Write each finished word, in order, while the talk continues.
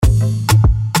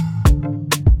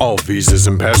All visas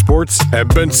and passports have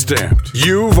been stamped.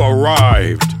 You've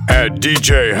arrived at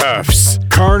DJ Hef's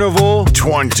Carnival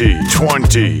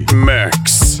 2020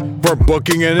 Mix. For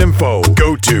booking and info,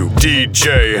 go to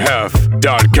djhef.com.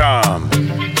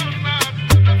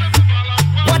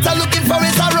 What I'm looking for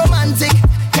is a romantic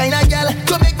kind of girl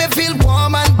to make me feel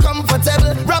warm and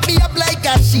comfortable. Wrap me up like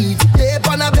a sheet, tape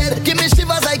on a bed. Give me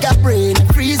shivers like a brain,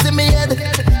 freeze in me head.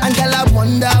 And girl, I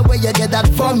wonder where you get that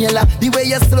formula. The way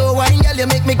you slow wine, girl, you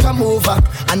make me come over.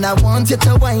 And I want you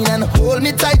to wine and hold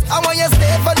me tight. I want you to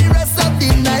stay for the rest of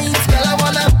the night. Girl,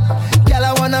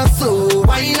 I wanna slow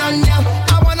wine on ya.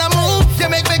 I wanna move, you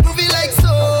make me groovy like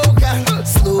soca.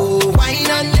 Slow wine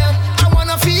on ya. I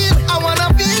wanna feel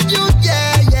you,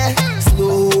 yeah.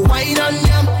 Slow wine on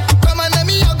ya. Come on, let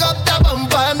me hug up the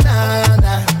bumper,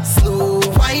 nah. Slow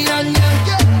wine on ya.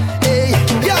 Hey,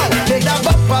 yo, take that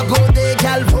bumper, go there,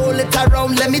 girl. Roll it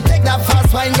around, let me take that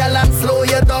fast wine, girl, and slow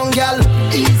you down, girl.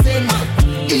 Ease in,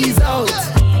 ease out,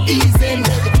 ease in,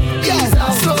 ease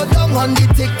out. Slow down on the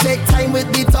tick, take time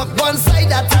with the talk. One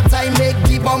side at a time, make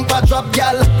the bumper drop,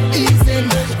 girl. Ease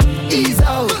in, ease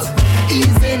out,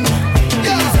 ease in,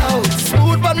 ease out.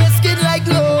 Smooth on the skin like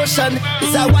lotion.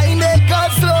 It's a wine they call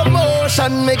slow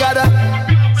motion. Me gotta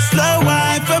slow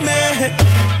wine for me,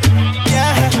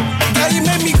 yeah. Girl, you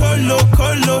make me go low.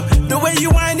 The way you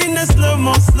whine in the slow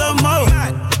mo.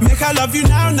 Make I love you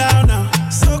now.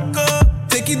 So good,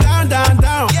 take it down.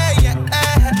 Yeah.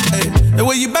 Hey, the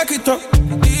way you back it up,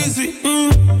 easy.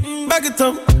 Back it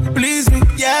up, please me,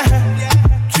 yeah.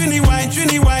 Trini wine,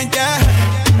 yeah.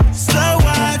 Slow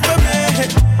wine for me.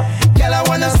 Girl, I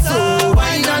wanna slow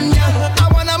wine on ya. I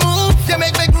wanna move, you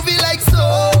make me groovy like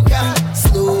soca.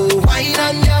 Slow wine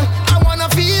on ya. I wanna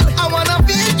feel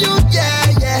you,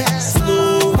 yeah.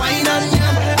 Slow wine on ya.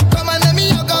 Come on, let me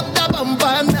hug up the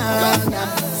bumper, nah.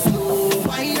 Slow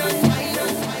wine on ya.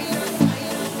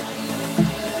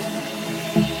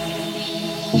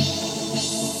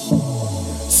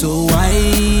 So why,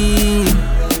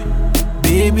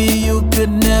 baby, you could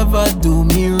never do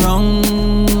me wrong.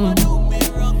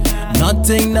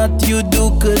 Nothing that you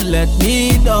do could let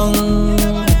me down.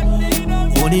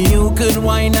 Only you could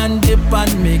whine and dip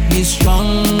and make me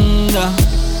stronger.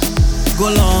 Go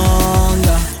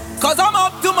longer. Cause I'm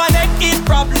up to my neck in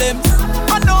problems,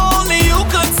 and only you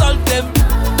could solve them.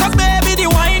 Cause baby, the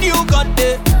wine you got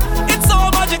there, it's so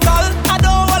magical, I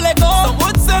don't wanna let go. Some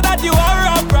would say that you are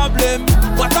a problem,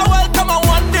 but I welcome and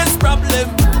want this problem.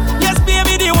 Yes,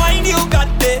 baby, the wine you got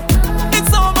there, it's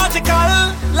so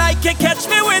magical. Like you catch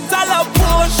me with a love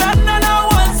potion and I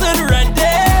wasn't ready.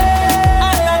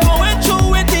 And I'm going through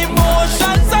with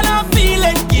emotions and I'm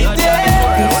feeling giddy. I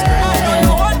don't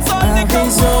know what's on the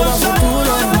commotion.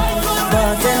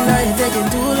 But then life taking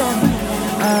too long.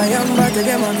 I am about to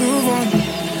get my groove on.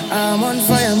 I'm on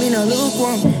fire, me no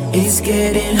lukewarm. It's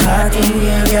getting hot in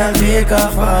here, girl, take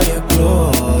off all your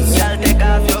clothes. Girl, take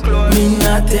off your clothes. Me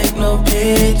not take no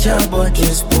picture, but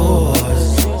just pose.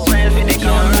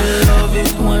 Can't love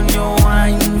it when you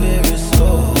whine very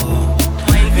slow.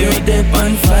 You're deep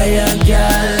on fire,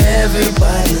 girl,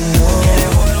 everybody know.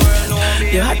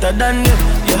 You're hotter than them,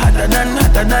 you're hotter than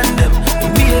them.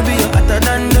 Baby, you're hotter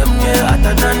than them, you're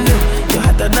hotter than them. You're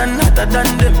hotter than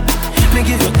them. Me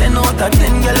give you 10 out of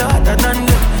 10, girl, you're hotter than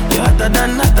them. You're hotter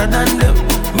than them.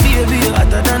 Baby, you're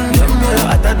hotter than them, you're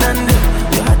hotter than them.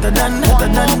 You're hotter than them.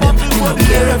 You don't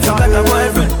care if you got a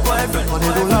boyfriend. But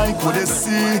they don't like what they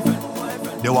see.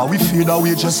 They want we fade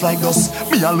away just like us.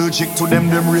 Me allergic to them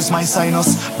raise my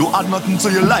sinus. Don't add nothing to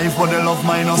your life, but they love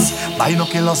minus.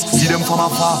 Binoculars, see them from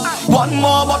afar. One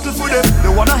more bottle for them,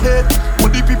 they wanna hate.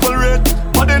 What the people rate,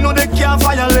 but they know they can't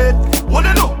violate. What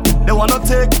they know, they wanna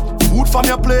take food from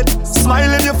your plate.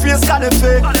 Smile in your face, got it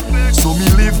fake. So me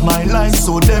live my life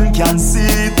so them can see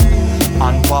it.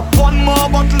 And pop one more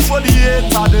bottle for the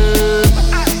hate of them.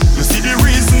 You see the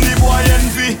reason the boy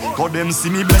envy, cause them see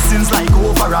me blessings like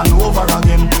over and over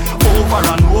again. Over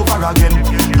and over again.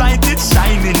 Light it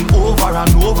shining over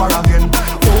and over again.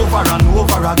 Over and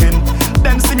over again.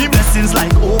 Them see me blessings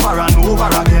like over and over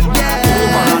again.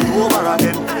 Over and over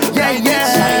again.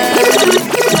 Yeah.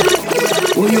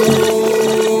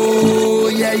 Oh,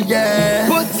 yeah.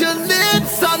 Put your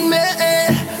lips on me,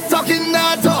 talking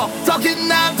that talk.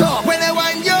 When I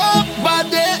wind your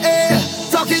body,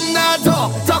 talking that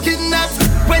talk.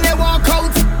 When I walk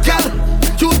out, girl,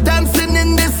 you dancing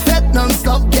in this fete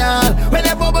non-stop, girl. When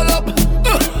I bubble up,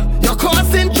 you're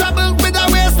causing trouble with a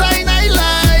waistline I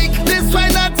like. This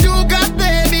wine that you got,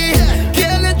 baby,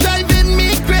 girl, it's driving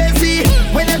me crazy.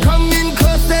 When I come in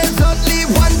close, there's only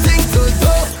one thing to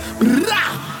do.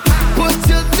 Put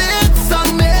your lips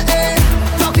on me,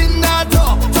 talking that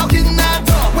talk.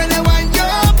 When I wind your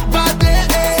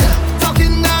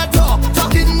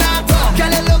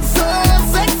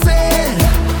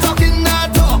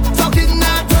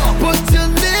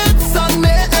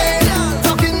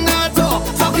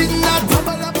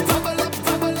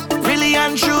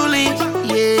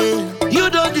yeah. You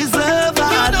don't deserve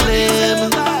a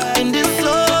blame in this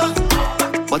song,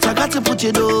 but I got to put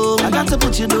you down. I got to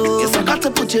put you down. Yes, I got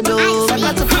to put you down. I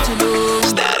got to put you down.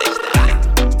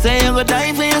 Say you go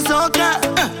die for your soca,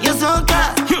 your soca.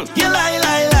 You lie,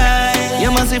 lie, lie.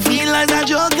 You must feel like a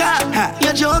joker,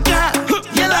 you joker.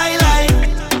 You lie, lie.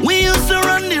 We used to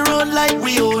run the road like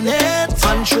we own it,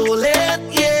 control it,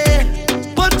 yeah.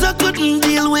 But I couldn't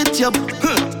deal with you,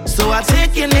 so I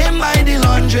take your name by the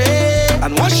laundry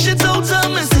and wash it out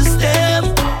of my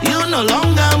system. You no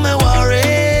longer my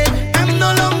worry, I'm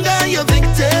no longer your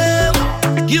victim.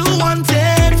 You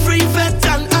wanted free fat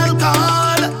and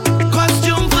alcohol,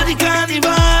 costume for the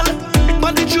carnival,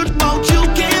 but the truth about you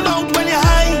came out when you're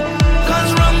high.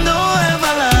 Cause rum don't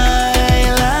ever lie,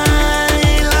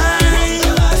 lie,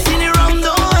 lie. See the rum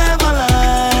don't ever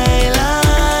lie,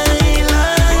 lie,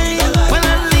 lie. Well,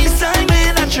 at least I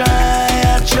made a try,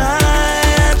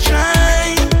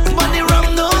 but the rum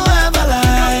don't ever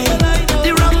lie,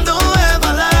 the rum don't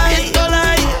ever lie. It don't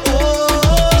lie.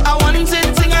 Oh, I wanted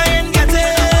thing I ain't get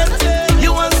it.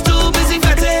 You was too busy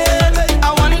fretting. I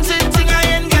wanted thing I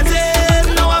ain't get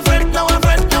it. Now I fret, now I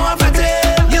fret, now I fret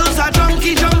it. You's a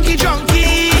junkie, junkie,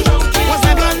 junkie. Was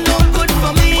never no good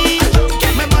for me.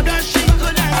 My mother, she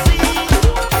couldn't see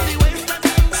the waste of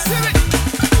time.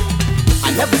 I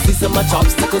never see so much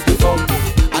obstacles before.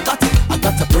 I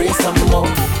got to pray some more.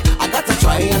 I got to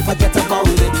try and forget about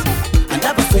it. I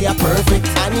never say I'm perfect,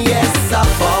 and yes I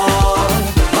fall,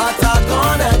 but I'm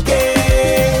gonna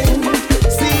again.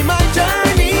 See, my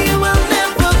journey will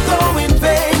never go in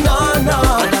vain, no, no.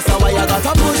 And that's why I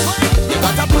gotta push. You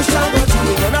gotta push and go through.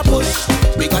 We gonna push.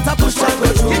 We gotta push and go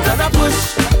through. We gonna push.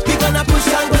 We gonna push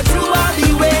and go through all the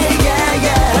way, yeah,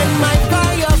 yeah. When my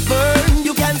fire burn,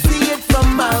 you can see it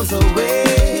from miles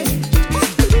away.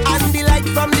 And the light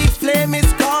from the flame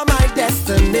is called my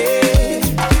destiny.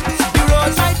 The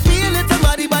road might feel little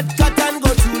muddy, but cut and go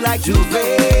through like Juve.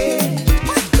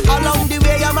 Along the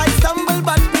way I might stumble,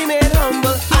 but remain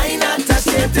humble. I'm not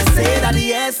ashamed to say that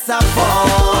yes I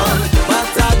fall, but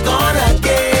I'm gonna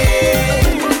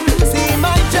again. See,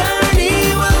 my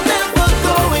journey will never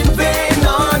go in vain,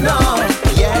 no, no.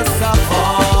 Yes I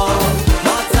fall,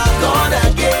 but I'm gonna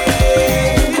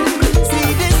again. See,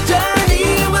 this journey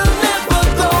will never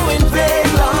go in vain,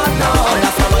 no, no. And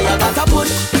that's why I gotta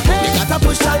push. We gotta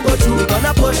push and go through. We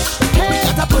gonna push. We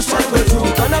gotta push and go through.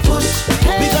 We gonna push.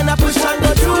 We gonna push and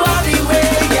go through all the way,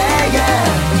 yeah,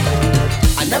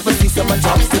 yeah. I never see so much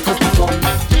obstacles before.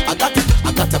 I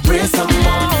got to pray some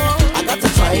more. I got to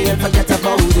try and forget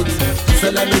about it. So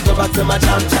let me go back to my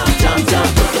jam, jam, jam, jam.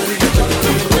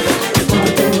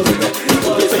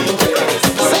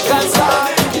 Second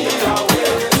side.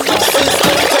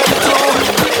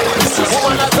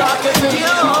 Woman, I'm talking to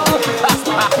you.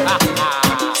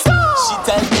 She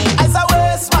tell me I's a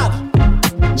waste man.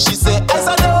 She say I's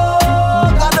a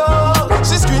dog, a dog.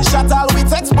 She screenshot all we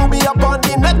text, put me up on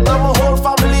the net. Now my whole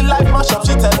family life mash up.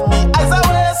 She tell me I's a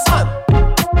waste man.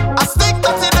 I stick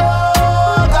to the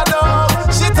dog, a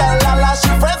dog. She tell Lala she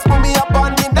friends, put me up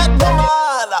on the net. Come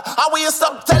on, how will you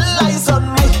stop tell lies on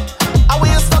me? How will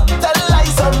you stop tell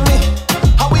lies on me?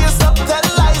 How will you stop tell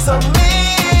lies on me?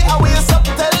 How will you stop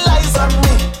tell lies on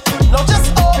me? Now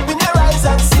just open your eyes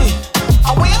and see.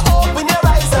 How will you open your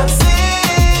eyes and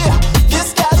see?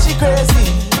 This girl she crazy,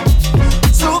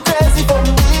 too crazy for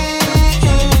me.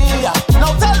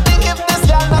 Now tell me if this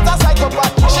girl not a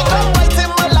psychopath. She come right in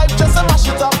my life just to mash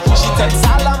it up. She tells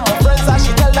all of my friends and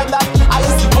she tell them that I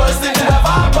is the worst thing to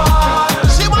ever happen.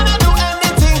 She wanna do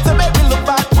anything to make me look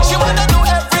bad. She wanna do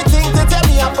everything to tear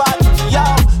me apart. Yo,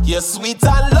 you're sweet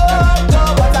and love,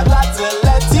 though, but I got to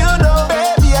let you know,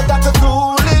 baby, I got to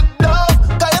cool it down.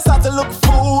 Cause you start to look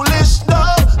foolish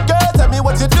now. Girl, tell me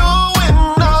what you're doing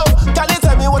now. Can you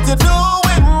tell me what you're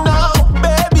doing now?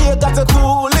 Baby, I got to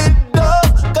cool it down.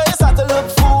 Cause you start to look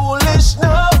foolish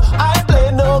now. I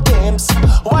play no games.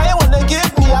 Why you wanna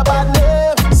give me a bad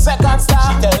name? Second star,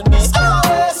 she tell me I'm a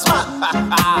waste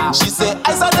man. She say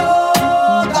I's a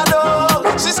dog, a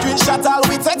dog. She screenshot all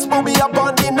we text, put me up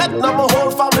on the net. Now my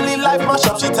whole family life mash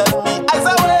up. She tell me I's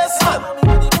a waste man.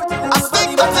 I stick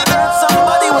to the dog.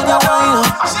 Somebody when you whine,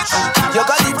 you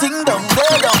got the thing down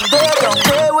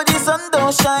there, where the sun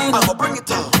don't shine. I'ma bring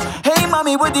it up. Hey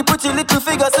mommy with the pretty little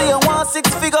figure, say you want 6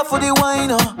 figure for the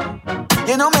wine.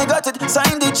 You know me got it,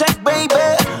 sign the check baby,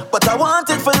 but I want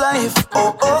it for life.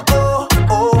 Oh oh oh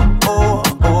oh oh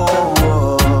oh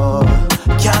oh.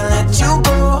 Can't let you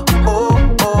go. Oh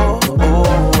oh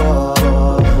oh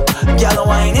oh. Girl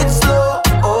wine it slow.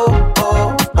 Oh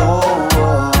oh oh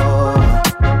oh.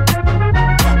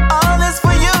 All is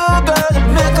for you girl,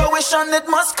 make a wish and it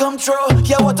must come true.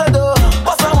 Yeah what I do,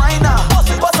 what's a wine now?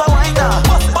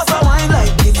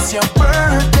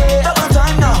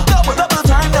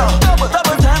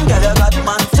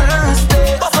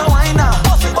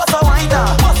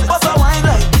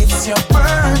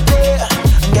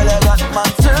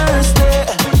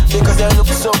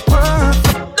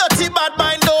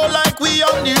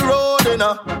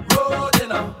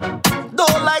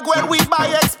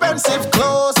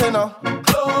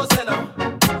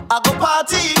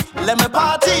 let me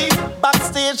party.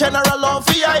 Backstage, general or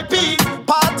VIP.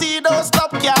 Party, don't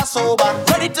stop, can't sober.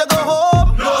 Ready to go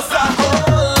home? No stop,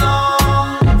 hold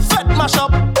on. Fed mash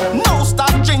up, no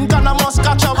stop, drink and I must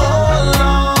catch up. Hold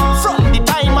on. From the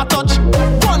time I touch,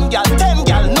 1 gal, 10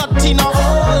 gal, not enough.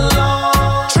 Hold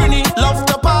on. Trini, love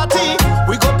the party.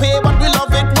 We go pay, but we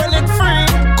love it when it's free.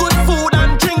 Good food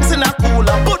and drinks in a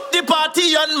cooler. Put the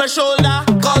party on my shoulder,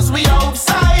 cause we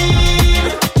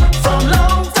outside from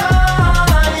long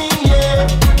time, yeah.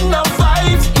 No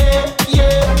vibes,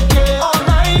 yeah. All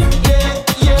night,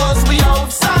 yeah. Cause we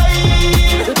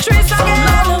outside from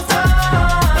long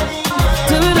time,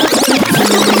 yeah.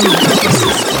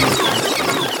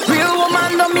 Real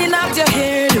woman don't mean have your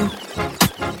hair do.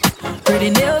 Pretty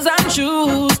nails and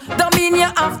shoes don't mean you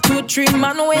have 2-3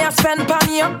 man where you spend pan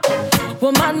you.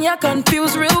 Woman you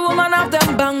confuse, real woman have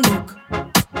them bang book.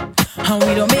 And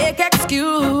we don't make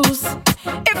excuse.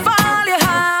 If all you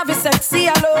have is sexy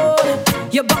alone,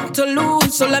 you're bound to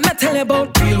lose. So let me tell you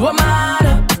about real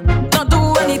woman. Don't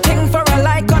do anything for a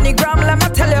like on the gram. Let me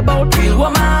tell you about real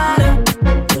woman.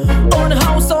 Own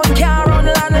house, own car, own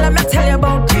land. Let me tell you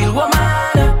about real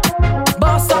woman.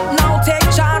 Boss up now, take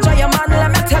charge of your man.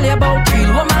 Let me tell you about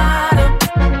real woman.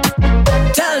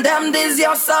 Tell them this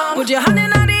your song. Put your hand in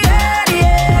the air, the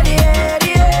air, the air,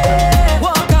 the air.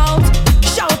 Walk out,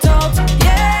 shout out,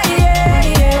 yeah, yeah,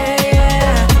 yeah,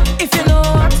 yeah. If you know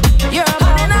what, you're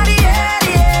hand in the air,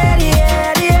 the air, the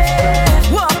air, the air.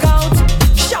 Walk out,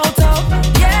 shout out,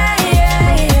 yeah,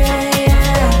 yeah, yeah,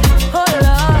 yeah. Hold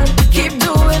on, keep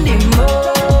doing the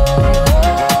most.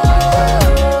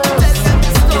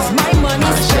 It's my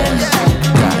money spent.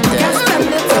 Can't spend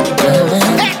it.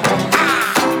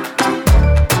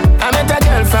 I met a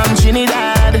girl from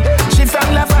Trinidad. She from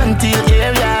Laventille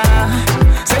area.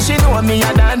 Say she know me a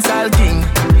dancehall king.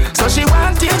 So she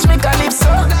want teach me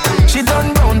calypso. She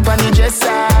done down pon the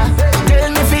dresser. Tell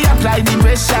me fi apply the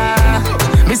pressure.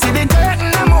 Me see the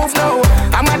curtain a move now.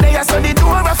 I'm a there so the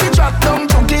door a fi drop down.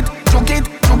 Took it.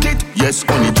 Yes,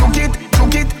 only took it.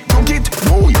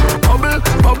 Boy, bubble.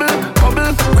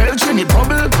 Well, Trini,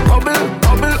 bubble,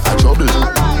 a trouble.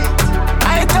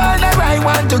 I told her I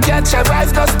want to catch a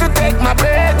rise just to take my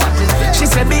breath. She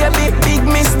said, be a big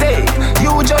mistake.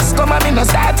 You just come and me no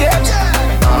start yet.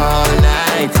 All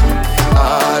night.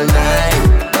 Party.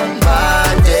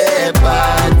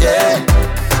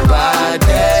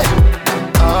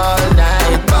 All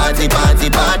night, party.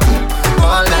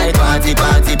 All night, party.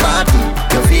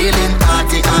 You're feeling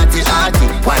hearty.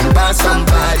 Wine pass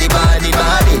somebody, body.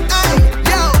 Hey,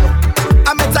 yo,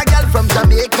 I met a girl from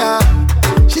Jamaica.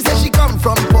 She said she come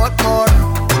from Portmore.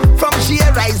 From she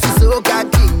a rise the soca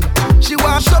king. She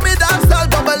want show me dancehall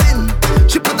bubbling.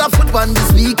 She put her foot on the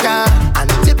speaker and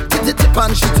tip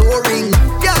and she touring.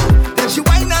 Yo, then she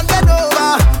whine and bend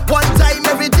over. One time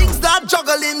everything start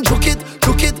juggling. Juke it.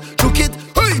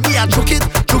 Hey, me a juke it.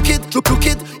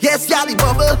 Yes, yeah, the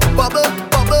bubble.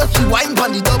 She whine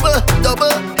on the double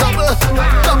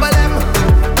M.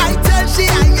 I tell she I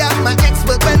am my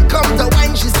expert when come to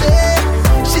wine. She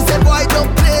said, boy,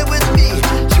 don't play with me.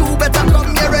 You better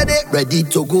come here ready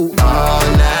to go. All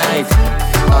night,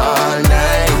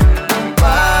 party.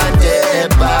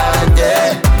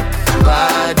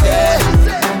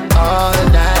 All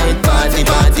night,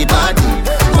 party.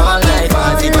 All night,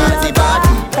 party.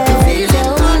 You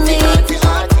feeling party.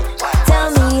 Tell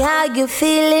me how you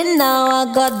feeling now.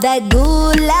 I got that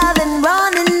good loving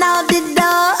running out the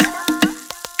door,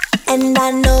 and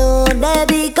I know they'll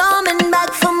be coming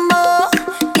back for more.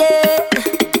 Yeah.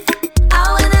 I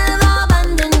will never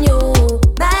abandon you.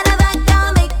 Matter of fact,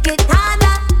 I'll make it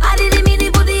harder. I didn't mean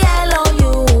to put the hell on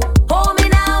you. Hold me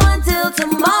now until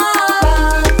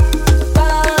tomorrow.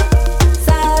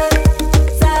 Side,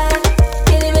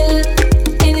 in the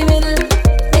middle,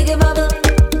 make it bubble.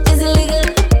 Is it legal?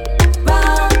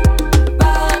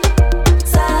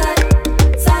 Side,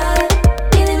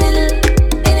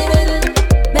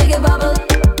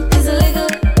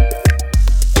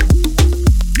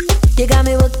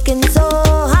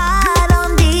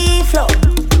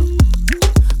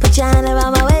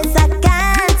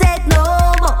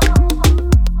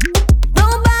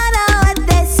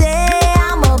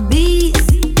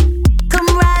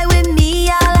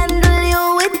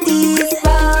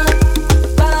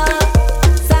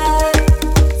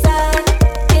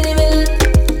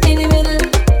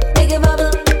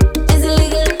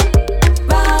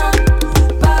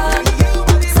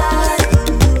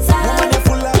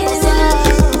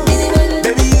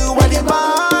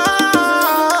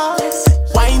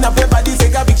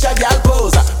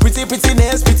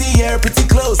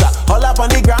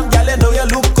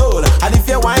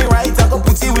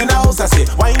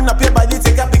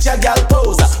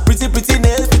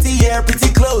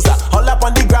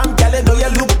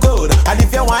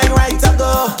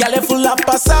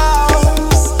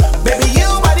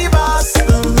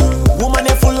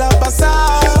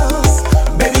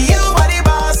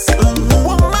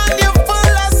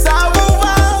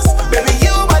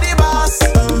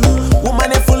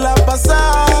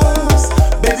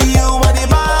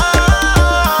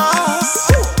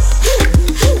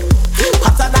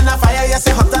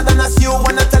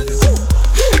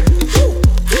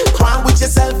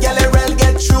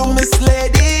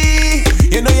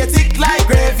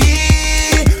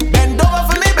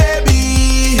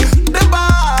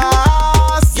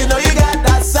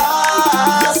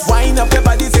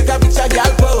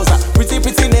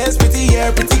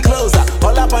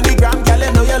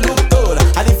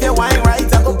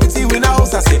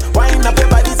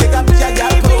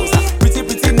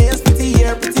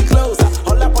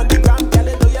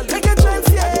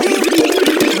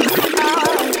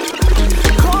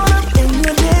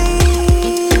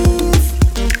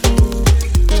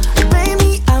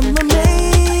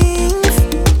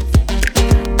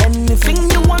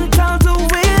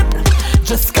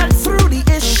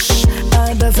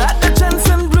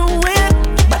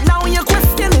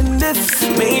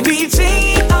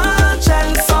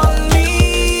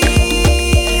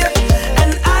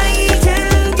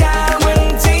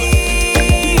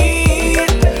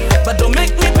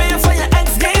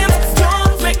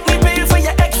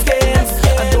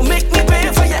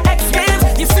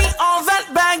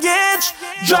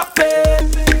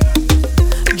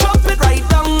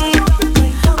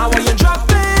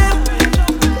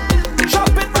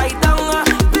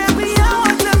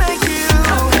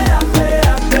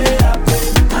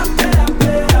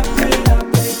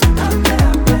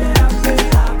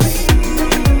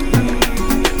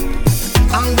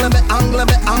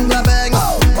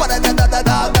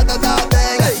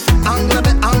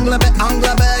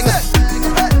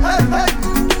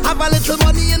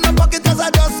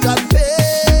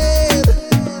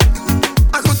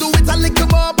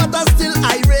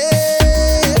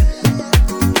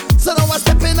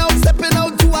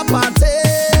 a party.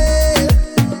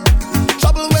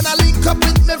 Trouble when I link up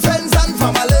with my friends and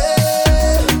family.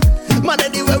 Man,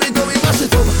 anywhere we go, we mash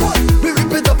it up. We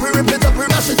rip it up, we rip it up, we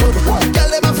mash it up. Girl,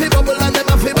 them a fi bubble and them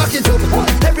a fi back it up.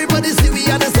 Everybody see we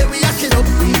and they say we hack it up.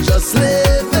 We just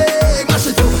living, mash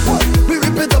it up. We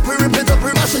rip it up, we rip it up,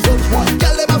 we mash it up.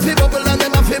 Girl, them a fi bubble and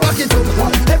them a fi back it up.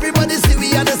 Everybody see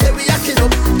we and they say we hack it up.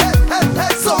 Hey, hey,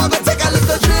 hey. So I go take a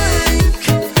little drink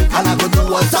and I go do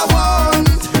what I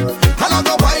want. And I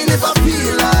go wine if I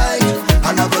feel like,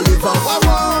 and I go live how I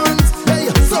want. Hey,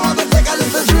 so I go take a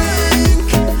little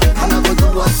drink and I go do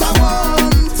what I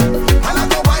want. And I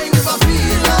go wine if I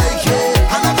feel like,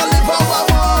 yeah. And I go live how I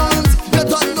want. You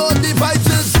don't know the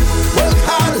vices. Work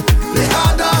hard, play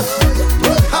harder.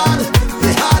 Work hard,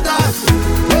 play harder.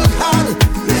 Work hard,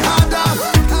 play harder.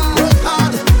 Work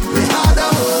hard, play harder.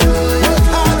 Work hard, play harder. Work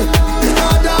hard, play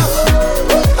harder.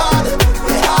 Work hard,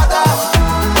 play harder.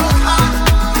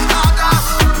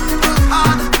 Work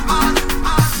hard,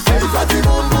 Hey, fatty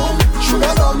boom boom,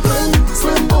 sugar dumpling,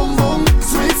 slim boom boom,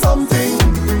 sweet something.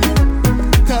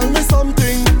 Tell me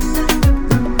something.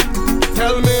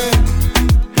 Tell me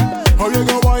how you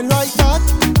go wine like that.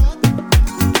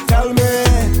 Tell me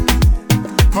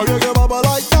how you go bubble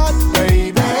like that,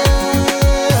 baby.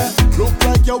 Look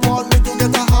like you want me to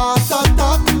get a heart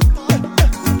attack.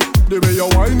 The way you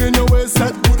wine in your waist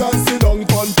set good and sit down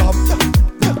on top.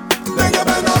 Then you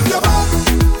bend up your back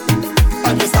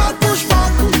and you start push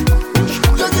back.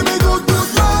 You give me good, good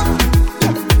love.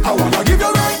 I wanna give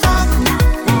you right back.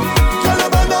 Girl, you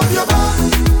bend up your back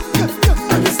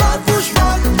and you start push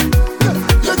back.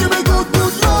 You give me good,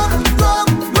 good love, love,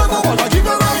 love. I wanna give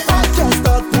you right back. Just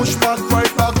start push back,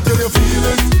 right back till you feel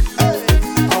it.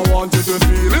 I want you to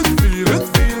feel it, feel it,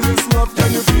 feel this love.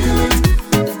 Can you feel it?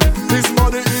 This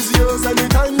body is yours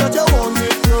anytime that you want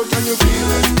it, girl. Can you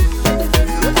feel it?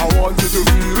 I want you to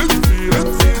feel it, feel it,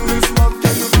 feel this love.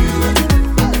 Can you feel it?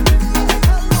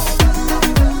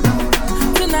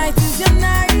 Tonight is your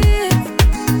night,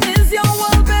 is your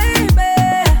world, baby.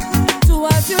 Do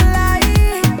what you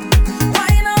like,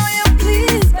 wine all you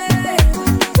please, baby.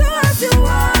 Do what you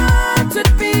want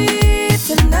with me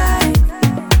tonight.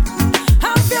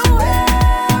 Have your way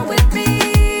with me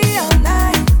all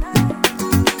night.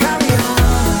 Carry on,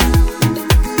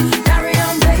 baby. Carry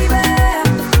on, baby.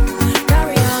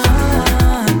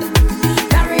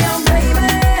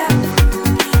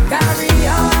 Carry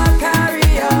on,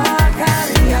 carry on,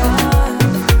 carry on.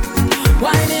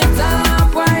 Wind it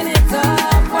up, wind it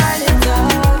up, wind it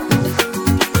up.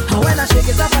 And when I shake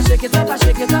it up, I shake it up, I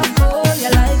shake it up, oh, you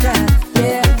like that,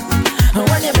 yeah. And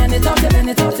when you bend it up, you bend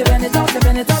it up, you bend it up, you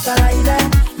bend it up, I like that,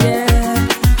 yeah.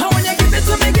 And when you give it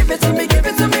to me, give it to me, give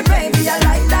it to me, baby, I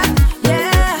like that,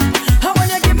 yeah. And when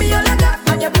you give me all of that,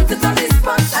 and you put it on the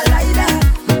spot, I like that.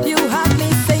 You have me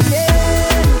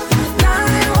singing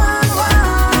 911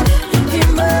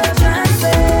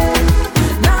 emergency,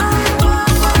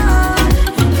 911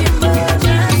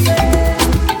 emergency.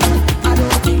 I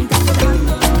don't think I could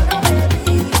handle it,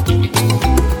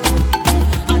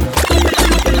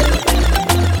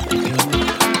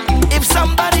 If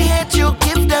somebody hate you,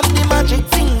 give them the magic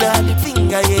finger,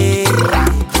 yeah.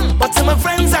 But to my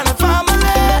friends and the family,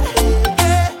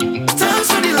 yeah. Thanks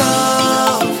for the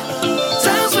love,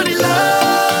 thanks for the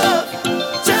love.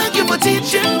 Thank you for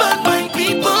teaching bad mind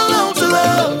people how to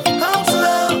love, how to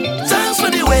love. Thanks for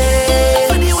the way,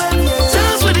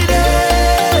 thanks for the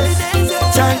days.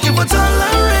 Thank you for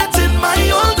tolerating my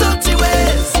own dirty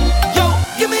ways. Yo,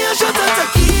 give me a shot of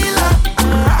tequila.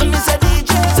 And Mr.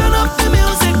 DJ, turn up the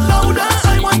music louder.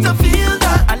 I want to feel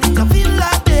that, I need to feel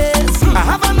like this. I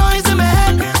have a noise in my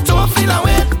head, don't feel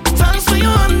away. Thanks for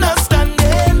your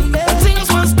understanding. When things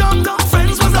was done,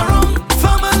 friends was around,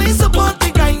 family support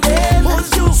the grinding.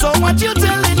 So what you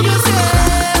telling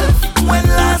yourself? When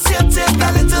last you take a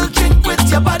little drink with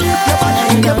your body,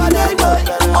 your body, boy.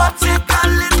 Or take a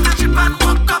little trip and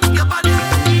walk up your body.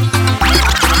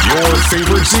 Your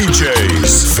favorite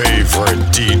DJ's favorite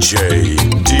DJ,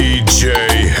 DJ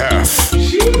Hef.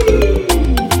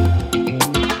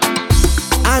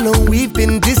 I know we've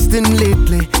been distant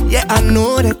lately. Yeah, I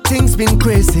know that things been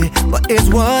crazy, but it's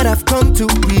what I've come to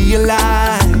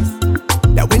realize.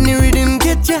 That when the rhythm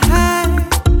get you high,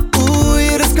 ooh,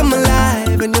 you just come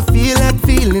alive. And you feel that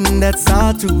feeling that's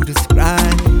hard to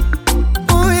describe.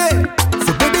 Oh yeah,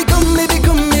 so baby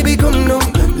come now.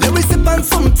 Let me sip on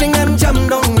something and jam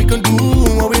down. We can do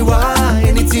what we want,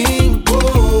 anything.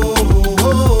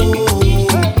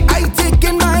 I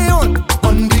taking my own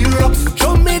on the rocks.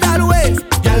 Show me that way,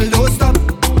 girl, don't stop.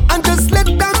 And just let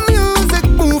the music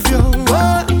move you.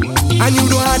 And you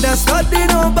don't have to study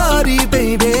nobody,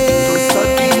 baby. Don't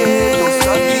study it, don't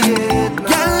study it.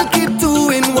 Girl,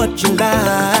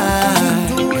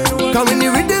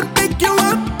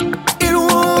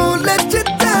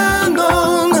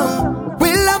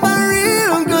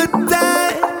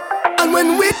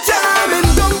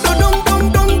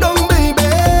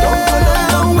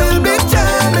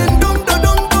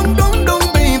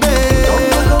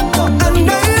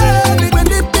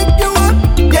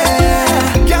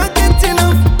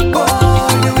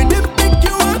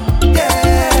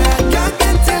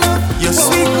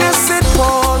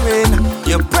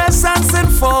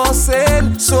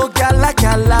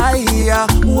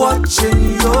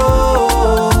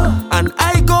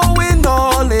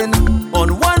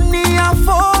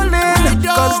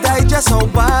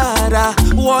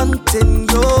 wanting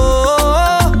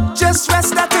you. Just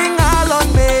rest that thing all on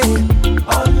me.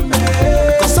 On me.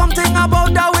 Cause something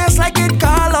about that waist like it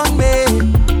call on me.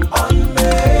 On me.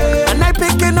 And I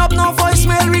picking up no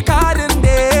voicemail recording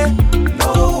day.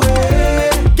 No way.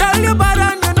 Girl, you bad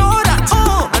and you know that.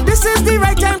 And this is the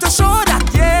right time to show that,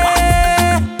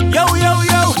 yeah. Yo, yo,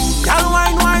 yo. Girl,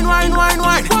 wine, wine, wine, wine,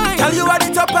 wine. Girl, you at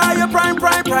the top of your prime,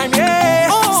 prime, prime, yeah.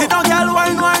 Sit down, girl,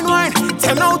 wine, wine, wine.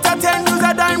 10 out of 10, use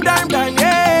a dime, dime, dime,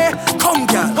 yeah. Come,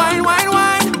 girl, wine, wine,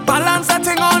 wine. Balance that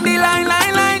thing on the line,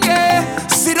 line, line, yeah.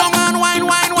 Sit down and wine,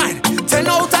 wine, wine. 10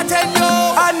 out of 10, yo.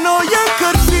 I know you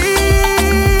could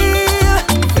feel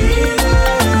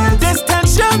this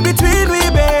tension between we,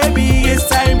 baby. It's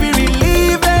time we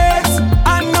relieve it.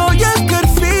 I know you could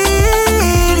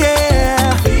feel,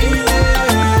 yeah.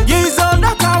 Yeah, it's all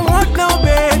that I want now,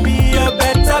 baby. You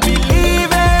better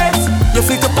believe it. You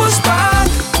feel to push back,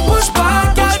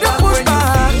 girl, you push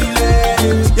back.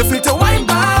 You feel to wind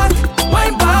back,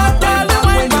 girl, you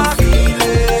wind back.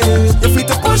 You feel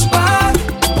to push back,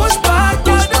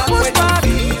 girl, you push back.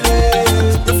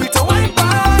 You feel to wind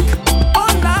back,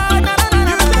 oh na na na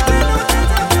na na.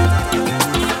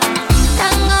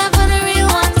 Thank God for the real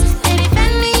ones. They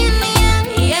defend me in the end,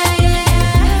 yeah, yeah,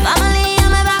 yeah. Family on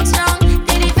my back strong.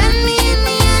 They defend me in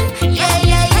the end, yeah,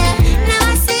 yeah, yeah. Now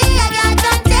I see I got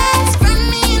contacts from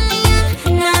me in the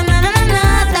end. Na na na na na.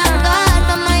 Thank God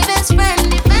for my best friend.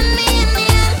 Defend me in the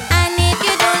end. And if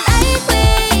you don't like me,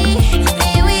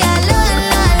 leave we alone,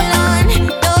 alone.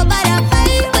 Nobody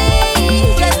fight me.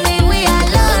 Just leave we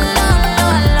alone,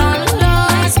 alone, alone,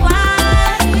 alone.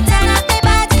 Squad, turn up the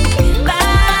party,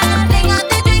 bad, bring out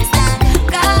the drinks, thank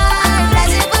God,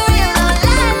 bless it for real, la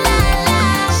la la.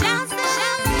 Shouts,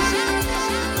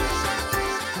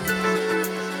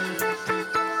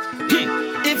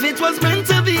 If it was meant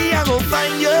to be, I go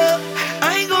find you.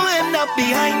 I ain't gonna end up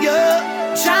behind you.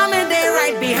 Charming, they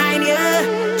right behind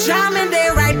you. Charming, they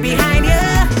right behind you.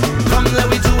 Come, let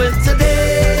me do it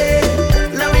today.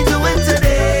 Let me do it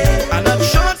today. And I'm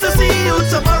sure to see you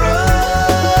tomorrow.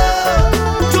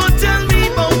 Don't tell me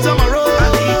about tomorrow. I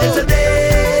need it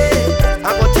today.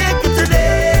 I will take it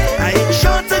today. I ain't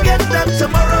sure to get that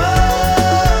tomorrow.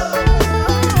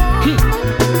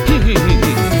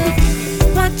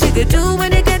 What you could do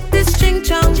when you get this ching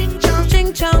chong, ching chong,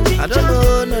 ching chong. I don't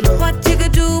know, no, no. What you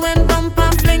could do when bumper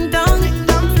fling dong,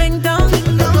 fling dong.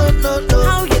 No, no, no, no.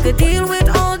 How you could deal with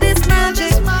all this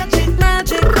magic, magic, magic.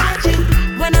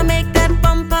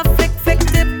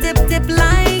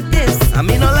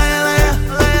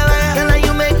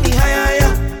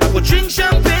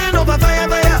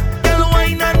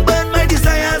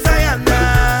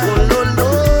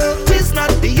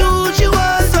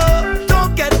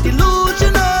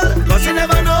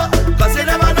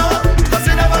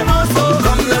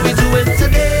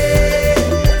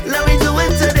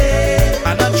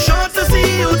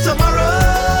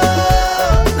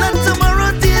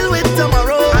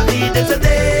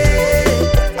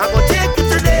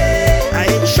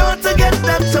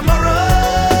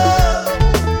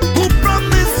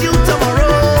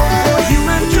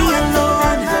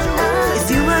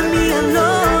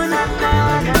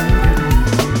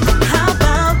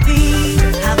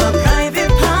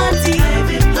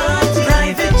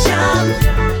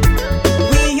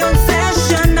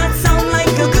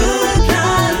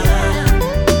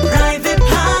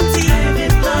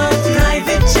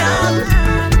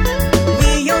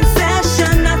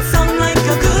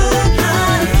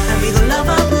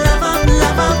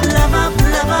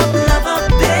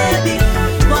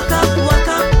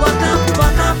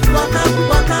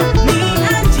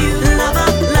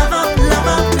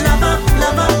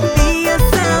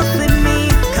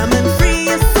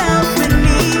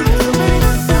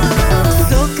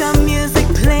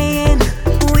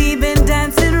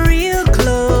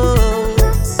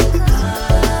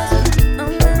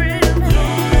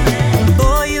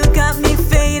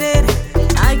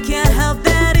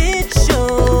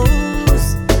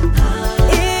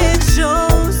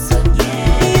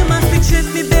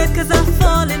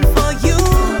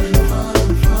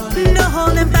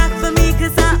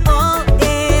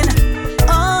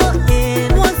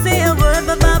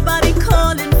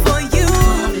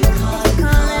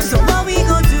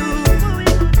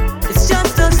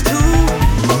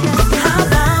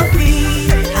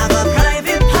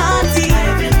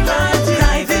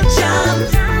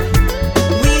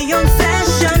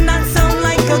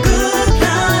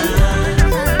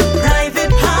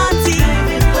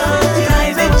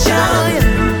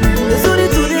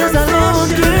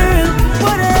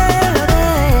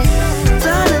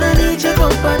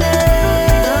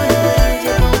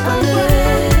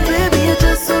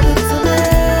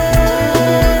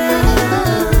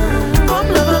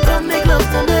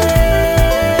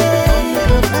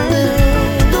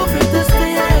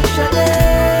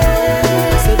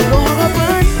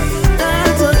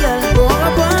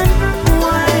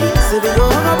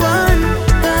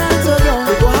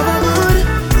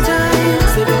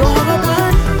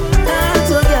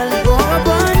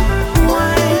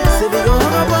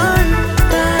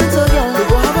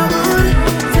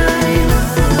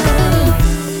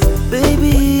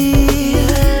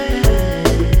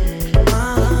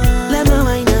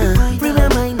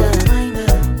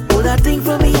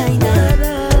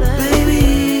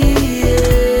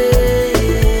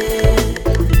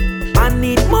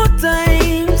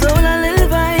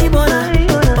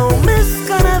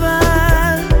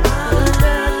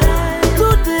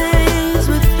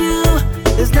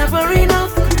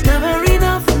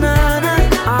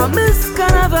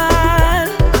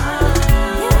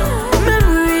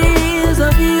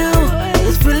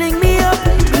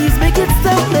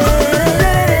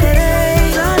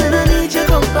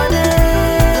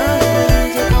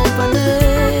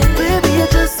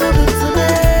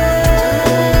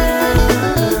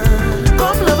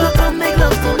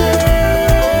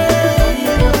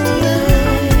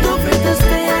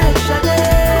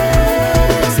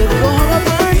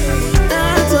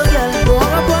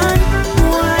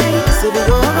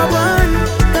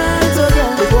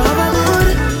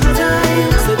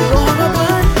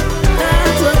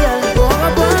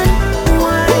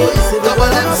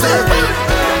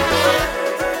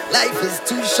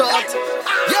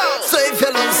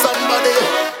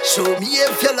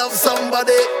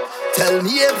 somebody. Tell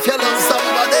me if you love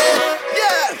somebody.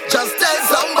 Yeah, just tell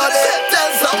somebody.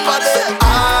 Tell somebody.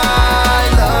 I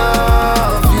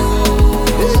love you.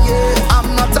 Yeah.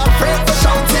 I'm not afraid to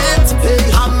shout it.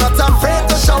 Hey, I'm not afraid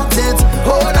to shout it.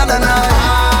 Oh na na na. I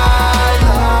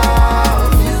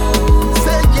love you.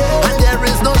 Say yeah. And there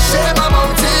is no shame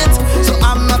about it. So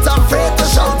I'm not afraid to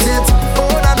shout it.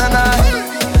 Oh na na na.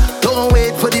 Don't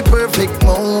wait for the perfect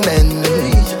moment.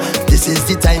 This is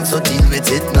the time, so deal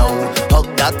with it now. Hug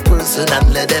that person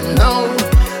and let them know.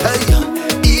 Hey,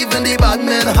 even the bad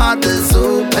man heart is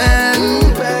open.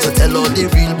 So tell all the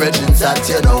real brethren that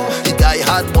you know the guy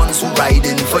had ones who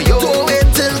riding for you. Don't wait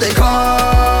till they come.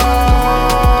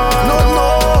 No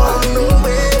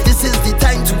way. This is the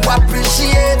time to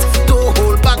appreciate. Don't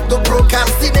hold back, don't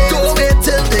procrastinate. Don't wait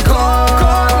till they come.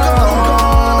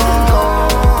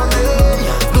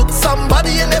 Look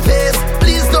somebody in the face.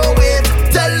 Please don't wait.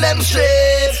 Tell them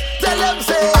straight. Tell them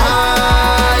say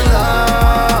I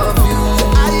love you.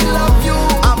 I love you.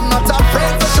 I'm not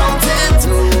afraid to shout it.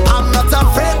 I'm not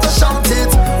afraid to shout it.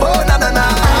 Oh na na na.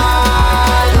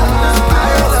 I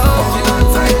love you,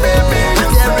 baby.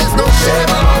 And there is no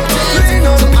shame about it. Lean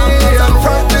on me and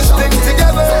rock this thing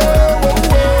together.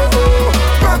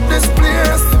 Rock this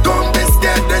place. Don't be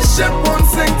scared. The ship won't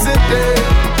sink today.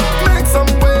 Make some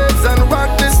waves and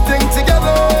rock this thing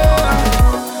together.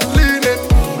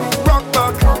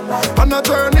 On a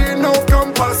journey, no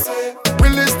compass.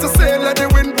 Willis to say, let the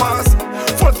wind pass.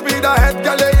 Full speed ahead,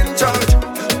 girl, you in charge.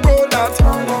 Roll that,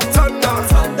 thunder.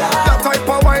 That type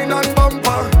of wine and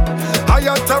bumper. I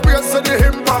had to brace to the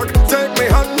impact. Take me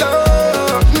under.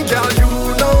 Girl, you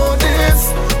know this.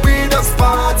 We just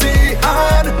party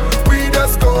hard. We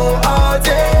just go all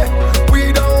day.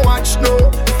 We don't watch no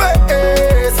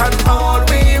face. And all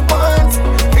we want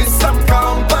is some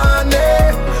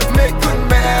company. Make good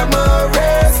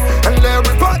memories.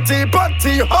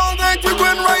 Party, all night we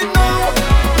going right now.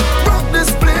 Rock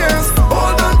this place,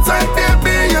 hold on tight,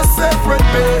 baby, you're separate,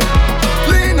 babe.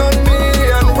 Lean on me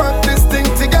and rock this thing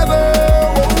together.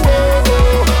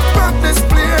 Rock this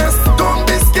place, don't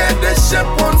be scared, the ship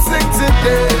won't sink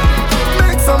today.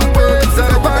 Make some waves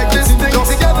and rock this thing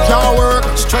together. Can't work,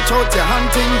 stretch out your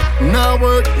hunting. Now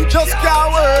work, you just can't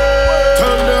work.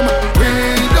 Tell them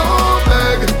we don't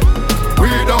beg. We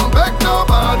don't beg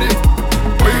nobody.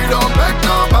 We don't beg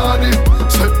nobody.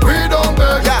 Say we don't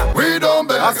beg. Yeah. We don't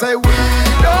beg. I say we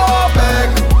don't beg.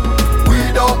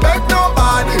 We don't beg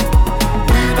nobody.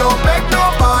 We don't beg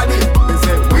nobody. We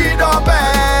say we don't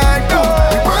beg. No.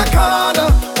 We work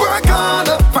harder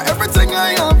for everything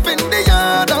I have in the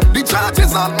yard. The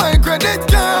charges on my credit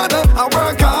card. I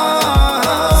work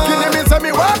hard. Skinny me say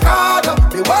me work harder.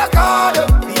 Me work harder.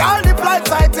 The all the flights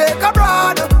I take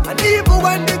abroad. And even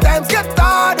when the times get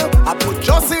hard, I put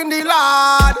just in the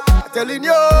Lord. Telling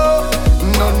you, no.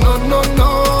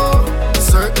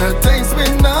 Certain things we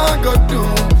not gonna do.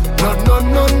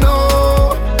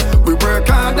 No. We work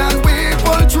hard and we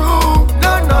pull through. No.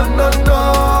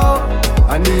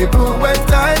 And even when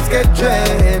times get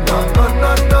drained, no.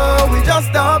 We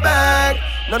just don't beg.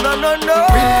 No. We don't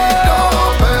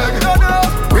beg. No.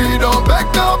 We don't beg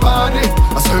nobody.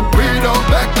 I said we don't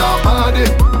beg nobody.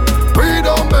 We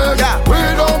don't beg. Yeah. We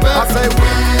don't beg. I say we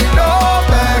don't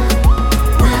beg.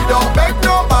 We don't beg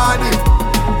nobody.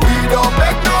 We don't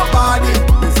beg nobody.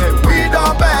 We say we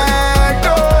don't beg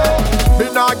no. Me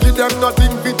nah give them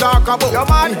nothing to talk about. Your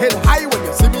man head high when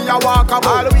you see me a walk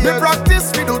about. Me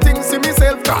practice, we do things to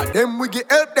myself. God, them we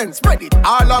get help, then spread it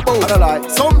all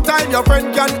about. Sometimes your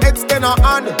friend can extend a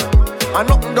hand and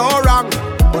nothing do wrong.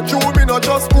 But you me not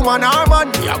just woman or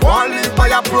man. You go and live by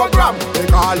a program. They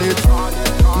call it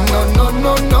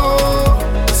no.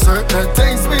 Certain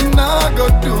things we not go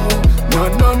do. No.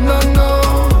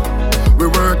 We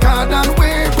work hard and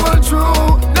we pull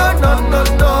through.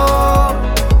 No.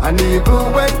 And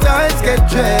even when times get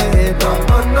drained, no.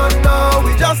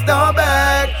 We just don't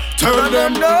beg. Tell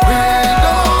them no. We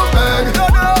don't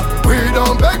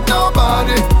beg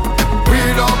nobody. We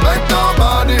don't beg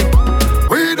nobody.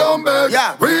 We don't beg.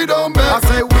 Yeah. We don't beg. I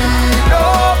say we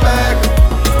don't beg.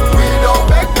 We don't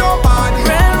beg nobody.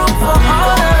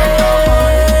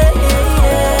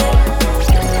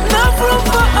 Enough room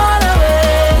for all.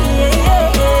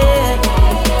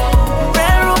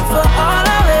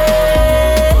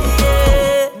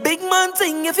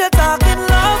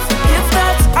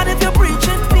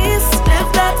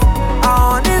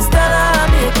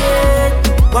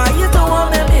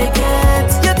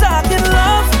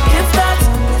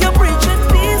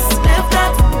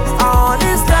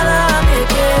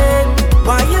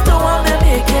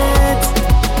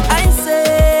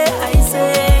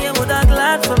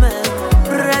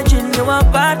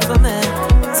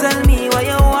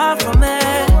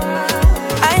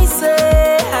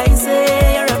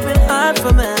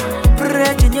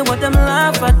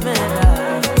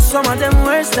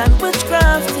 understand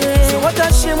witchcraft. So what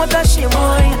a shame,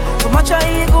 boy. So much of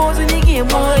egos in the game,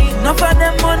 boy. Enough of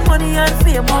them want money and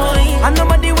fame, boy. And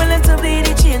nobody willing to play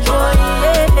the change, boy.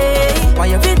 Why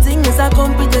everything is a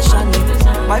competition?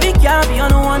 Why we can't be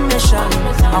on one mission?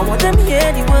 I want them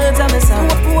hear the words of my song.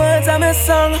 The words of my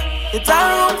song. It's a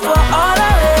room for all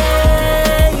of it.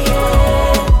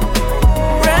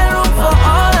 Red room for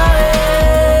all of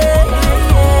it.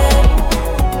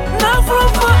 Enough room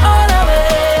for all of it.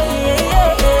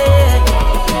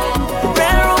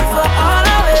 Red room for all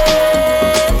of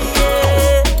it.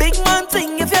 Big man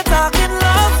thing if you're talking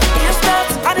love, if that,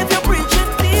 and if you're preaching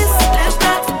peace, if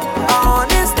that.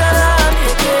 Honest that I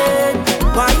make it.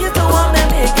 Why you don't want me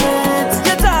make it?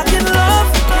 You're talking love.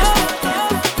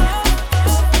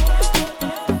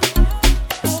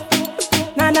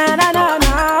 Na na na na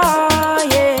na,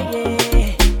 yeah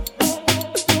yeah.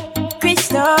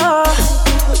 Crystal.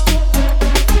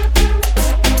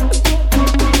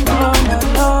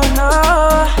 No.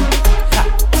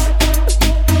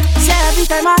 Say every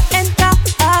time I enter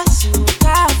a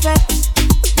cafe,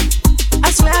 I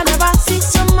swear I never see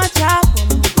so much happen.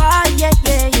 Why, yeah.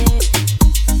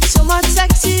 So much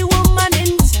sexy woman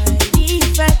inside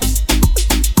effect.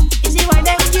 Is it why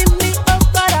they give me up,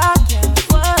 but I can't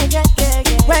forget, yeah.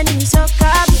 When you so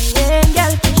playing,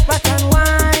 girl, push back and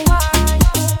whine.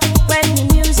 When the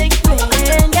music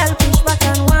playing, girl, push back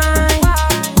and whine.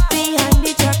 Behind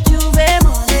the track, Juve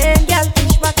morning, girl,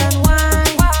 push back and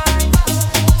whine.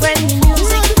 When the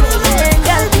music playing,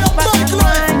 girl, push back and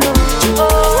whine. Oh.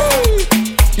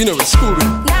 You know it's Scooby.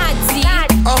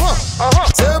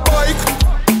 Say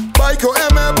bike your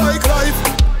MA bike life.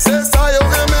 Say style your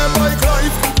MA bike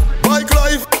life. Bike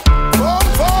life. Boom.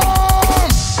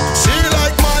 She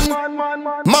like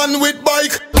man with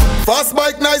bike. Fast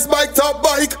bike, nice bike, top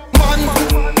bike. Man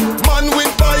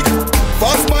with bike.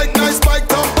 Fast bike, nice bike,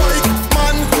 top bike.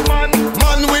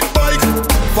 Man with bike.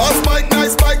 Fast bike,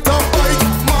 nice bike, top bike.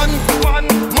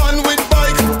 Man with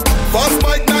bike. Fast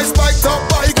bike, nice bike, top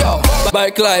bike.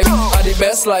 Bike life, are the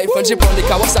best life. When she pon the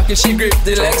Kawasaki, she grip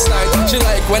the leg slide. She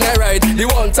like when I ride the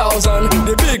 1000,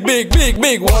 the big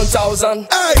 1000.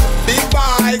 Hey, big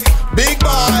bike.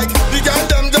 The girl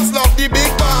them just love the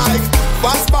big bike.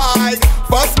 Fast bike.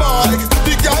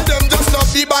 The girl them just love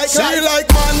the bike. She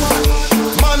like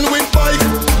man with bike.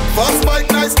 Fast bike,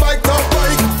 nice bike, top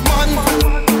bike.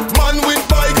 Man with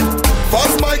bike.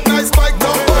 Fast bike, nice bike,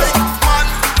 top bike.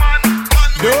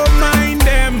 Don't mind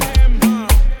them.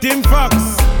 Team Fox,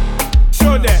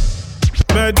 show them.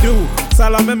 Medu,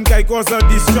 Salah même qui cause a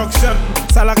destruction.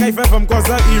 Salah qui fait femme cause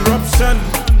a eruption.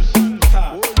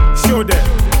 Show them.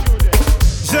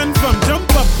 Jeune femme,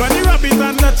 jump up, bunny rabbit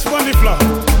and touch bunny floor.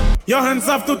 Your hands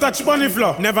have to touch bunny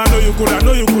floor. Never know you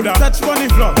coulda touch bunny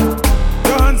floor.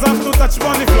 Your hands have to touch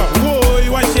bunny floor.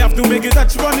 Whoa, why she have to make it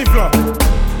touch bunny floor?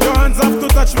 Your hands have to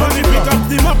touch bunny floor. Pick up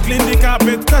the mop, clean the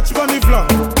carpet, touch bunny floor.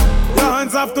 Your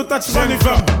hands have to touch bunny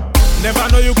floor. Never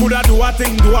know you coulda do a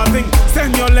thing.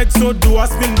 Send your legs so do a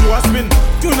spin.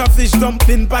 Tuna fish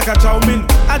dumpling, pack a chow mein.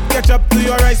 Add ketchup to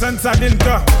your rice and sardine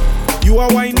car. You are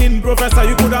whining, professor,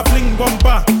 you coulda fling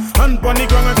bumper. Hand pon the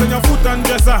ground and turn your foot and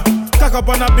dresser. Cock up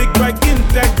on a big bike,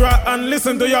 Integra, and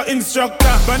listen to your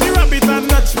instructor. Bunny rabbit and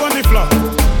touch bunny floor.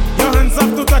 Your hands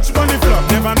have to touch bunny floor.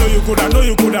 Never know you coulda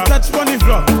touch bunny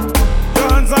floor. Your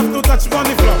hands have to touch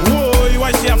bunny floor. Whoa,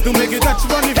 why she have to make it touch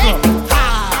bunny floor?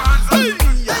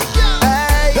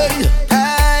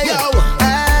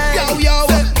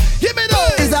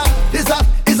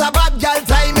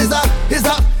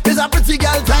 It's a pretty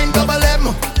girl time, double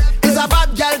M. It's a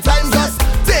bad girl time, just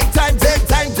take time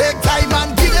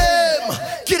and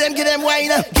give them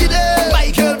wine, give them.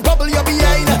 My girl, bubble your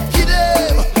behind, give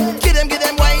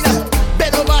them wine.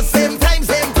 Bend over same time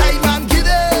and give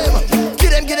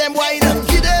them wine,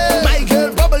 give them. My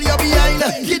girl, bubble your behind,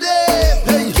 give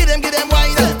them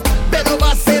wine. Bend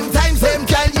over same time,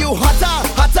 girl, you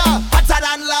hotter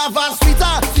than lava,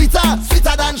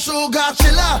 sweeter than sugar,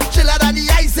 chiller than the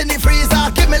ice in the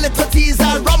freezer. Give me a little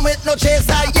teaser, rum with no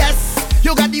chaser. Yes,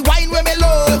 you got the wine with me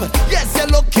love. Yes, you're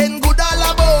looking good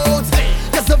all about.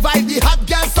 You survive the hot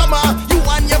girl summer. You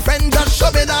and your friend just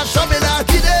shove it out.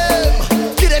 Give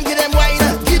them wine.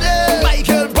 Give them. My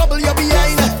girl, bubble your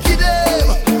behind. Give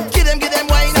them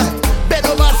wine. Bend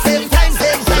over same time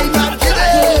and give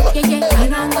them.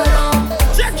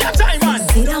 Check your time, man.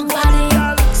 Sit down, body.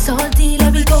 Salty,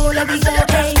 let me go,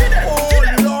 hey.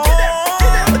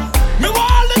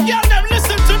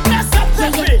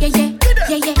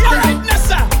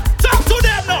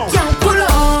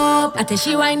 I tell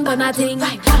she wine but nothing.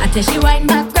 I tell she wine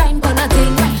back, grind but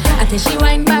nothing. I tell she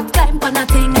wine back, climb but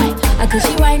nothing. I tell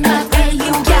she wine back, hey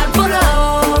you can't pull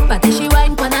up. I tell she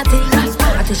wine but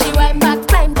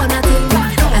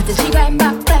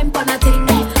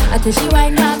till she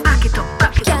wine back. Back it up,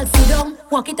 back it up. Girl, sit down,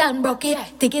 walk it and broke it,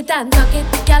 take it and tuck it.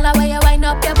 Girl, where you wine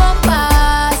up your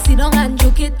bumper, sit down and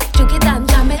juke it and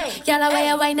jam it. Girl, where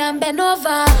you wine and bend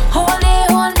over. Whole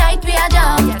night we are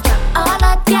jam. All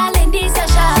that girl in this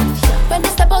session. When they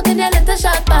step out in their little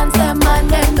short pants, them man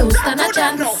them don't stand a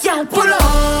chance. Girl, pull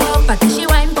up, until she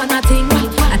wine pon a thing,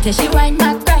 until she wine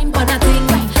back, climb pon a thing,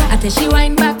 until she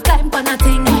wine back, climb pon a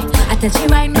thing, until she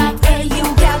wine back. Hey, you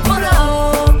girl, pull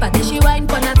up, until she wine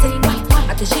pon a thing,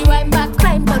 until she wine back,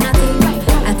 climb pon a thing,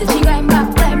 until she wine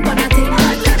back, climb pon a thing,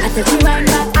 until she wine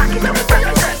back.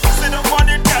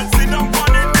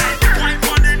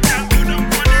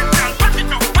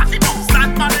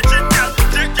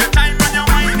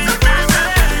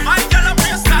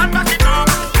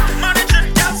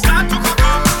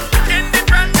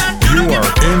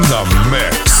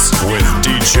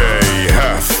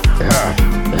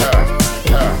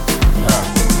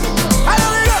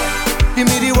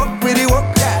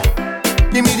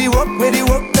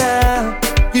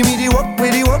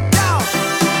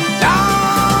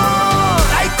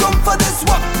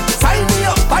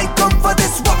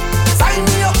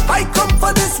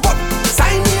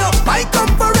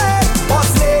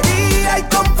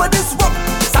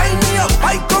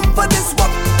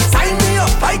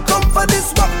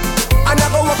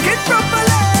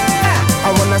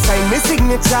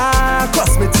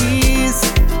 Cross my T's,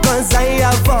 cause I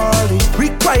have all the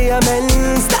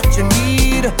requirements that you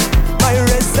need. My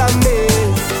resume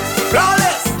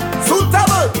flawless,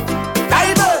 suitable,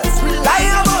 diverse,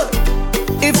 reliable.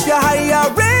 If you're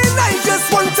hiring, I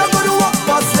just want to go to work.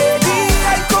 Boss lady,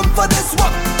 I come for this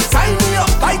work. Sign me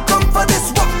up, I come for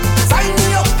this work. Sign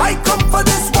me up, I come for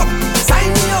this work.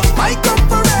 Sign me up, I come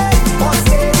for it. Boss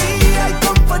lady, I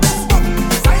come for this work.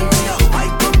 Sign me up, I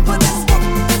come for this work.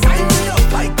 Sign me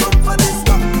up, I come for this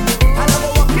work. I never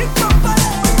walk it from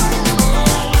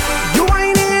you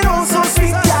whining on so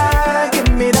sweet, girl. Give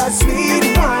me that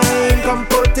sweet wine. Come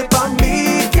put it on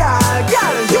me, girl.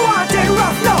 Girl, you want it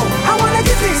rough now? I wanna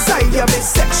get inside your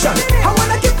midsection. I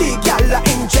wanna give the girl an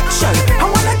injection. I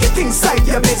wanna get inside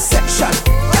your midsection.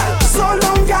 Girl, so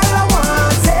long, girl, I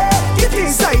want it. Get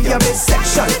inside your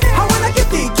midsection. I wanna give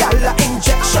the girl an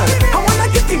injection. I wanna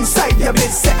get inside your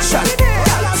midsection.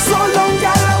 Girl, so long,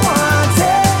 girl, I want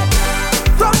it.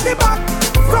 From the back,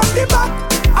 from the back.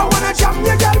 I wanna jam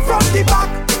your girl from the back,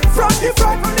 from the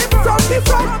front, from the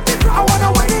front. I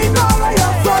wanna wine all of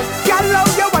your front. Girl,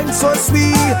 love your wine so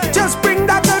sweet. Just bring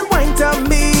that good wine to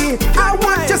me. I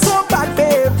want you so bad,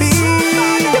 baby.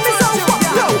 Give me some fuck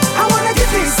now. I wanna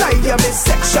get inside your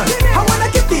midsection. I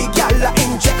wanna get the girl an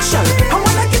injection. I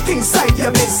wanna get inside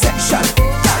your midsection.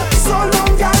 Girl, so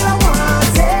long, girl, I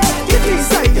want it. Get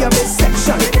inside your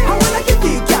midsection. I wanna get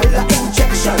the girl an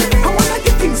injection. I wanna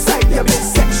get inside your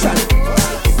midsection.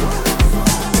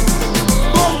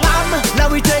 Boom bam, now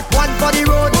we take one for the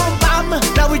road. Boom bam,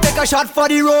 now we take a shot for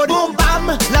the road. Boom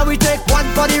bam, now we take one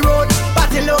for the road.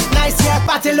 Party look nice, yeah,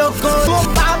 party look good.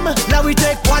 Boom bam, now we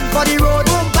take one for the road.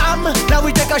 Boom bam, now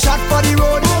we take a shot for the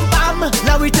road. Boom bam,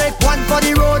 now we take one for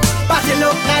the road. Party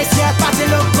look nice, yeah, party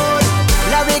look good.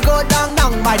 Now we go down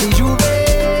by the Juve.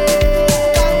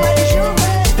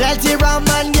 Plenty rum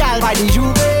and gal by the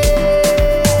Juve.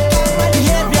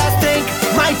 Behavior stink,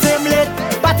 my team lit.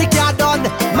 Party car done,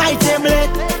 my team lit.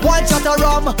 One shot of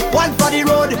rum, one for the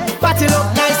road. Party look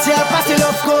nice, yeah, party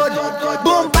look good.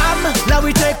 Boom bam, now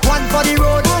we take one for the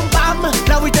road. Boom bam,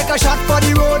 now we take a shot for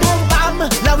the road. Boom bam,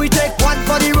 now we take one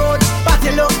for the road.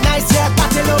 Party look nice, yeah,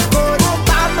 party look good. Boom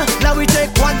bam, now we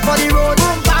take one for the road.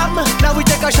 Boom bam, now we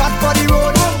take a shot for the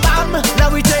road. Boom bam,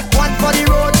 now we take one for the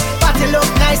road. Party look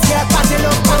nice, yeah, party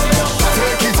look.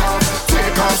 Take it off,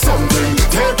 take off something.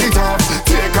 Take it off,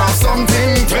 take off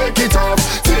something. Take it off,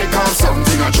 take off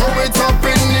something. And throw it up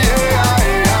in the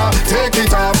air. Take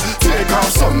it off, take off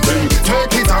something.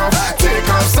 Take it off, take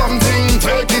off something.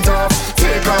 Take it off,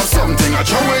 take off something. And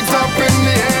throw it up in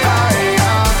the air.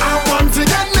 I want to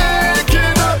get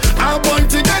naked. I want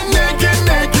to get naked,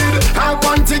 naked. I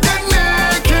want to get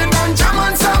naked and jam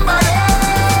on somebody.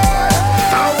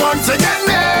 I want to get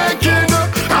naked.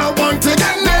 I want to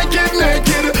get naked,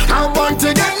 naked. I want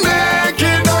to get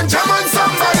naked and jam on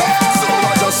somebody. So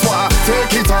I just want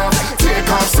take it off, take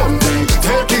off something.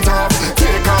 Take it off,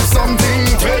 take off something.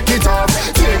 Take it off,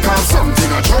 take off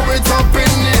something. And throw it up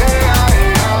in the air.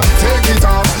 Take it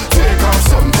off, take off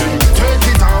something.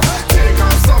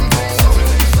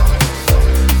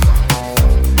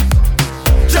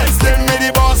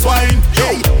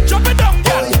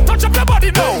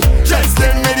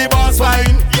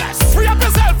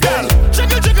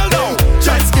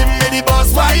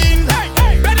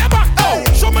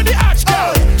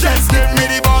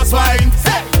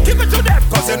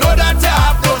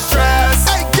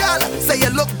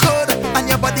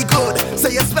 body good,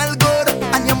 say you smell good,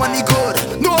 and your money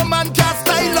good. No man can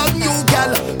style on you,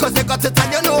 girl, cause you got it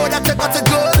and you know that you got it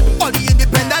good. All the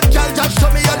independent girl, just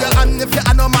show me on your hand. If you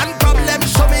have no man problem,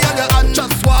 show me on your hand.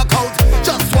 Just walk out,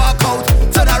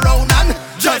 turn around and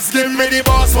just give me the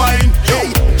boss wine.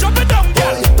 Hey, drop it down,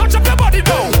 girl, touch up your body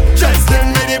now. Just give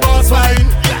me the boss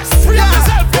wine. Yes, free up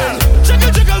yourself, girl,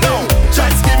 jiggle, jiggle now.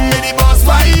 Just give me the boss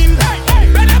wine. Hey,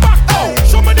 bend it back, oh,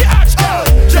 show me the arch, girl.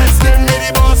 Just give me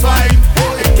the boss wine.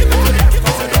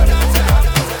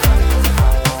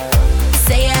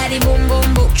 Say I the boom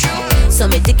boom boom. So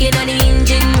me ticking on the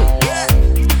engine.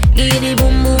 Give me the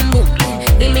boom boom boom.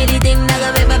 Give me the thing that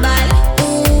got me ball.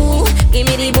 Ooh, give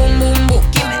me the boom boom boom.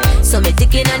 So me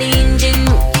ticking on the engine.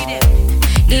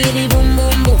 Give me the boom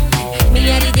boom boom. Me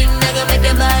a the thing that got me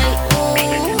ball.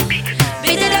 Ooh,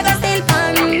 beat it like a steel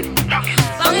pan.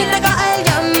 Bang it like a oil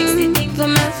jam.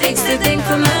 Fix the thing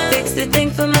for me. Fix the thing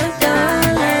for me,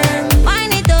 darling.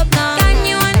 Wind it up now. Can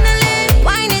you handle it?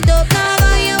 Wind it up now.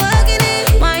 How you working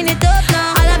it? Wind it up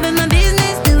now. All up in my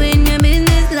business, doing your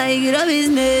business like you're a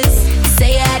business.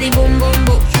 Say I the boom boom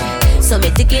boom. So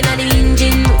me ticking on the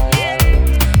engine.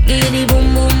 Give me the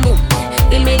boom boom boom.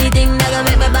 Give me the thing that got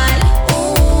make me ball.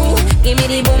 Ooh, give me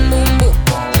the boom boom boom.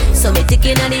 So me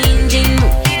ticking on the engine.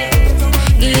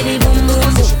 Give me the boom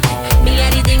boom boom. Me a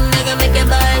the thing that got make me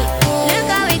ball. Look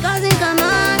how we causing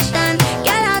commotion.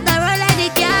 Girl out the roll like the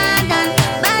cannon.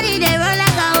 Body they roll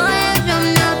like a whole drum.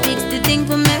 Now fix the thing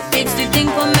for me. Fix the thing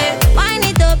for me. Wind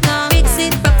it up now. Fix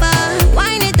it proper.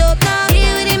 Wind it up now.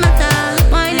 Deal with the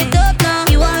matter. Wind it up now.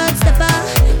 You a hot stepper.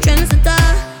 Trendsetter.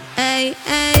 Hey,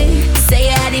 hey.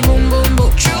 Say I had the boom boom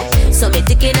boom. So me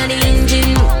ticking on the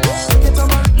engine.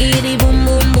 Give me the boom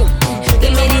boom boom.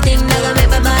 Give me the thing that got make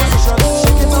me ball. Ooh,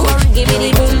 give me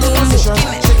the boom boom boom.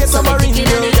 Shake it, tambourine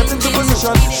girl, get into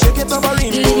position. Shake it,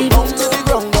 tambourine, go down to the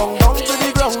ground, down to the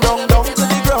ground, down to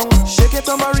the ground. Shake it,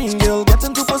 tambourine girl, get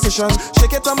into position.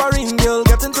 Shake it, tambourine girl,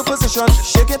 get into position.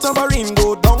 Shake it, tambourine,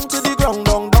 go down to the ground,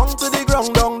 down to the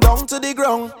ground, down to the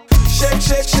ground. Shake,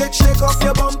 shake, shake, shake off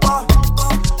your bumper.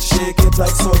 Shake it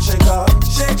like salt shaker.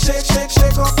 Shake, shake, shake,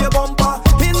 shake off your bumper.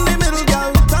 In the middle,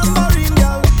 girl, tambourine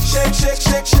girl. Shake, shake,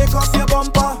 shake, shake off your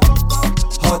bumper.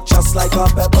 Hot just like a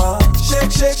pepper.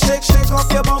 Shake, shake, shake, shake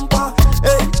off your bumper.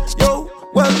 Hey, yo,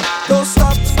 well, don't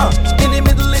stop. In the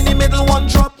middle, one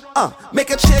drop.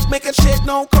 Make it shake,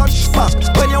 now catch back.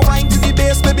 When you wind to the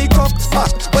bass, baby, cock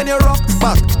back. When you rock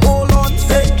back, hold on.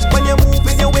 Hey, when you move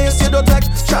in your waist, you don't take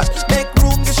shot. Make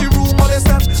room, get your room, all the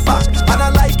step back. And I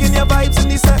like in your vibes in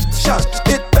the section.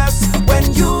 It best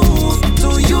when you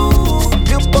do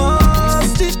you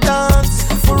bust it dance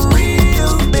for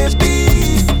real,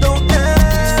 baby. Don't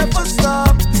ever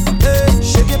stop. Hey,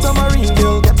 shake it, tambourine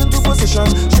girl, get into position.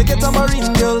 Shake it,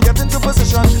 tambourine girl, get into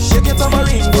position. Shake it,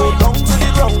 tambourine, go down to the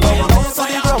ground, down to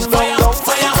the ground, down.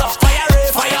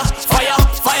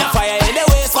 Fire in the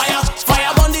waist,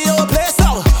 fire on the whole place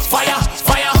now. Fire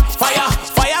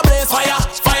blaze, fire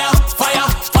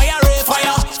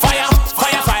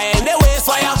in the waist,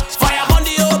 fire on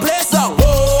the whole place now.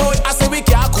 Boy, I say we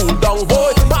can't cool down,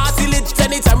 boy. Party lit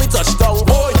anytime we touch down,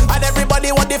 boy. And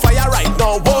everybody want the fire right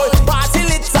now, boy. Party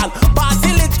lit and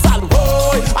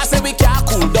boy. I say we can't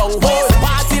cool down, boy.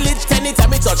 Party lit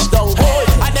anytime we touch down, boy.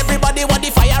 And everybody want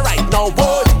the fire right now,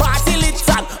 boy. Party lit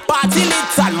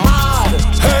and mad.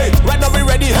 Hey, right now we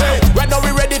ready, hey. Right now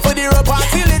we ready for the real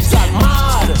party lit and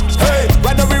mad. Hey,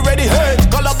 right now we ready, hey.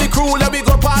 Call up the crew, let me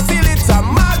go party lit and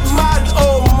mad.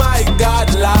 Oh my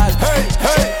God, lad. Hey,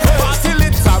 party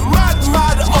lit and mad.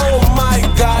 Oh my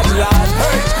God, lad.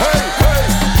 Hey.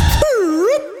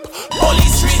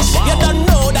 Police reach, you don't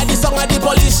know that the song of the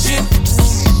police ship.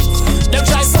 Them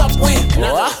try stop we,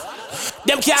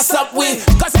 them can't stop we.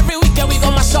 Cause every weekend we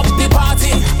gon' mash up the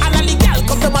party. And all the gal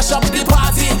come to mash up the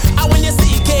party. And when you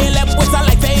see Caleb with a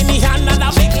lighter in his hand and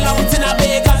a big lump in a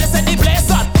bag, they set the place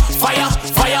on fire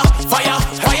blaze,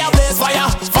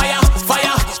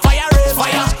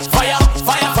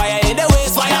 fire in the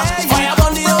waist, fire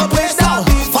on the whole place now.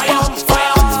 Fire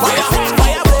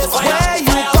blaze, where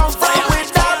you come from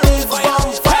with that big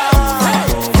bonfire?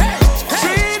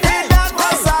 Trinidad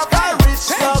must have a rich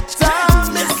doctor,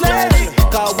 Miss Lady.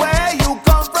 Cause where you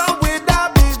come from with that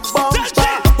big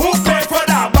bonfire? Who pay for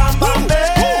that bam bam day?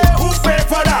 Who pay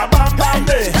for that bam bam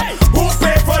day? Who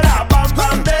pay for that bam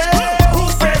bam day? Who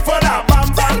pay for that bam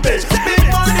bam day? Big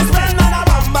money spent on a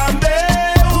bam bam day.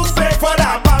 Who pay for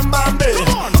that bam bam day?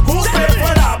 Who pay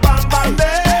for that bam bam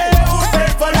day? Who pay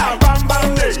for that bam bam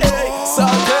day? So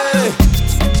hey,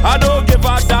 I don't give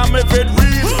a damn if it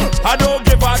real. I don't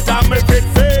give a damn if it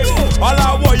fake. All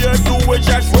I want you to do is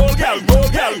just roll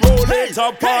it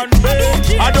up on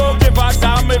me. I don't give a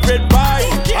damn if it buy.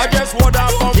 I just want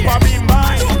that bumper be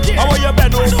mine. I want you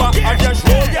bend over and just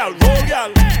roll, girl, roll,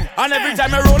 girl. And every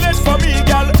time I roll it for me,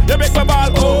 girl, you make my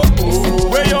ball, oh, oh.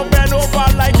 Where you bend over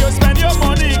like you spend your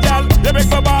money, girl, you make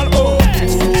my ball, oh, oh.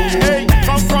 Hey,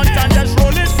 come front and just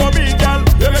roll it for me, girl,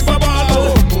 you make my ball,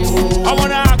 oh, oh. I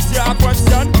wanna ask you a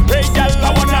question, hey, girl, I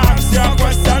wanna ask you a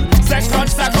question.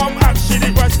 Seconds I come ask you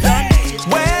the question.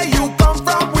 Where you come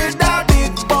from with that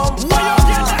big bumper? Where you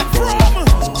get that from?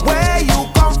 Where you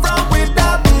come from with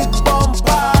that big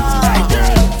bumper?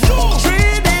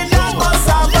 Trinidad must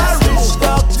have a rich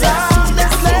doctor.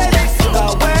 Let's let it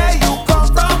go. Where you come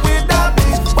from with that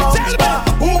big bumper?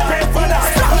 Who paid for that?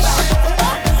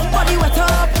 Body wet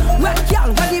up, wet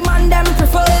girl, where the man them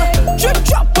prefer. Drip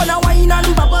drop on a wine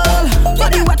and bubble.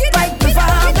 Body wet like river,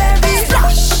 baby.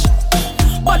 Splash.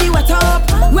 Body wet up,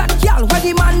 wet girl, where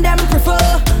the man them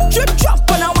prefer. Drip drop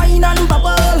on a wine and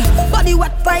bubble. Body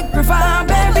wet like river,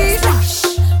 baby. Splash.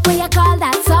 What you call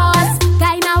that sauce?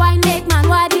 Kinda wine make man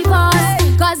what the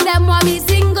cause. Cause them want me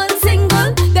single,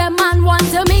 single. Them man want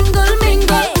to mingle,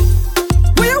 mingle.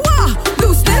 Where you are?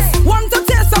 Lose this. Want to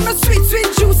taste some of sweet, sweet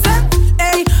juice, eh?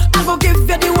 Hey, I go give you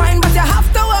the wine, but you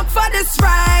have to work for this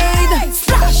ride.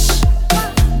 Splash.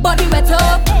 Body wet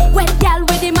up, wet gal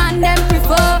with the man them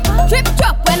prefer. Drip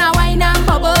drop when I wine and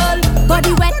bubble.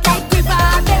 Body wet like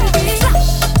river, baby.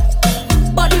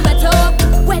 Body wet up,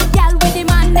 wet gal with the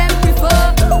man them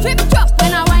prefer. Drip drop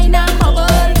when I wine and bubble.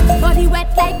 Body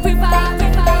wet like river.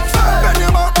 Bend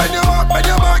your back, bend your back, bend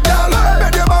your back, girl.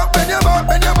 Bend your back, bend your back,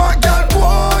 bend your back, girl.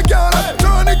 Whoa, girl.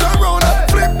 Turn it around,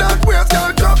 flip that waist, girl.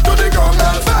 Drop to the ground,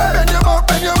 girl. Bend your back,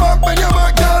 bend your back, bend your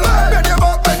back, girl. Bend your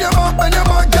back, bend your back, bend your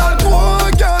back, girl. Whoa,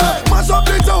 girl. Mash up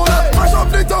the town, mash up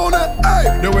the town.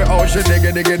 Hey, the way how she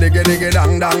diggy, diggy, diggy, diggy,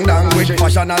 dang, dang, dang. With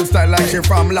fashion and style like she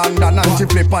from London, and she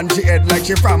flip on she head like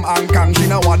she from Hong Kong. She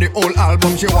don't want the whole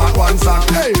album, she want one song.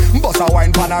 Hey, bust a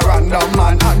wine pan a random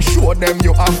man and show them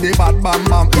you have the bad bam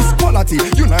bam. It's quality,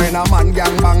 you know in a man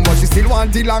gang bang, but she still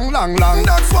want the long, long, long.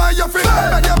 That's why you feel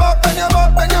bend your back, bend your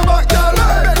back, bend your back, girl.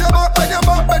 Bend your back, bend your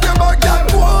back, bend your back, girl.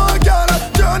 Whoa, girl,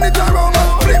 turn it around,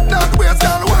 flip that waist,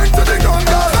 girl. Wine to the ground,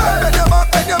 girl. Bend your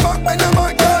back, bend your back, bend your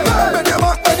back, girl. Bend your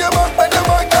back, bend your back, bend your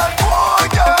back, girl. Whoa,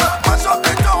 girl, mash up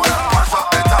the town, mash up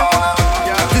the town.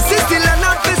 This is the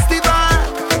London Festival.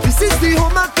 This is the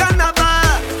Homer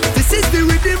Carnival. This is the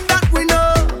rhythm that we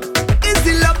know. It's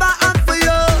the love I have for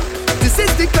you. This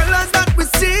is the colors that we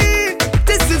see.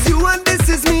 This is you and this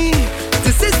is me.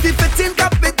 This is the fitting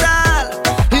capital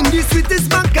in the sweetest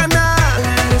bacchanal.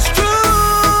 It's true,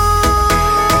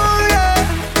 yeah.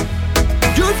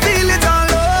 You feel it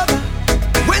all over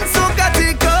when soca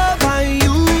take over.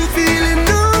 You feeling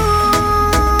new,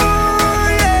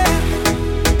 yeah.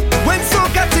 When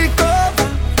soca take over,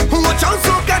 watch out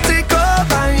soca take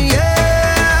over,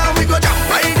 yeah. We go jump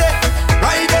right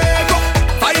there, go.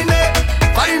 Find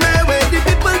me where the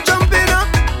people jumping up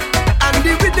and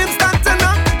the rhythm starting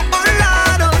up. Oh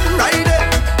Lord, oh, right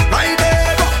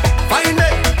there, go. Find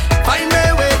me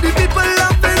where the people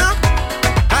laughing up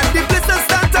and the place that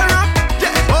start to rock.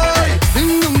 Yeah, boy.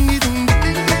 Ding dong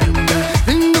ding ding ding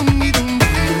ding dong ding ding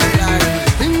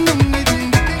ding dong ding ding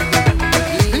ding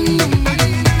ding ding.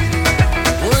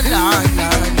 Hold on,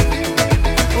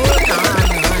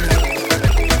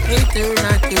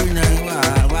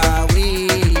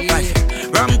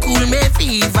 rum cool me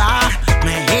fever,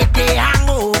 my head they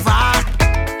hangover.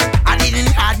 I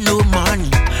didn't have no money,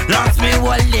 lost me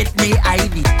wallet, me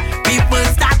ID. People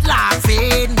start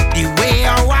laughing the way I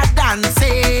was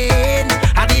dancing.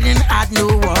 I didn't have no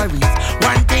worries.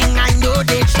 One thing I know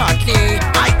they shortly.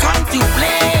 I come to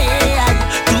play,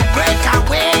 to break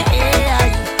away.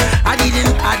 I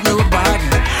didn't have nobody.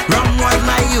 Rum was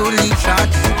my only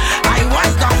shot. I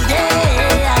was down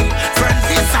there, friends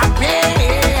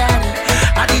disappeared.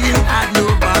 I didn't have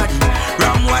nobody.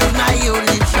 Rum was my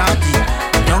only shot.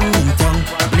 Young in tongue,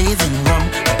 blazing rum,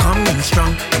 coming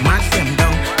strong, mash them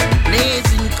down,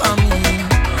 blazing coming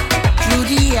through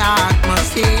the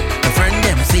atmosphere. The friend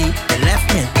them say they left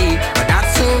me dead, but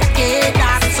that's okay,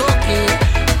 that's okay.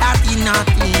 That's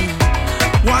nothing.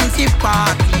 Once the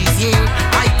party's here,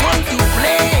 I come to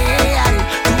play,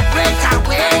 to break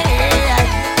away.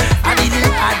 I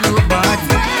didn't have nobody.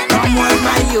 Rum was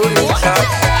my only shot.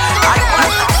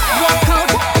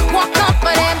 Walk up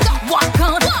for them,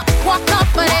 walk up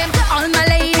for them. All my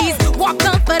ladies, walk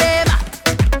up for them.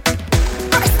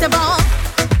 First of all,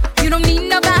 you don't need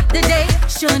no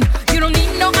validation. You don't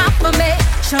need no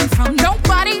affirmation from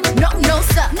nobody. No,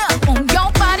 sir. No, on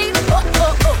your body.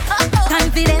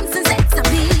 Confidence and sex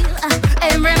appeal.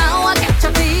 Every now I catch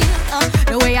a feel.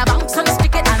 The way I bounce and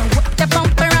stick it and work the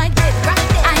bumper right there.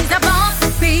 Eyes up on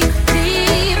me,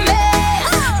 leave me.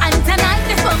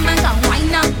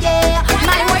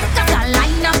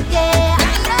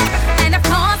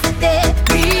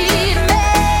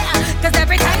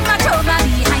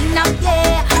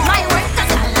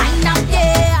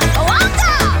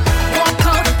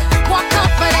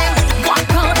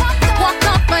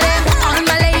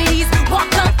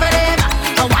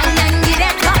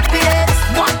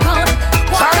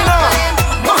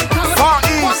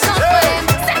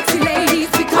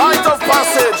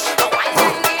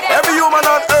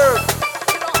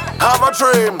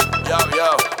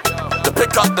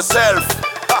 pick up the self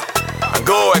and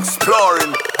go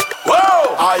exploring.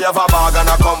 Whoa! I have a bag and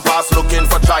a compass looking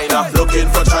for China, looking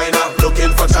for China,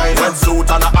 looking for China. Red suit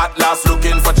and a atlas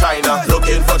looking for China,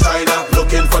 looking for China,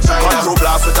 looking for China. Control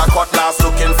blast with a cutlass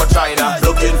looking for China,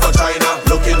 looking for China,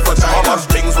 looking for China. How much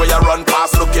things where you run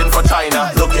past looking for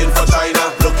China, looking for China,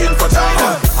 looking for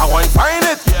China. I go and find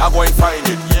it, I go and find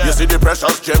it. You see the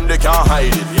precious gem, they can't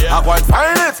hide it. I go and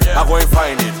find it, I go and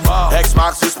find it. X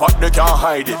marks the spot, they can't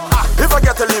hide it. If I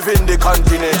get to live in the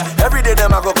continent, every day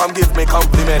them I go come give me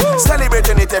compliment.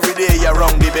 Celebrating it every day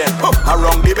around the bend,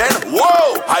 around the bend.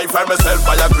 Whoa! I find myself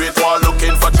by a great wall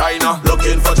looking for China,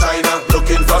 looking for China,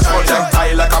 looking for China.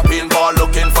 Projectile like a pinball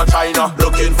looking for China,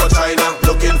 looking for China,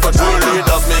 looking for China. World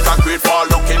leaders make a great wall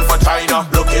looking for China,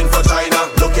 looking for China,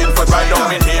 looking for China. Don't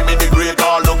mean him in the great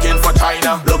wall looking for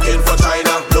China, looking for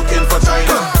China, looking for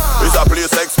China. It's a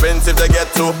place expensive to get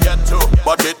to,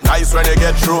 but it nice when you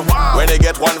get through. When you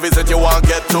get one visit you won't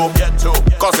get to,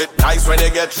 cause it nice when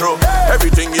you get through.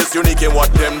 Everything is unique in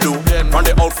what them do. From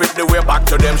the outfit the way back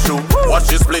to them shoe. Watch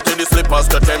the split in the slippers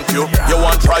to tempt you. You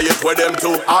won't try it with them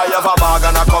too. I have a bag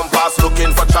and a compass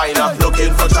looking for China,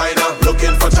 looking for China,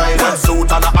 looking for China. Red suit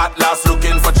and a atlas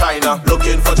looking for China,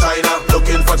 looking for China,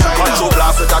 looking for China. Control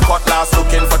blast with a cutlass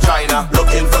looking for China,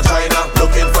 looking for China,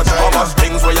 looking for China. How much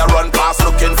things where you run past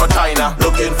looking for China,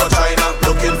 looking for China,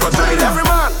 looking for China. Every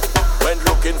man went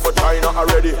looking for China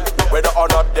already. Whether or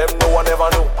not them, no one ever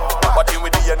knew. But in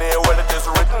with DNA, well it is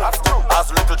written.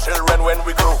 As little children when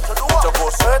we grew. To go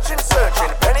searching,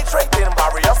 penetrating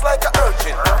barriers like an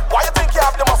urchin. Why you think you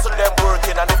have the muscle them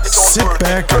working? And if they don't sit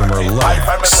back and relax,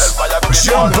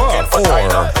 jump up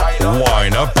or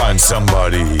wind up on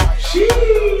somebody.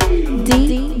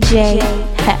 DJ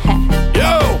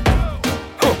Yo!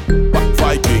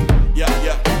 Fight King,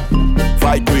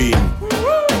 Fight Queen,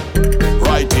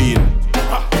 right in.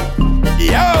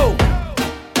 Yo!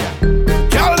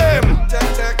 Kill them!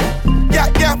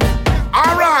 Yeah,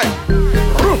 alright.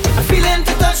 I'm feeling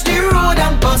to touch the road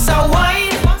and bust a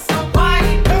wine.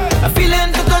 I'm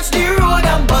feeling to touch the road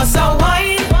and bust a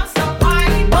wine.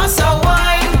 Bust a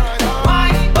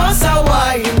wine, bust a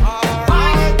wine.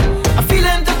 I'm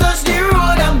feeling to touch the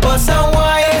road and bust a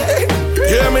wine.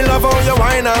 Hear me love how you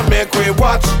wine and make we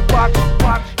watch.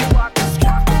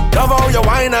 Love how you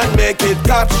wine and make it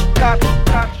catch.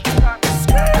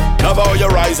 Love how you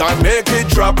rise and make it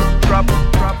drop.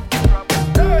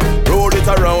 Roll it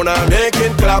around and make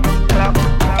it clap.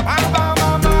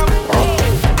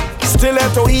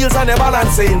 Stiletto heels and you're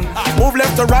balancing. Move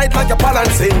left to right like you're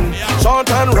balancing. Short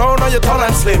and round and you tall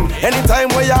and slim. Anytime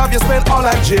where you have you spend all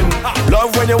at gym.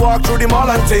 Love when you walk through the mall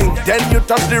and ting. Then you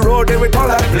touch the road then we call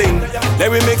that bling.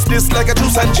 Then we mix this like a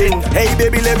juice and gin. Hey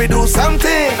baby let me do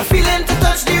something. I'm feeling to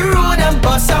touch the road and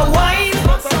bust a wine.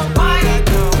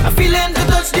 I'm feeling to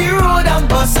touch the road and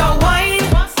bust a wine.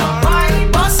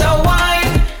 Bust a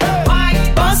wine.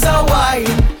 Bust a wine.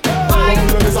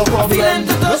 I'm feeling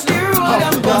to touch the road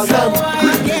and bust a wine.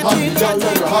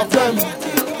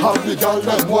 Have the girl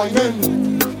them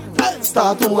whining.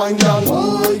 Start to wine down,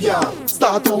 oh yeah.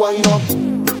 Start to wine up.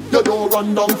 You don't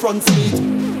run down front seat.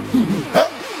 Hey.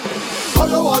 How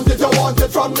you want it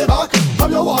from the back. How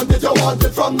you want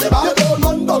it from the back. You don't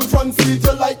run down front seat,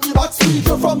 you like the back seat.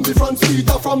 You from the front seat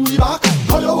or from the back.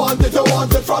 How you want it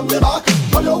from the back.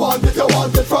 How you want it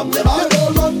from the back. You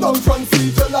don't run down front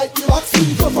seat, you like the back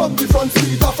seat. You from the front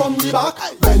seat or from the back.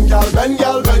 Bend girl, bend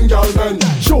girl, bend girl, bend.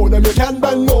 Show them you can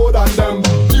bend more than them.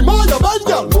 The more you bend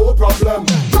girl, no problem.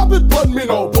 Drop it on me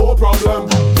now, no problem.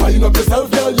 Wind up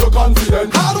yourself girl, you're confident.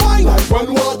 Hard wine like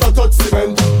when water touch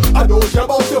cement. I don't care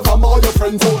about your fam or your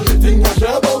friends. Only thing I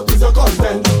care about is your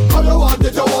content. How you want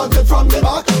it from the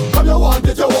back. How you want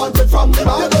it from the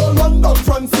back. You don't run down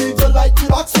front seat, you like the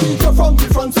back seat. You're from the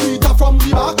front seat or from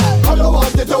the back. How you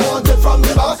want it from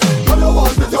the back. How you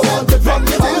want it from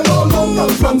the back. You don't run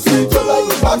down front seat, you like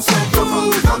the back seat. You're from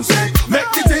the front seat.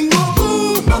 Make the thing go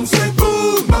boom, bam set,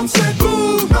 boom, bam set,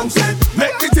 boom, bam set.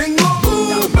 Make the thing go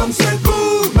boom, bam set,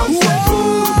 boom, bam set,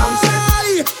 boom, bam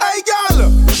set. Hey girl,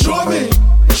 show me.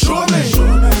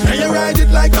 Can you ride it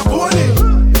like a pony?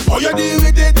 How you deal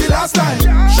with it the last time?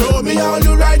 Show me how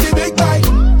you ride the big bike.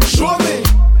 Show me.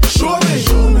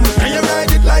 Can you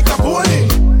ride it like a pony?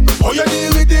 How you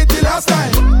deal with it the last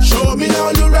time? Show me how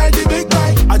you ride the big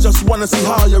bike. I just wanna see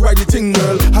how you ride the thing,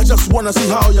 girl. I just wanna see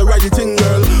how you ride the thing,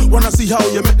 girl. Wanna see how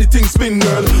you make the thing spin,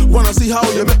 girl. Wanna see how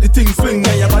you make the thing fling.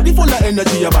 And your body full of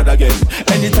energy, you're bad again.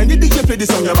 Anytime the DJ play this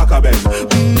song, your back a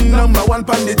bend. Number one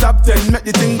pan the top 10. Make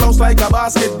the thing bounce like a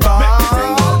basketball. Make the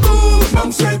thing go boom,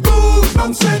 bounce it, boom,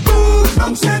 bounce it, boom,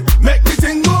 bounce it. Make the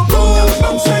thing go boom,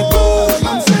 bounce it, boom,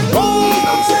 bounce it, boom,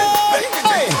 bounce it. Make the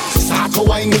thing. Start to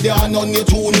wine with your hand on your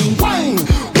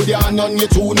your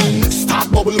tuning.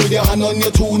 Start bubble with your hand on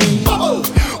your tuning. Bubble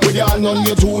with your hand on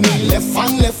your tuning. Left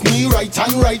hand, left knee, right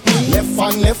hand, right knee. Left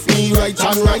hand, left knee, right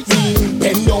hand, right knee.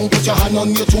 Bend down, put your hand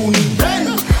on your tuning.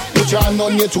 Bend, put your hand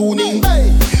on your tuning.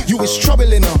 You is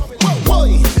troubling up,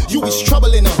 boy. You is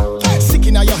troubling up.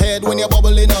 Sticking out your head when you're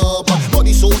bubbling up.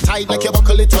 Body so tight like you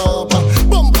buckle it up.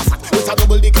 Bumper fat with a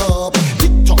double the cup.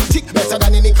 Tick tock, tick better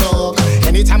than any clock.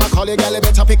 Anytime I call you, girl, you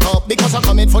better pick up. Because I'm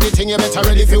coming for the thing, you better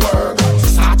ready for work.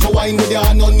 Start to wine with your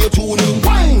hand on your tuning.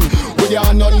 Wine with your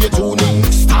hand on your tuning.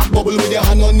 Start bubble with your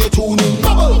hand on your tuning.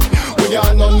 Bubble with your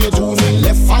hand on your tuning.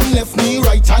 Left hand, left knee,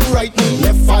 right hand, right knee.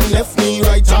 Left hand, left knee,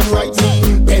 right hand, right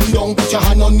knee. Bend down, put your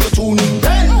hand on your tuning.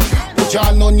 Bend, put your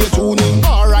hand on your tuning.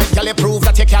 Alright, girl, you prove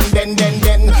that you can bend.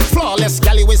 Flawless,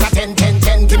 girl, you is a 10.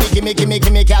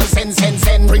 Gimme, girl, send.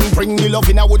 Bring me love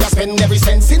in, I woulda spend every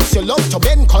cent. Since you love to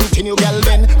bend, continue, girl,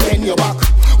 bend your back.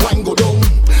 Wine go down,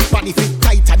 body fit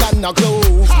tighter than a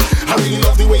glove. I really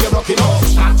love the way you rock it off.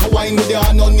 Start to wine with your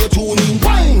hand on your tuning.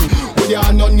 Wine with your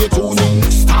hand on your tuning.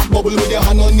 Start bubble with your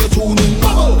hand on your tuning.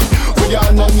 Bubble with your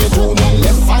hand on your tuning.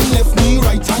 Left hand, left knee,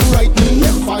 right hand, right knee.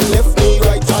 Left hand, left knee,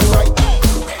 right hand, right knee.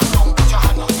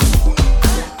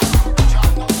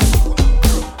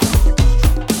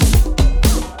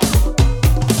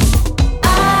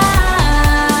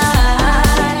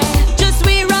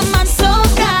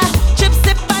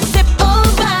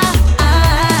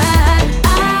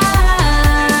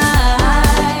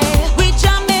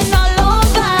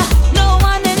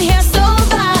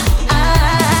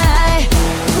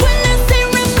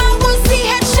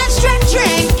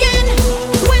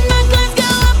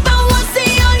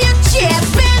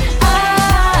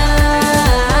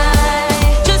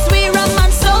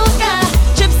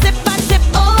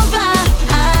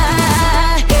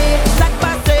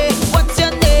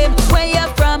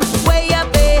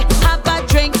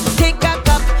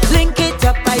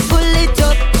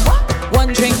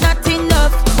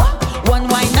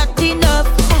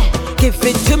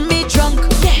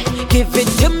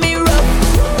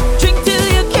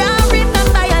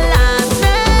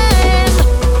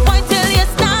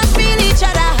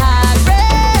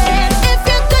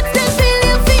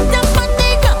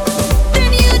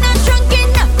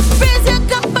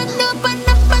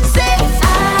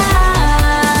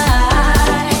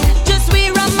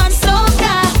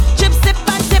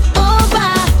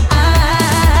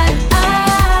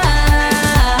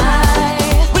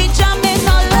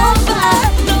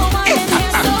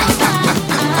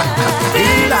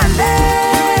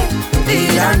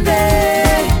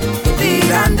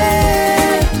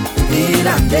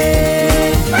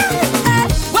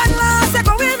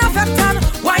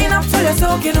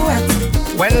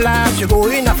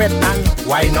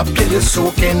 Wine up till you're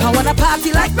soaking. I wanna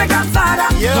party like my grandfather.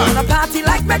 Yeah. I wanna party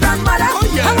like my grandmother. Oh,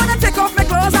 yeah. I wanna take off my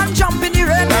clothes and jump in the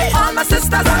rain. Hey. All my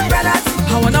sisters and brothers.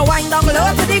 I wanna wind down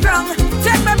low to the ground.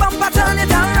 Take my bumper, turn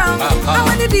it around. And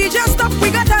when the DJ stop,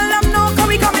 we gotta tell them no, cause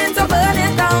we coming to burn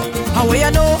it down. How will you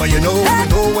know? Where you know,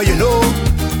 hey. Where you know.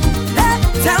 Hey.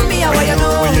 Tell me how you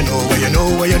know. Where you know, where you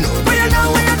know, where you know. Where you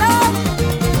know, where you know.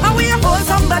 How will you hold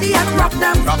somebody and rock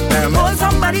them? Rock them. Hold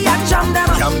somebody and jam them.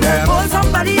 Jam them. Hold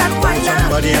somebody and wind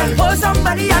them. Hold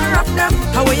somebody and rock them.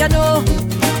 How will you know?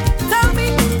 Tell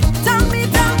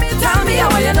me how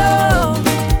will you know?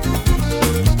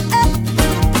 Eh.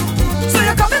 So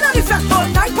you're coming on the flat all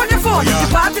night on your phone. Yeah.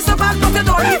 The party so bad, but you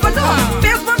don't even know.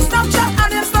 Facebook, Snapchat,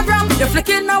 and Instagram. You're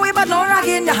flicking away, but no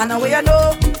ragging your hand. How will you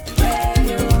know?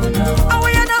 How will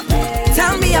you know?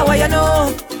 Tell me how will you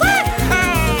know?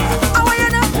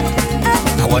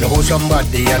 I wanna hold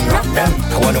somebody and rock them.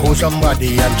 I wanna hold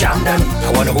somebody and jam them.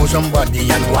 I wanna hold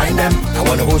somebody and wind them. I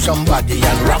wanna hold somebody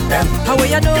and rock them. How will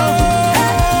you know?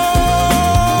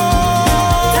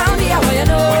 Tell me how will you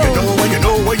know? Where you know, where you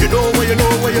know, where you know, where you know,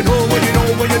 where you know, where you know,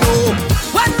 where you know.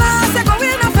 When last you go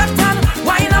in a fat and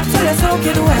wind up till you're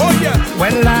soaking wet. Oh yeah.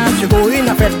 When last you go in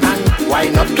a fat and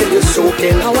wind up till you're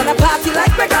soaking. I wanna party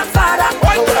like my grandfather.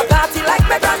 I wanna party like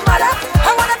my grandmother.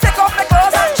 I wanna take off my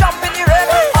clothes and jump in the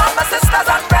rain. All my sisters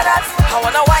and brothers. I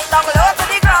wanna wind down low to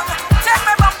the ground. Take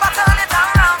my bumper, turn it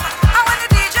around. And when the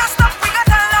DJ stop, we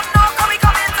gotta tell them no, cause we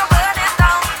coming to burn it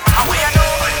down. How will you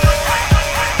know?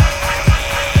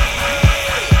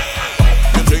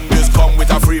 You think this come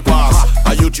with a free pass?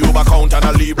 A YouTube account and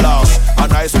a lead blast. A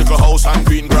nice little house and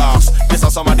green grass. These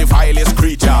are some of the vilest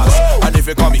creatures. And if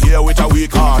you come here with a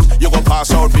weak heart, you gon'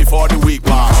 pass out before the week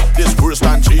pass. This worse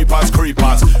than cheap as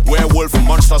creepers. Werewolf,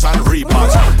 monsters and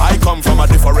reapers. I come from a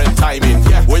different timing,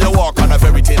 where you walk on a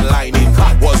very thin lining.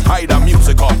 Was hide a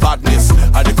music or badness,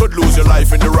 and you could lose your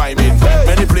life in the rhyming.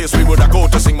 Many places we would go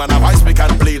to sing, man, have ice pick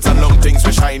and blades and long things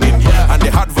for shining. And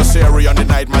they had for emissary on the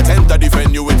night might enter the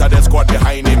venue with a death squad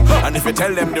behind him. And if you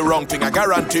tell them the wrong thing, I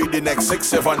guarantee the next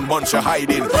 6-7 months you're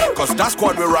hiding. Cause that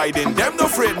squad we're riding, them no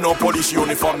afraid no police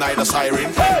uniform, neither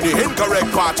siren. The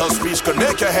incorrect part of speech could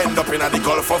make you end up in the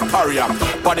Gulf of Paria.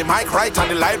 But the mic right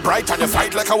and the light bright and you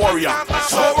fight like a warrior.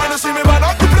 So when you see me man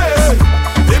up the place,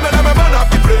 they may let me man up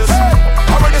the place.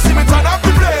 And when you see me turn up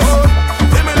the place,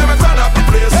 they may let me turn up the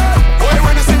place. Boy,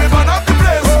 when you see me man up the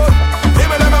place, they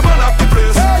may let me man up the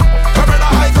place. Come in a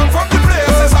high come from the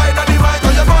place, it's high than the mic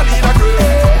and your body in a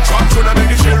grave. Drop through the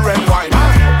make the children wine.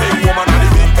 Big woman and the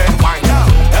big men wine.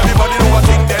 Everybody know what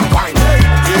thing them wine.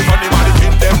 Give on the man the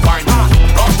king them wine.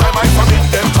 Long time I come in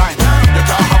them time. You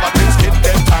can't have a thing skin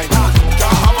them time. You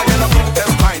can't have a yellow king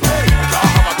them time. You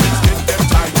can't have a thing skin them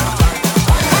time.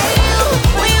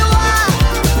 We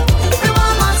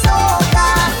want my soul,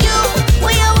 got you.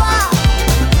 We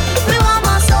want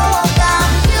my soul, got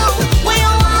you. We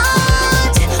want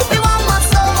my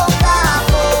soul, got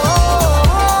you.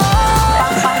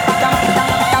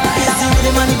 Is the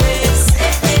rhythm on the bass?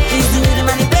 Is the rhythm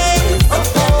on the bass?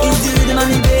 Is the rhythm on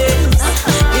the bass?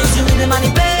 Is the rhythm on the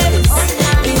bass?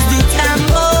 Is the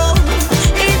tempo?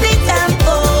 Is the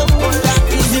tempo?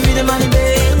 Is the rhythm on the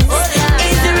bass?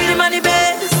 Is the rhythm on the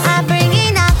bass? I bring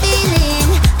in a feeling,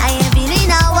 I am feeling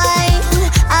a wine.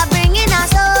 I bring in a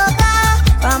soca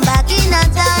from back in a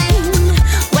time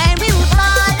when we would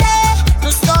party. No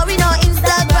story, no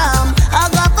Instagram. I'll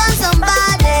go find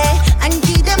somebody and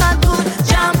give them a good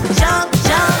jump, jump,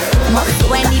 jump.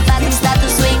 When the party start to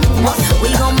swing, we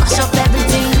gon' mash up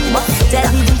everything. Tell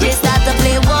the DJ start to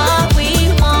play what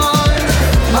we want.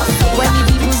 When the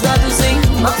people start to sing,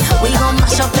 we gon'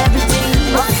 mash up everything.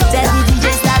 Tell the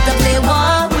DJ start to play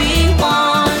what we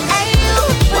want. Hey you,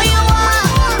 we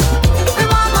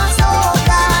want my soul,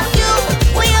 got you.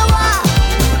 We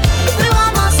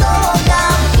want my soul,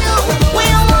 got you. We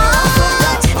want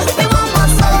my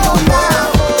soul, got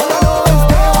you.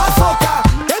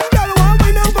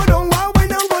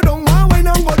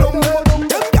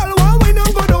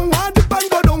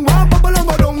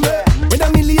 When a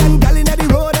million gal inna the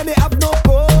road and they have no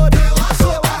code.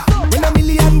 When a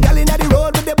million gal inna the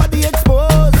road with their body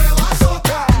exposed.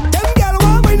 Them gal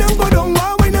want wine and go down,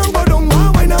 want wine and go down,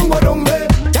 want wine and go down, babe.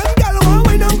 Them gal want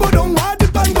wine and go down, want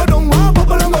dip and go down, want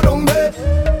bubble and go down, babe.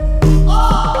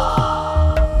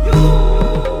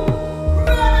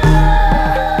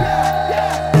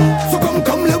 So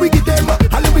come, let we get them,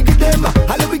 let we get them,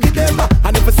 let we get them.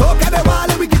 And if it's soca they want,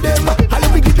 let we get them,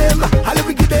 let we get them, let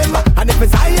we get them. And if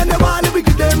it's high and they want, let we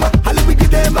get them, let we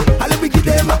get them, let we get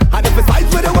them. And if it's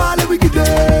vibes where they want, let we get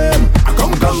them.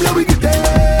 Come, let we get them.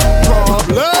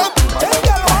 Problem.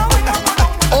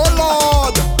 Oh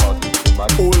Lord,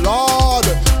 oh Lord,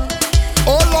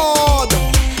 oh Lord,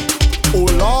 oh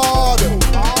Lord,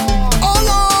 oh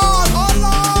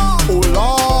Lord, oh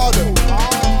Lord,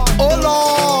 oh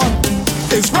Lord.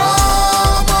 It's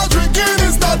rum or drinking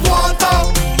is not water.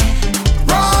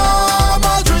 Rum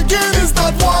or drinking is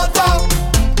not water.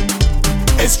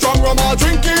 It's strong rum or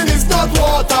drinking is not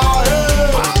water.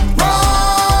 Hey.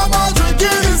 Rum or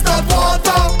drinking is not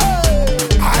water.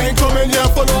 I ain't coming here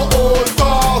for no old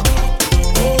talk.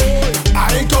 I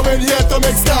ain't coming here to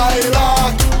make style.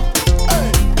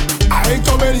 I ain't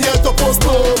coming here to post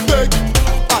no big.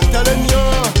 I'm telling you,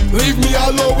 leave me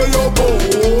alone with your boy.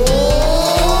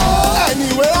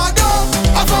 Anywhere I go,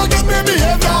 I forget me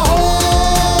behavior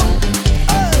home.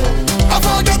 I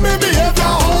forget me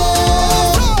behavior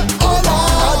home. Oh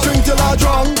Lord, I drink till I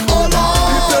drunk. Oh Lord,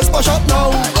 the place mash up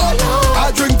now. Oh Lord,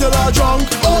 I drink till I drunk.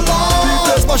 Oh Lord, the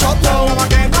place mash up now.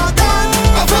 Again, I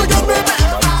forget me behavior.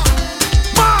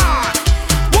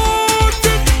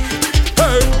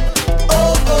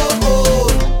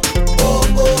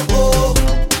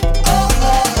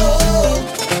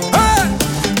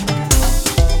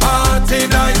 Party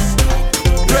nice,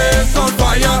 place on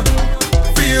fire,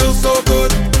 feel so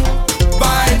good.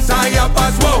 Vibes high up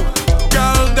as whoa.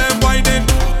 Girl them whining,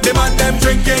 the man them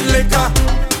drinking liquor.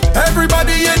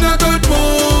 Everybody in a good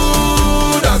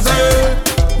mood, I say.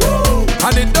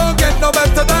 And it don't get no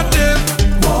better than this.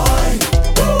 Why?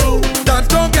 That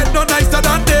don't get no nicer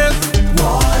than this.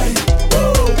 Why?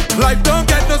 Life don't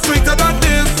get no sweeter than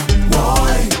this.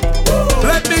 Why?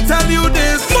 Let me tell you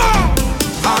this.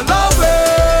 I love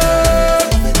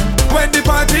it when the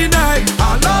party night.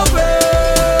 I love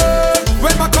it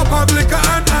when my cup of liquor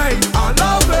and ice. I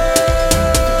love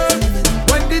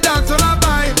it when the dance on a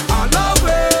vibe. I love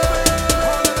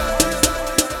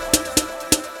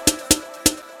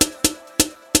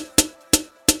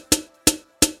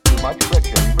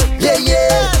Yeah,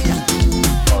 yeah.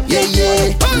 Yeah, yeah.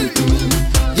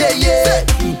 Yeah, yeah.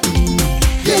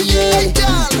 Yeah, yeah.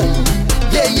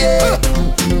 Yeah, yeah.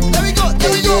 There we go.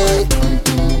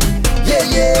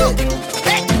 Yeah.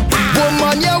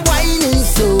 Woman, you're whining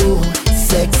so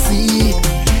sexy.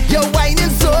 You're whining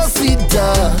so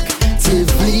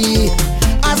seductively.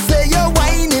 I say you're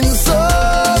whining so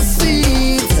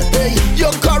sweet. Hey,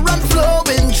 your current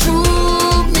flowing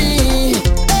through me.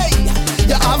 Hey,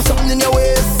 you have something in your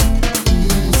waist.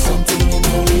 Something in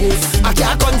your waist. I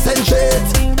can't concentrate.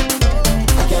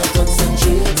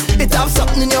 It have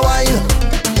something in your wine.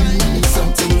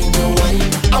 Something in your wine.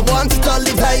 I want it all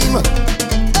the time.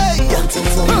 Hey,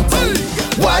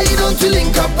 why don't you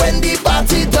link up when the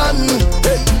party done?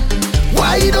 Hey.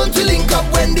 Why don't you link up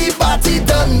when the party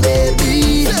done,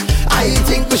 baby? I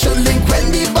think we should link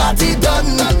when the party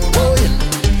done. Oh,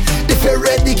 if you're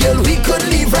ready, girl, we could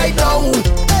leave right now.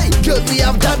 Hey, girl, we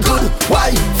have that good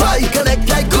Wi-Fi, connect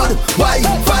like good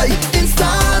Wi-Fi,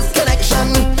 instant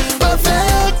connection,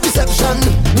 perfect reception.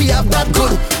 We have that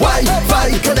good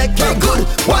Wi-Fi, connect like good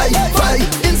Wi-Fi,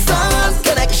 instant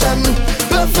connection,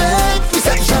 perfect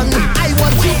reception. I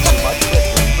want you.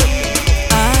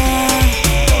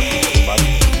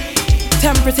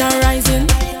 Temperature rising,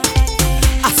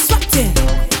 I'm sweating,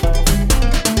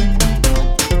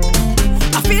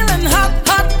 I'm feeling hot.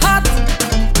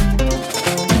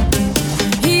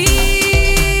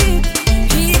 Heat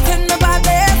in my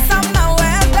body, summer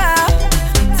weather,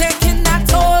 taking that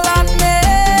toll on me.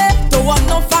 Don't want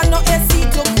no fan, no AC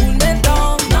to cool me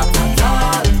down, not at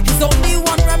all. It's only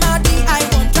one remedy I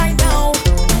want right now.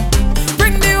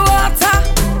 Bring the water,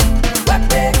 wet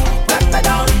me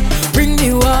down. Bring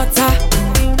the water.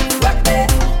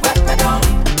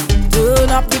 Turn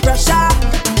up the pressure,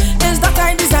 is that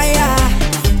I desire.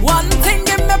 One thing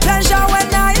give me pleasure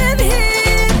when I in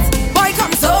heat. Boy,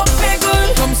 come soak me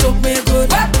good, come soak me good.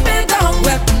 Wet me down,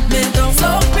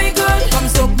 soak me good, come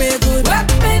soak me good. Wet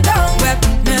me down,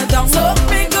 soak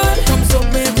me good, come soak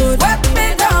me good. Wet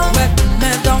me down,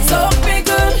 soak me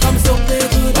good, come soak me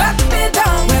good. Wet me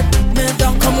down,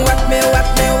 come wet me.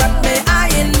 I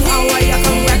in heat. How are you?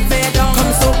 Come wet me down,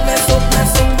 come soak me,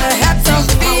 head to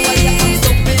feet.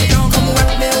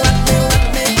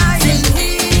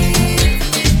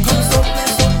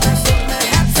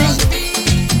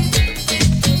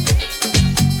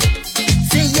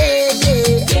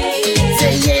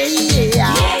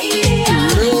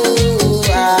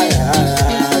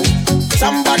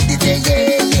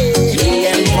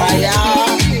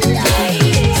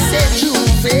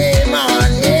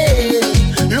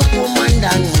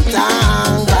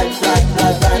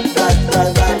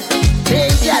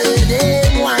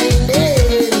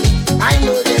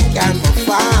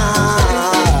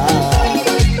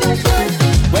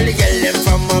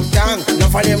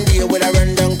 For them deal with a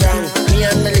run downtown. Me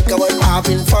and the liquor was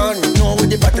having fun. Know where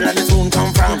the bottle and the spoon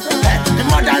come from. The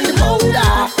mud and the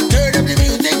powder. Turn up the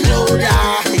music louder.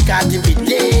 The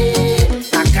captivity,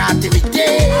 a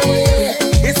captivity.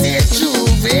 It's a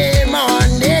Tuesday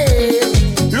morning.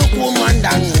 Look woman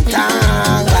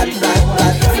downtown. Feel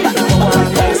the power,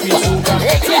 nice sweet soca.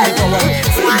 Feel the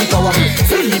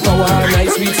power,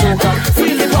 nice sweet soca.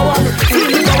 Feel the power,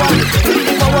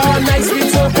 nice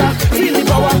sweet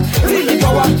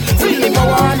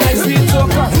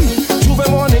soca. Tuesday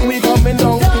morning we coming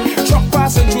down. Truck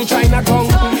passing through Chinatown.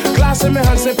 Glass in my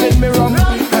hand, sipping me rum.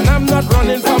 And I'm not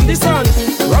running from the sun.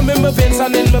 Rum in my veins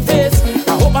and in my face.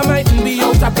 I hope I mightn't be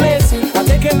out of place. I'm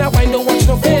taking that wine, don't watch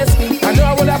no face. I know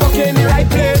I would have walked in the right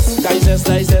place. Digest.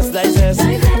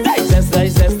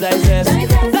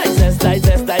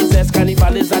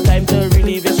 Carnival is a time to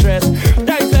relieve your stress.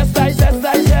 Digest.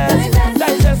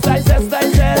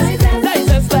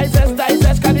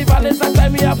 Carnival is a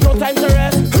time we have no time to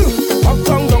rest.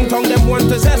 Uptown, downtown, them want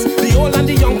to zest. The old and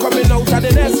the young coming out of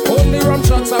the nest. Only rum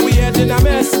shots and we head in a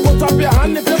mess. Put up your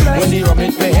hand if you're blessed. When the rum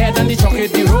hit my head and the truck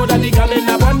hit the road and the gun in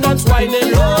abundance,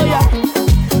 whining low, yeah.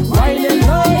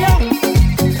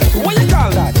 What you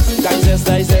call that? Digest.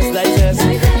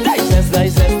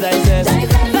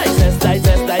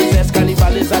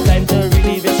 Carnival is a time to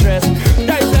relieve your stress.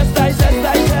 Digest.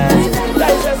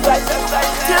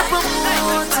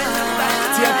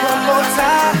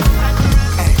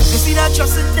 You see that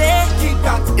dressing there? Keep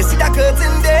that. You see that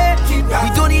curtain there? Keep that. We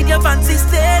don't need your fancy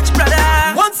stage, brother.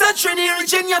 Once that Trini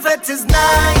reach in your vet is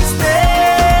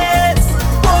niceness.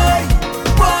 Boy,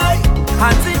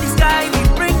 hands in the sky, we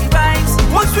bring the vibes.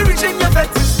 Once we reach in your vet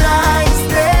is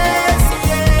niceness.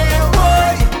 Yeah,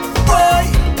 boy,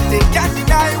 they can't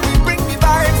deny we bring the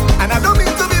vibes. And I don't mean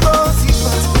to be bossy,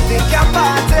 but they can't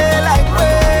party like we.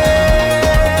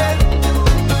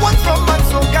 One from man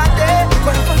so got there,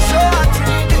 but for sure I'm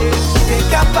treated. They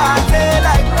can't party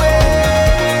like we.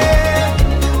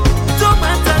 Don't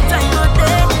matter time or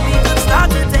day, we can start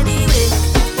the day.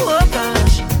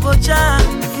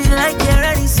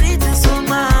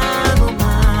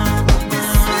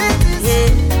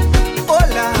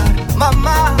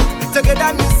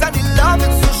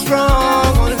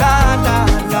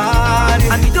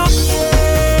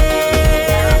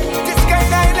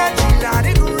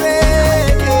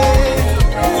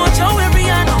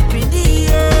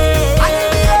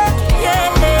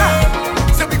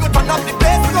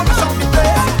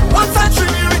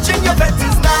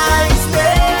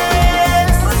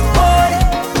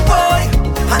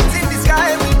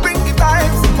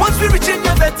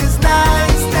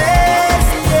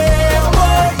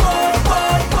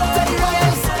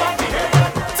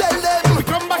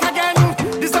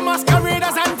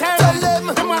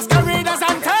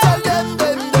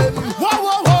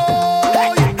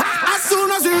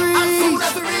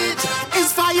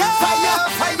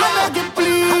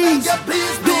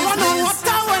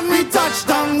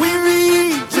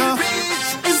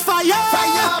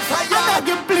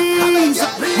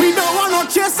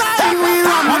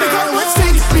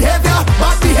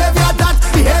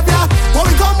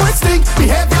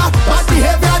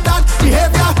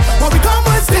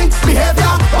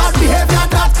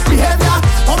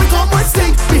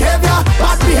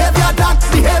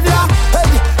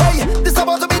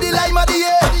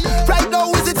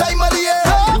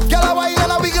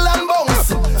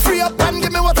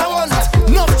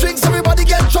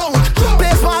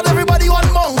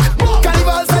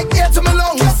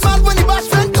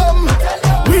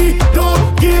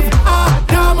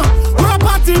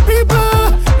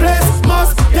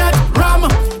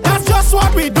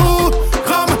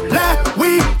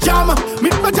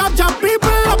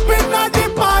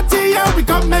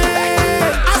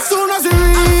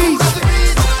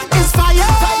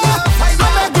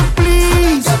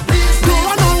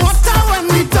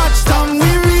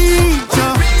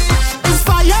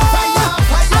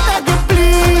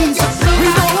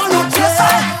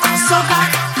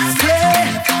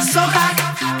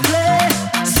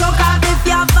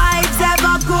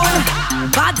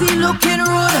 Body looking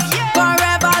rude,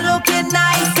 forever looking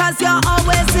nice, cause you're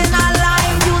always in a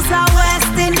line. You's a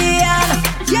West Indian,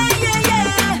 yeah, yeah,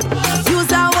 yeah.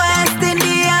 You's a West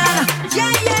Indian,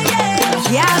 yeah, yeah,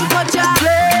 yeah. Can't put your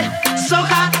play,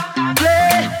 soca,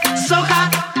 play, soca,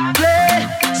 play,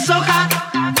 soca,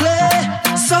 play,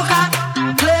 soca,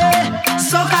 play,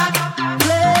 soca,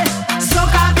 play,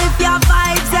 soca. If your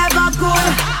vibes ever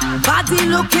good, body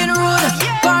looking rude,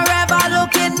 forever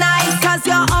looking nice, cause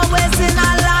you're always in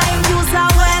a line. You's a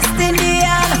West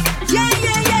Indian, yeah,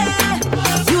 yeah, yeah.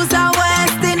 You's a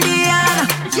West Indian,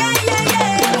 yeah, yeah,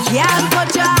 yeah. Can't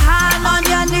put your hand on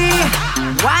your knee,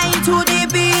 wine to the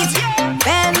beat,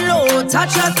 bend low,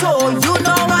 touch your toe, you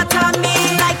know what I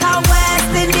mean. Like a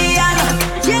West Indian,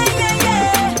 yeah, yeah,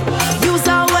 yeah. You's a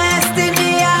West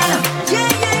Indian, yeah,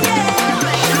 yeah, yeah.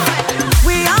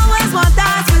 We always want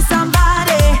dance with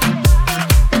somebody.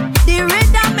 The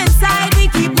rhythm inside we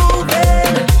keep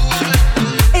moving.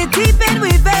 It deep in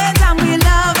we veins and we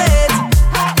love it.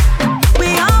 We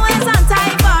always on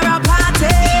time for a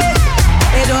party.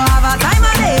 They don't have a time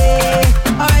of day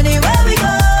or anywhere we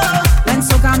go. When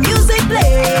soca music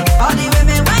play, all the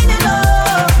women winding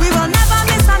low. We will never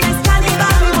miss a next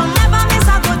carnival. We will never miss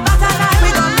a good battle night. We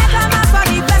gon' make a mass for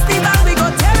the festival. We go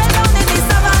tear it down in the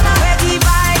savannah. Where the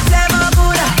vibes ever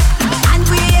good and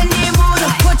we in the mood.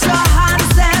 Put your hands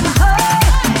them high,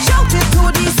 shout it to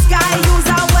the sky. Use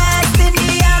a West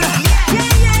Indian,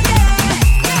 yeah, yeah,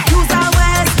 yeah. Use a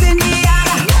West Indian,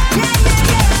 yeah, yeah,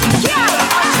 yeah, yeah.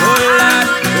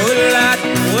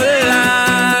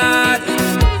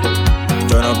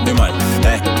 Turn up the mic,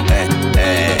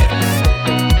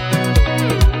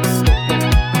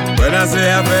 When I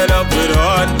say I'm fed up with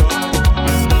hard,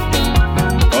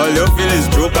 all you feel is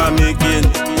joke I'm making.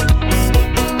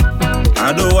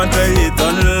 I don't want to hate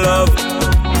on love,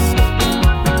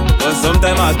 but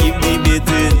sometimes I keep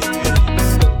debating.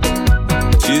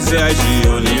 She say she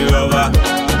only lover,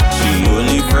 she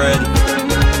only friend.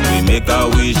 We make a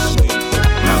wish,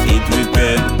 now eat with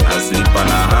pen. I sleep and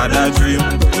I had a dream,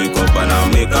 wake up and I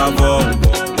make a vow.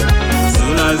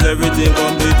 Soon as everything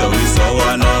complete, we saw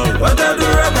one out. What I do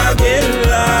wrong again,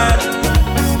 lad?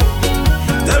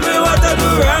 Tell me what I do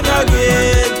wrong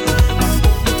again.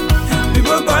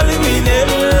 People calling me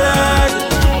name, lad.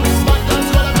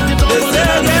 They say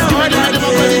I get hard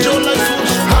again.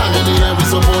 Hand in the air, we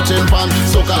supporting pan.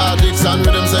 Soca addicts and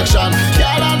rhythm section.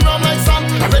 Girl and rum like sun.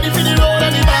 I'm ready for the road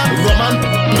and the man. Roman,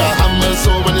 the hammer,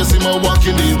 so when you see me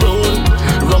walking the road.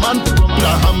 Roman,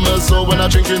 the hammer, so when I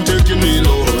drinking, taking me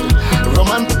load.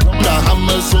 Roman, the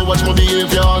hammer, so watch my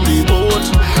behavior on the boat.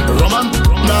 Roman,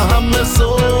 the hammer,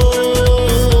 so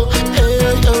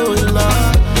hey, oh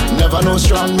Lord. Never know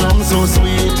strong rum so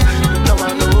sweet.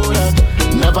 Never know that.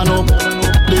 Never know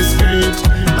this spirit.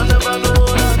 I never know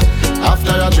that.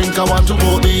 After I drink, I want to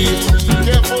go eat.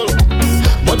 Careful,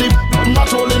 but the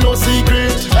not only no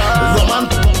secret. Roman,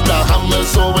 the hammer,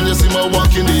 so when you see me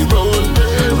walking the road.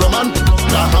 Roman,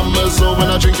 the hammer, so when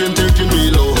I drinking, taking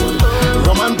me load.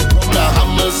 Roman, the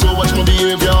hammer, so watch my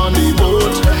behavior on the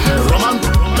boat. Roman,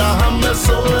 the hammer,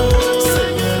 so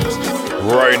sing it.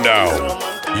 Right now,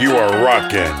 you are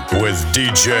rocking with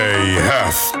DJ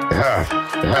Hef.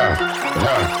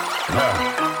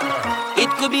 It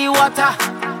could be water,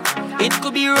 it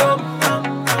could be rum,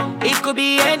 it could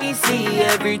be any sea,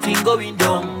 everything going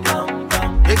down.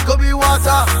 It could be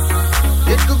water,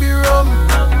 it could be rum,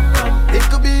 it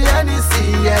could be any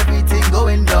sea, everything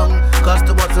going down. Cause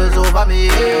the bottle's over me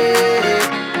head,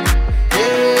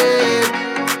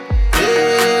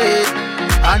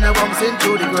 and I bumps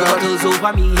into the ground. The bottle's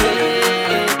over me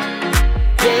head.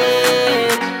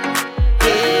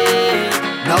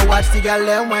 Now watch the girl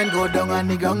them when go down on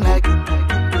the ground like.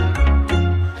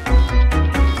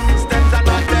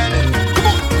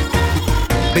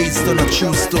 Based on a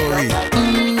true story.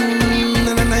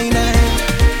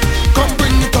 Come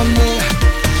bring it on me.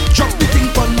 Drop the thing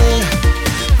on me.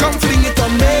 Come fling it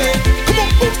on me. Come on,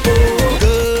 oh, oh.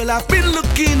 Girl, I've been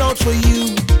looking out for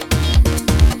you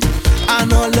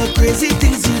and all the crazy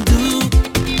things you do.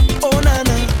 Oh,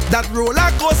 nana, that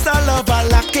roller coaster love I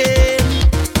lacking.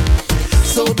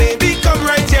 So baby, come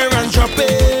right here and drop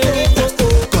it.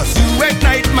 Cause you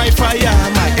ignite my fire,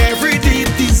 my everyday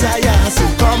desire. So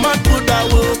come and put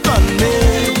that work on me.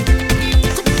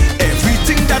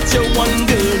 Everything that you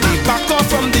want, girl, the back or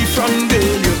from the front,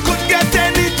 girl, you could get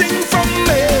anything from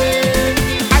me.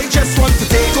 I just want to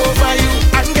take over you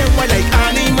and get wild like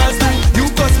animals do. You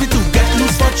cause me to get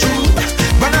loose for true,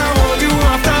 but I hold you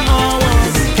after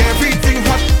hours. Make everything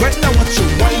hot when I watch you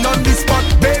wind on the spot.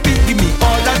 Baby, give me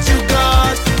all that you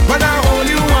got, but I hold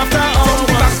you after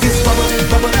hours.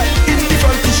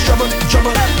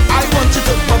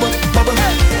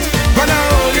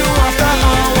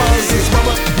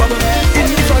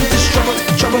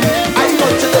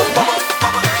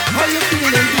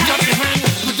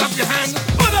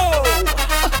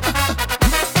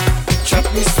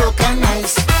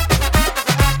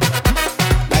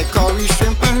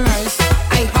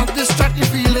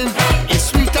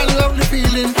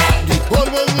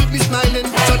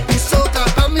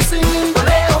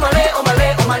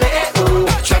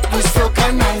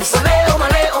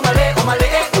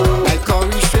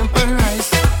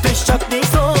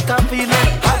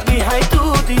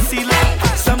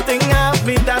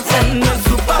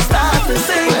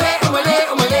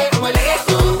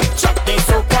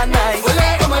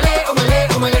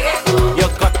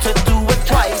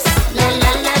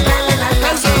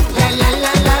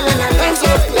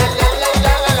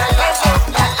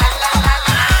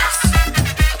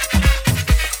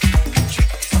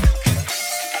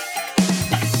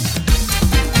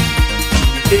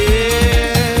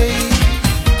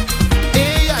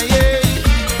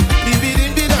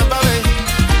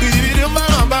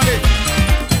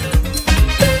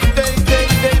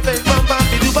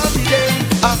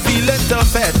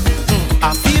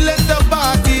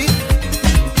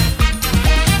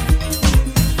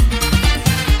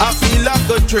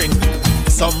 drink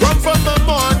some rum from the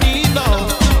morning now.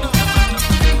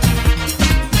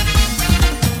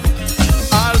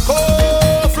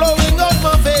 Alcohol flowing up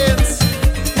my veins,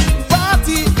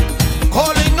 party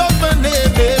calling up my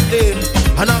name,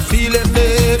 and I'm feeling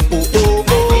it. Oh oh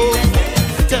oh,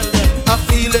 I'm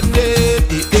feeling it.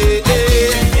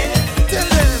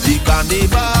 The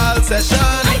carnival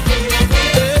session,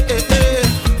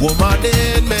 woman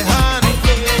in my hand.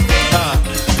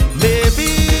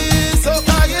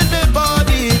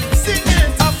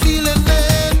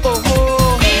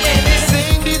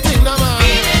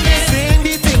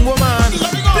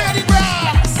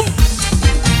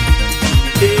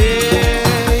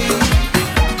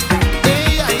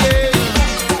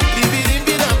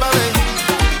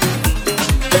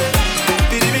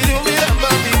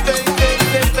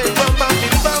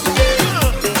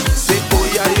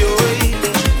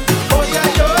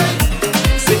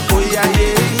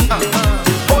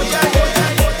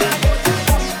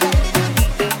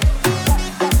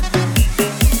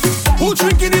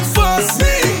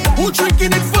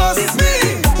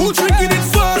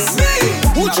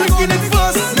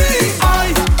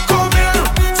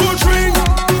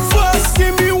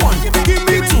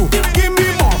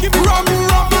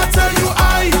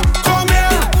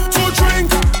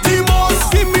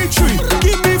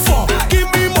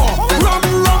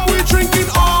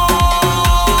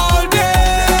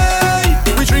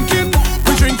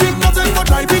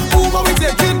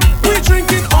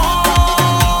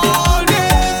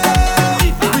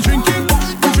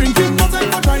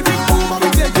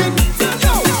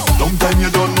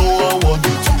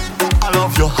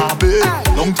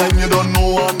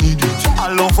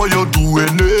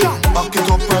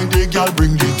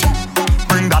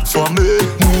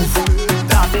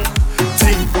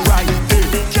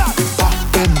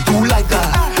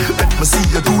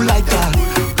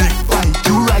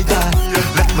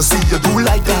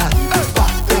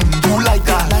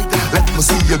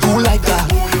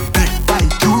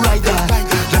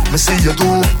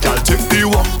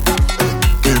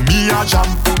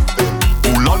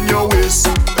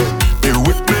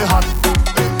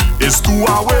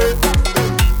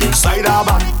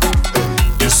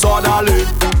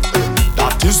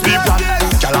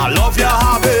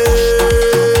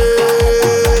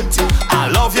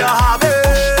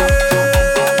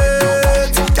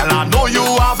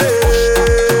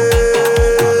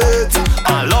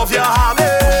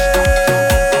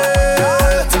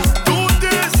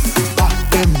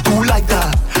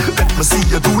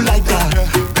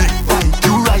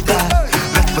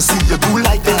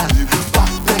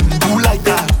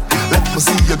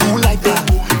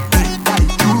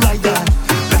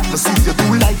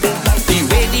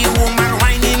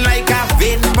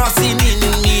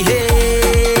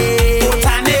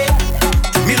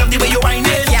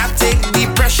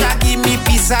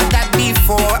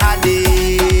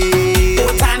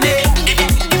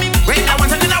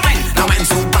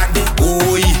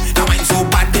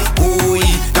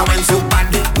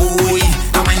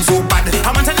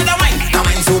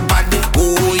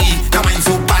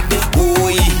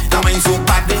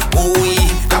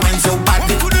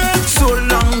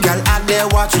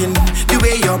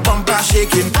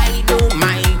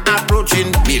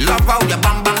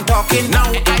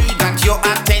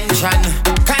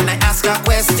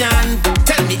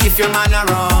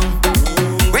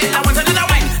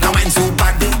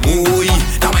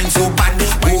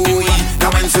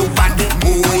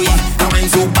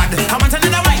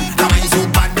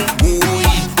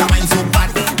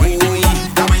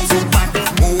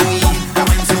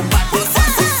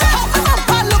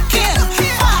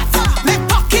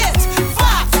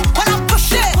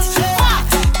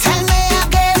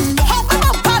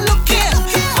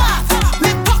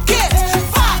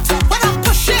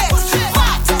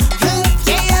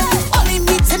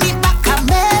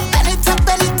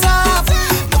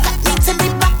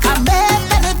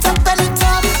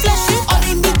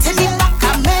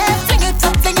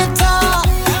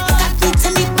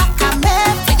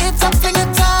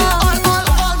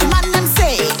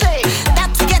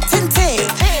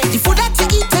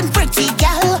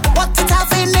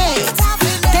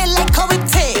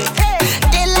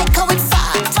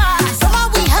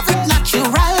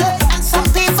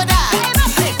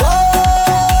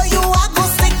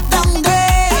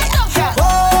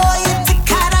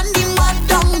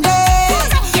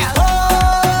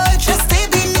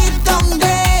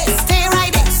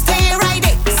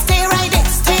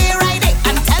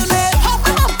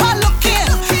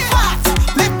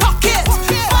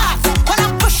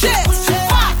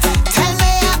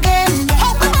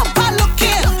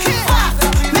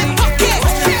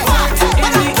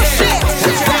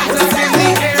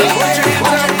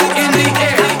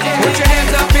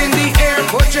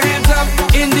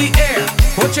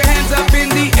 your hands up in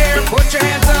the air. Put your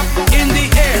hands up in the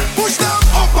air. Push them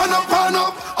up and up and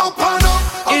up, up and up,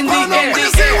 up in the and air. up. When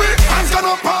you see we, hands gone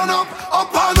up and up,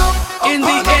 up and up, up in the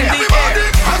and air. up. Everybody,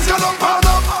 hands gone up and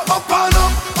up, up and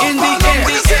up, in up the and up. air.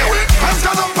 When you see we, hands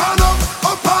gone up and up,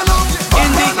 up and up, in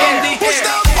the air. push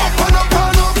them up and up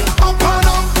and up, up and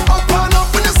up, up and up.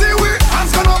 When you see we,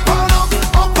 hands gone up and up,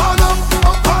 up and up,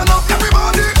 up and up.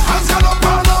 Everybody, hands gone up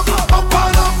and up, up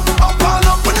and up, up and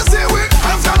up. When you see we,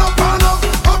 hands gone up and up,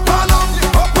 up and up,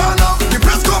 up and up. The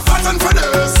press go fat and for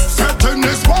this. Setting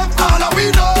this one, all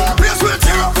we know. Place will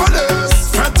tear up for this.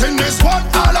 Setting this one,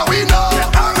 all we know.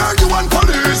 I heard you want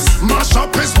police. Mash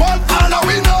up this one, all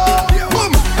we know.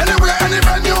 Boom, anywhere, any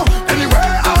venue,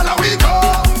 anywhere, all we go.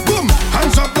 Boom,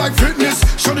 hands up like fitness.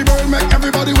 Show the world, make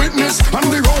everybody witness. On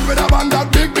the road with a band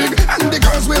that big, big. And the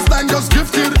girls waistline just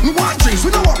gifted. One drinks,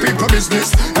 we know what people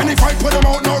business. And if I put them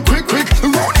out now quick, quick.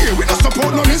 Around here, we don't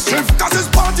support no mischief. Cause it's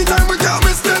party time, we can't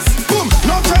miss this. Boom,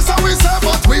 no stress how we say,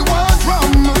 but we want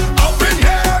rum. Up in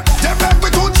here, they beg we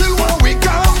to chill while we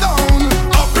calm down.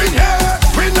 Up in here,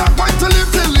 we not going to live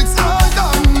till it's all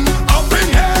done. Up in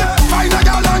here, find a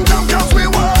girl and come cause we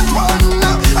want one.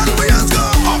 And we just go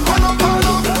up and up and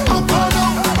up, up and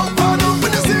up, up and up.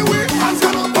 When you see we, hands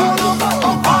gone up and up,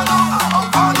 up and up,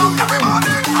 up and up.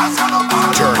 Everybody, hands gone up and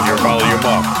up. Turn your volume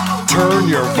up. Turn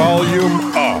your volume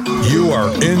up. You are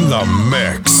in the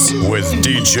mix with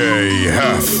DJ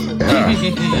Hef.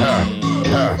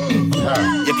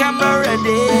 Your camera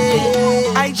ready,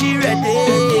 IG ready,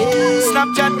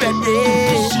 Snapchat ready.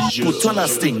 Put on a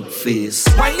stink face.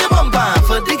 Wind your bumper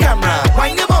for the camera.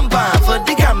 Wind your bumper for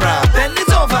the camera. Bend it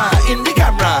over in the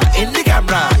camera, in the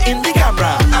camera, in the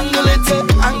camera. Angle it,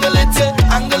 angle it,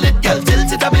 angle it, girl,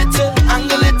 tilt it a bit.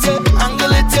 Angle it,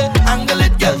 angle it, angle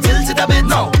it, girl, tilt it a bit.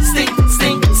 Now, stink,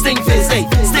 stink, stink face, hey,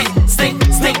 stink, stink,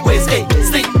 stink waist, hey,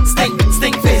 stink, stink,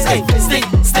 stink face, hey, stink,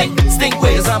 stink, stink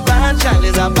waist. It's a bad child,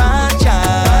 it's a bad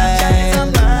child.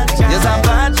 It's a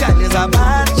bad child, it's a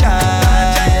bad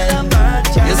child.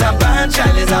 It's a bad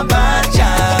child, it's a bad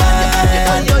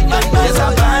child. It's a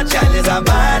bad child, it's a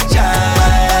bad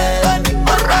child.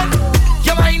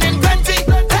 You're whining plenty,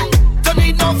 don't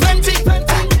need no plenty.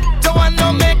 Don't want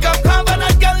no makeup cover,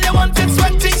 that girl you want it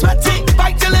sweaty, sweaty.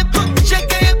 Bite your lip, shake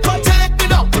your hip, take me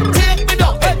down, take me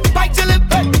down. Bite your lip,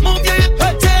 move your hip,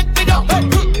 take me down.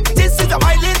 This is a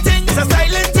violent thing, it's a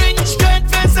silent thing. Straight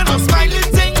face and a smiling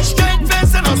thing, straight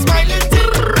face and a smiling thing.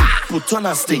 Put on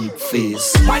a stink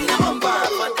face. Wind your bumper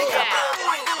for the camera.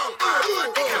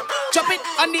 Chop it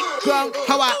on the ground,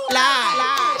 how I lie.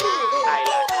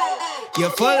 You're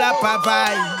full of a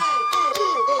vibe.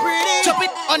 Chop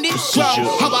it on the ground,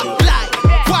 how I lie.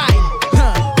 Wine,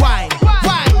 wine,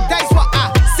 wine. That's what I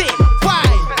say.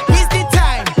 Wine, waste the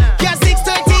time. You're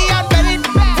 6:30 and bet it.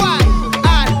 Wine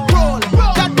and roll.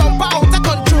 That bumper out of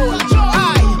control.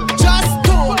 I just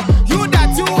told you that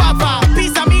you have a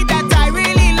piece of me that I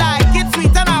really like. It's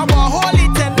sweet and I will hold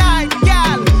it tonight,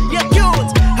 girl. You're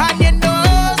cute and you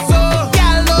know so.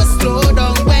 Girl, no slow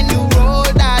down when you roll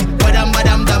that. Badam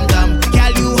badam dum dum.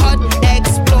 Girl, you hot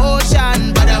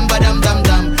explosion. Badam badam dum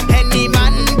dum. Any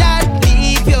man that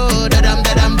leave you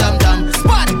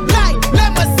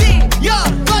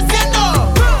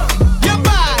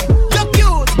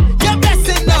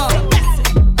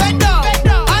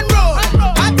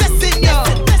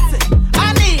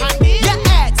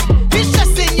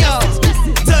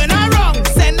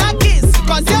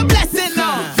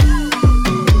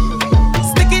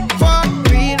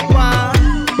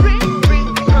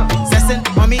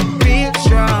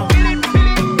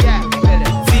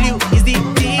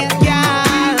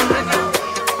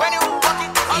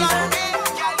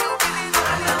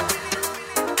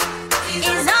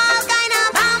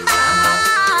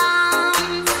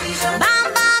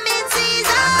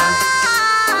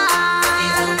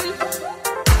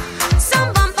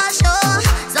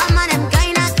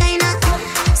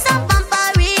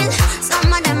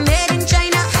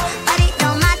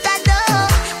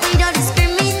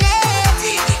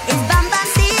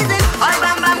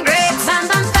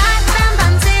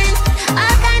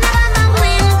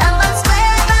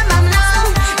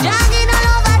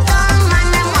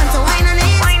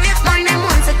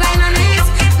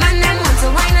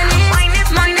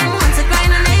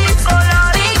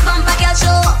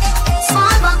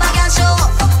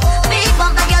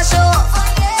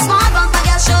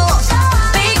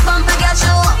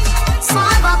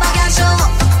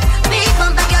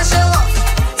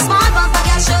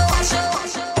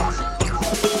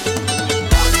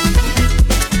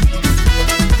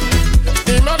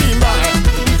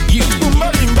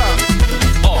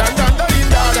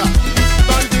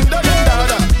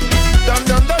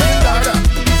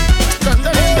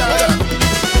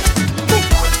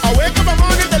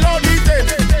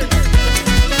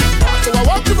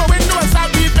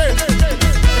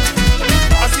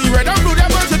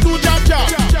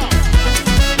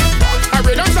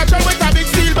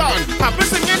happy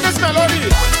singing this melody.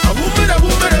 A boom, a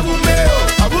boom, a boom,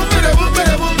 a boom, a boom, a boom,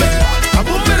 a boom, a boom, a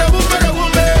boom,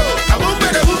 a boom,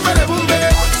 a boom, a boom.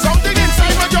 Something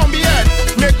inside my zombie head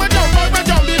make my jump out my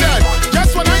zombie head.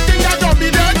 Just when I think that zombie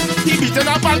dead, he beating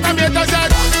up all the meters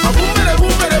head. A boom, a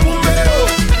boom, a boom,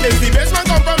 it's the best man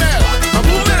come from hell. A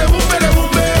boom, a boom, a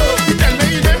boom, he tell me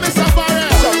he name is Safari.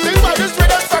 Something about this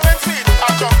rhythm coming sweet.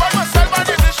 I jump by myself and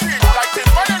in the street like this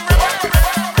fun and river.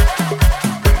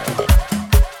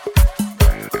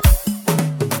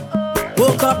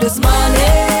 Woke up this morning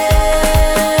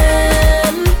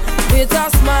with a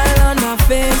smile on my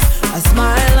face, a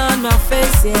smile on my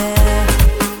face, yeah.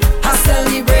 I'm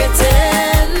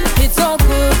celebrating, it's so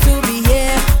good to be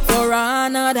here for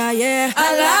another year.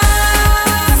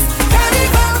 Alas,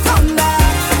 carnival come back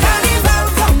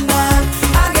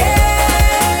again.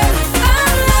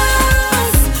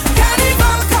 Alas,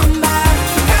 carnival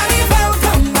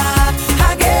come back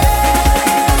again.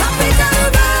 Happy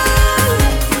carnival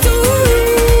to you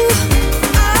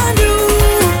and you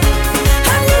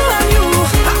and you and you.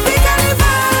 Happy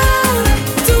carnival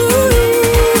to you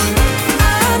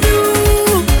and you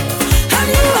and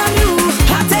you and you.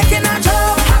 I'm taking a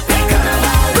job. Happy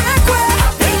carnival. Breakway.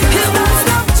 It's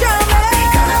non-stop jamming.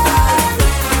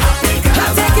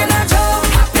 I'm taking a job.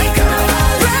 Happy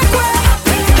carnival. Breakway.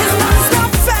 It's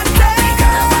non-stop fending.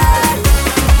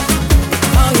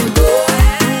 How you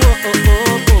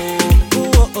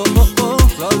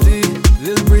Cloudy,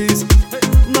 little breeze.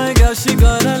 My girl, she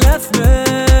gonna left me.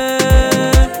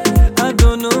 I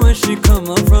don't know where she come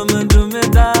up from and do me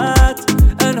that,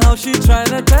 and how she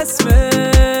tryna test me.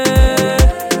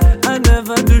 I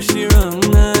never do she wrong,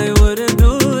 I wouldn't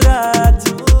do that.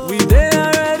 We there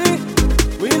already,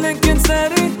 we linking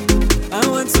steady, and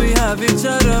once we have each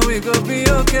other, we gon' be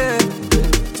okay.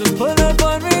 Just pull up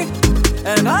on me,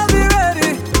 and I'll be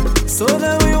ready. So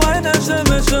that we wind up,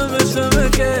 shimmer,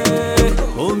 okay.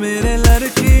 Hold me and let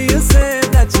it hear you say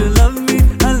that you love me.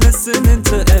 I'm listening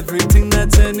to everything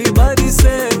that anybody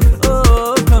say.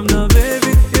 Oh, come now,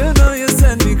 baby, you know you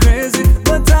send me crazy,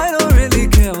 but I don't really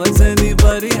care what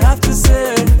anybody have to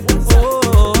say.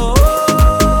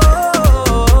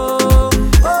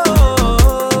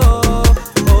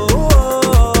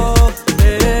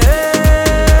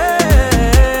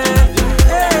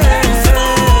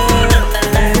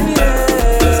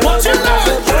 What you love?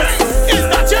 Is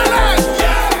that your love?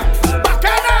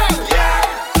 Bacchanal.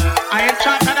 I ain't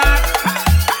trying to that.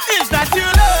 Is that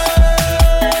your love?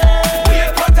 We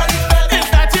ain't got any bed. Is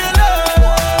that your love?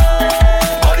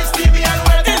 All this TV and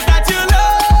web. Is that your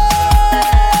love?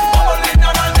 Bubbling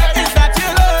on my neck. Is that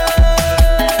your love?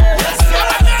 Yes, sir.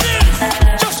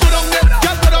 Just go down there.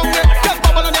 Just go down there. Just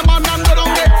bubble on your man and go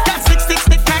down there. Just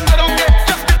stick and go down there.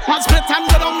 Just dip and split and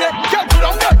go down there. Just go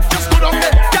down there. Just go down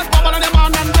there. Just bubble on your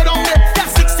man and go down there.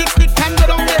 Just stick and go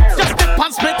down there. Just dip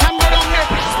and split and go down there.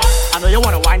 I know you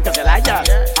wanna wine 'cause you like that.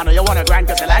 I know you wanna grind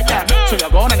 'cause you like that. So you're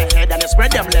going on the head and you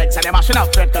spread them legs and you're mashing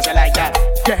up thread 'cause you like that.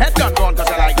 Your head done gone 'cause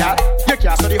you like that. You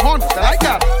can't study horn 'cause you like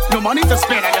that. No money to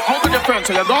spend and you're out with your friends,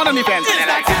 so you're going on events and you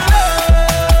like that.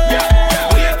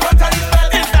 We ain't got any bed.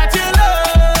 Is that your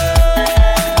love?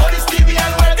 All this TV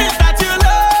and web. Is that your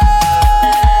love?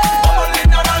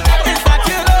 Bubbling on my neck. Is that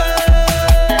your love?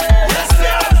 Yes,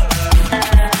 yes.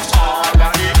 All of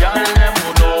the girls them who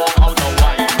know how to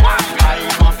wine.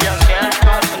 Climb up yourself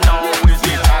 'cause now is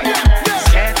the time.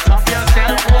 Set up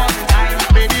yourself one time,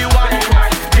 baby, wine.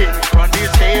 In front the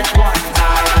stage one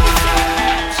time.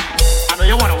 I know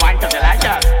you wanna wine 'cause you like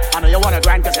that. I know you wanna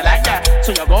grind 'cause you like that.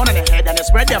 So you're going on the head and you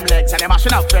spread them legs and you're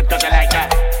mashing up thread 'cause you like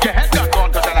that. Your head done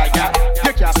gone 'cause you like that.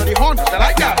 You can't study horn 'cause you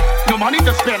like that. No money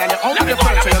to spend and you're out with your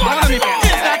friends, so you're going on the events.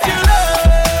 Is that your love?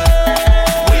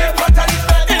 We ain't got any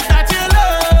bed. Is that your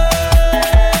love?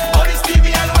 All this TV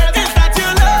and web. Is that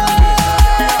your love?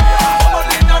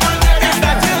 Bubbling on my neck. Is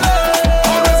that your love?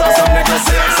 Always have something to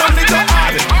say, something to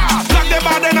add. Black them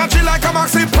bad energy like a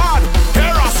maxi pad.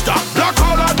 Hey Rasta, black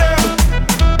all of them.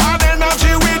 Bad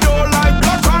energy we don't like,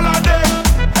 black all of them.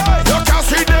 You can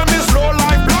see them is low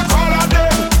like, black all of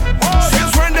them.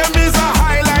 Since when them is a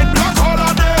highlight, black all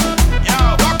of them.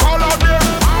 Black all of them.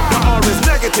 They're always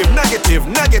negative, negative,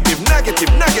 negative,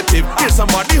 negative, negative. Hear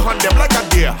somebody hunt them like a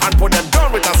deer and put them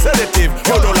down with a sedative.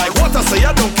 You don't like what I say,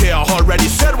 I don't care. Already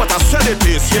said what I said it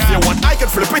is. If you want, I can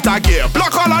flip it again.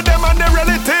 Block all of them and their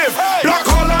relative. Block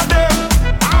all of them.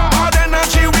 Bad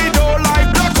energy we don't like.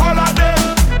 Block all of them.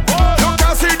 You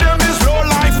can see them is low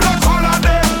life. Block all of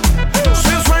them.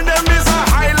 Since when them is a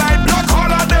highlight. Block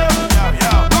all of them.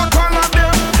 Block all of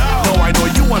them. Now I know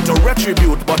you want to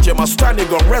retribute, but you must stand it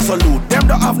gun resolute. Them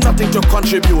don't have nothing to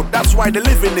contribute. That's why the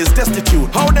living is destitute.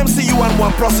 How them see you and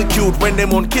want prosecute when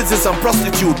them own kids is some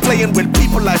prostitute, playing with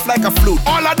people life like a flute.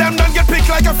 All of them don't get picked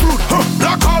like a fruit.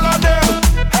 Block all of them.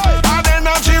 And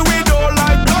energy we don't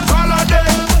like. Block all of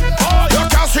them. You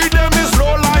can see them is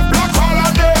low like. Block all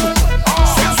of them.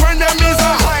 Since when them is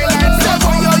a highlight. Step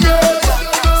on your yeah.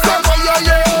 Step on your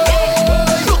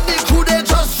yeah. Look the crew they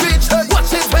just reach.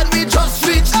 Watch it when we just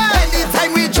reach.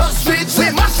 Anytime we just reach,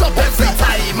 we mash up every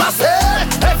time. I say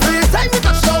every time we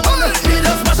touch down, we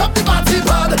just mash up the party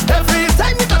pod. Every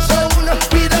time we touch down,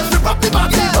 we just rip up the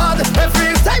party pod. Every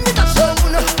time we touch down,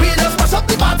 we just mash up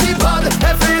the party pod.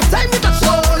 Every time we touch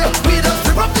down, we just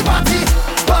rip up the party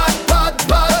pod, pod,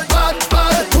 pod, pod,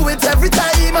 pod. Do it every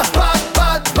time, pod,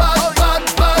 pod, pod, pod,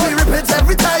 pod. We rip it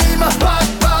every time, pod,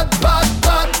 pod, pod,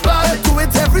 pod, pod. Do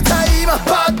it every time,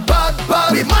 pod, pod,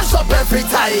 pod. We mash up every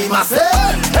time. I say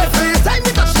every time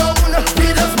we touch down,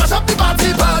 we just mash up the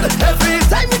party pod. Every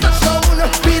time we touch down,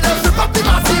 we just rip up the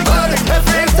party pod.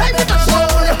 Every time we touch down,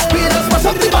 we just mash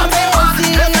up the party pod.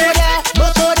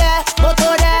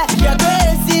 You're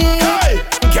crazy. Hey,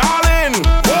 Garlin,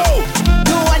 whoa.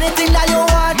 Do anything that you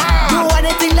want. Do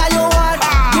anything that you want.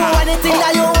 Do anything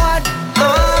that you want.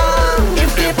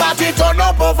 If the party turn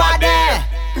up over there,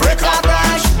 break a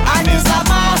branch and it's a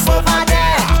mass over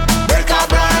there. Break a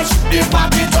branch, the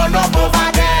party turn up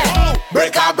over there.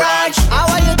 Break a branch. I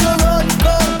want you to run,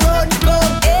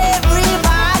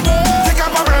 everybody. Take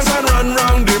up a branch and run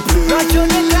round the place. Run to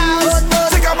the clouds.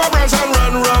 Take up a branch and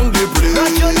run round the place.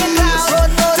 Run to the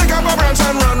clouds. Take up a branch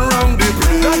and run round the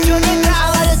place. Run to the clouds.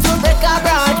 I want you to break a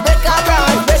branch, break a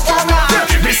branch, break a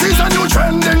branch. This is a new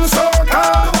trend in soca.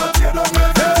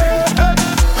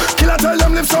 Killer tell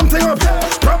them lift something up.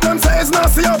 Problem say it's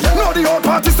nasty up. Now the whole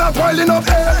party start piling up.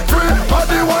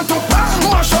 Everybody want to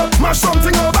mash up, mash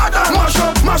something up. Mash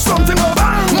up, mash something up.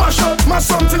 Mash up, mash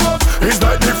something up. It's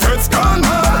like the feds gone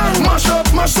mad. Mash up,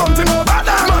 mash something up.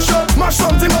 Mash up, mash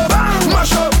something up.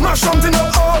 Mash up, mash something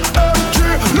up. OMG,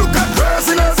 look at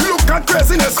craziness. Look at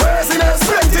craziness, craziness.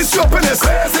 Plenty stupidness,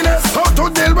 craziness. How to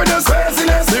deal with this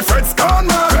craziness? The feds gone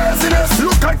mad. Craziness,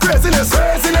 look at craziness,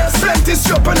 craziness. Plenty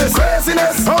stupidness,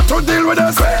 craziness. How to deal with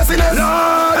this craziness?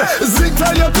 Lord, Zig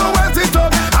tell you to wet it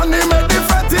up, and he make the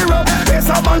fatty rub. It's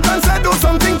a bank and say do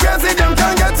something crazy, them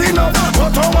can't get enough.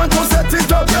 But I want to set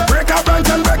it up, break a branch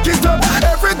and break it up.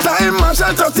 Every time mash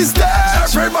and touch the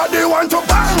stairs, everybody want to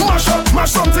mash up,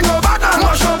 mash something up.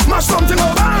 Mash up, mash something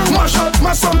up. Mash up,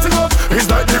 mash something up. It's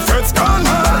like the feds gone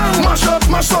mad. Mash up,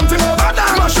 mash something up.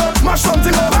 Mash up, mash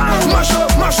something up. Mash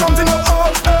up, mash something up.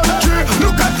 OMG,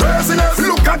 look at craziness.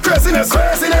 Look at craziness,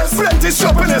 craziness. Plenty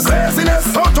stupidness, craziness.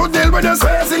 How to deal with this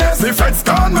craziness? The feds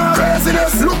gone mad.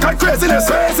 Craziness, look at craziness,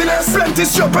 craziness. Plenty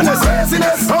stupidness,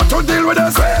 craziness. How to deal with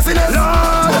this craziness?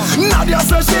 Lord, Nadia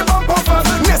says she bump up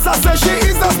and Nessa says she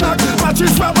is a snack.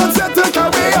 Patrice Robin said to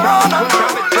carry on.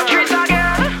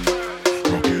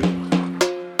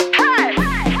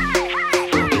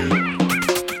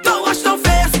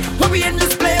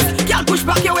 Push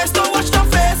back your waist, don't watch no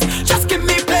face. Just give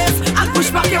me place and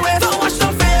push back your waist. Don't watch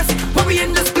no face. When we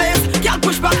in this place, girl,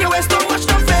 push back your waist, don't watch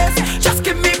no face. Just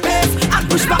give me pace and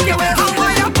push back your waist. How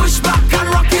are you push back and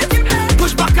rock it?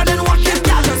 Push back and then walk it,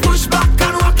 girl. Just push back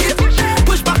and rock it.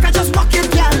 Push back and just walk it,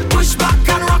 girl. Push back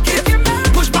and rock it.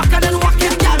 Push back and then walk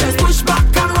it, girl. Just push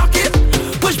back and rock it.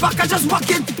 Push back and just walk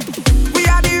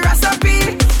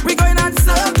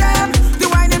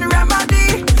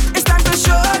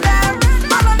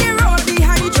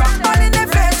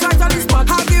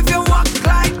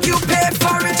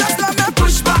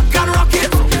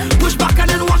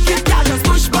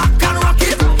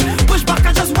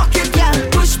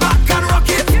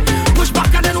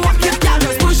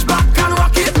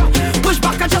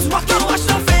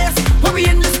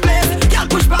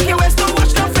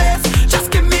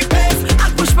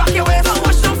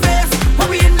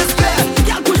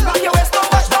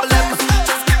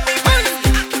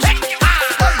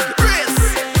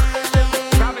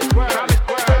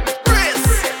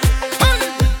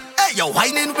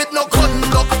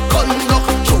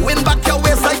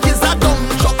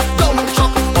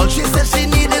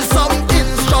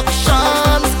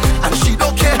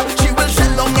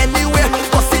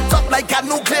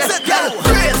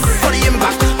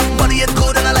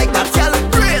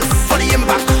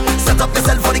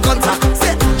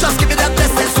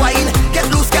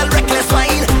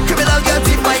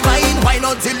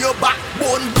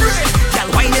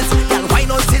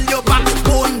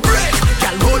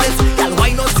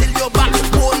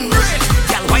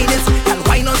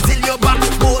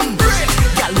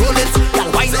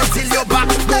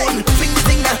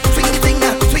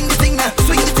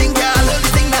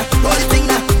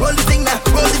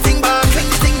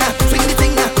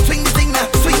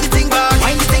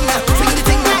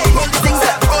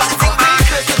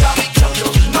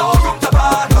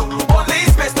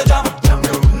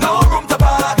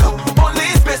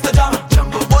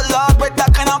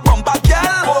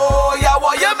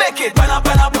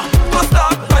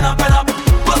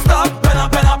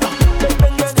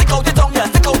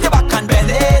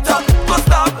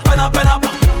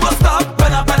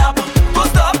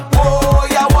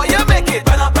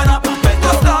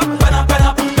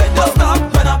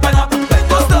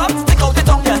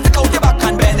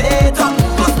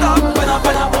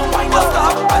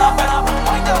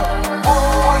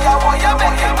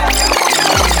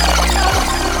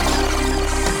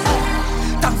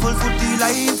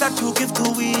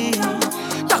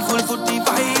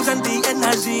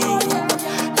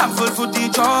thankful for the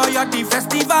joy of the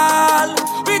festival.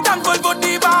 We thankful for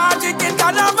the party in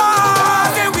carnival.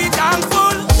 Yeah, we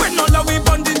thankful when all of we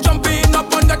bonding jumping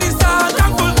up under the sun.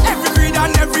 Thankful every creed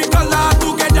and every color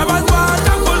together as one.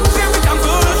 Thankful, say we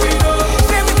thankful,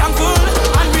 say we thankful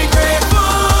and we grateful.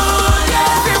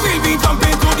 Yeah, say we be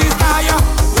jumping to the sky,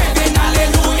 waving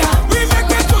hallelujah. We make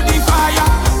it to the fire,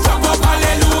 jump up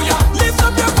hallelujah. Lift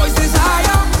up your voices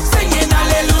higher, singing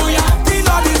hallelujah. The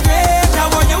Lord is great, I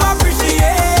want you appreciate.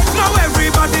 Now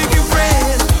everybody give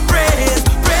praise, praise,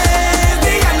 praise.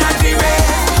 The energy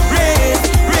raise, raise.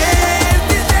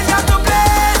 This day got to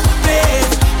blaze,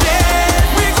 blaze, blaze.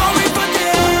 We going for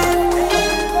this.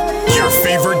 Your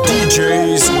favorite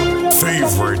DJ's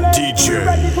favorite DJ,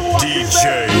 DJ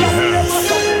Hef.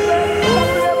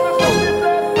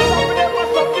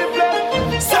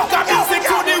 Soca music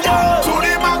to the world, to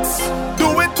the max. Do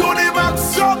it to the max.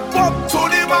 Jump up to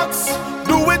the max.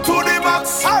 Do it to the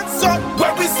max. Hands up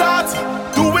when we start.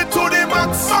 Do it to the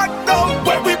max. Hot down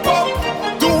when we pop.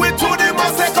 Do it to the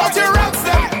max. Take out your rocks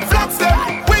them, flaps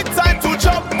them. We time to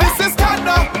jump. This is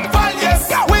carnival, yes.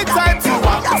 We time to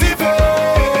activate.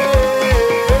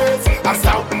 And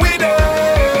start with it.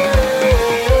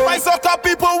 My soca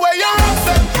people, where you rocks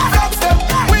them, flaps them.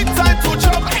 We time to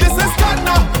jump. This is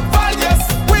carnival, yes.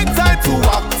 We time to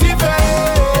activate.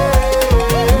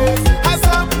 And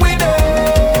start with it.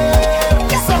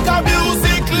 Soca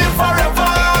music live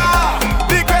forever.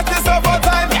 The greatest of all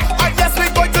time. And yes,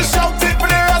 we're going to shout it for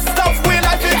the rest of we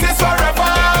life. It is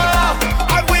forever.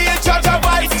 And we in charge of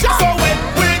vibes. So when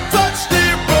we touch the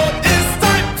road, it's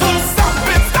time to stamp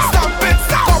it, stamp it.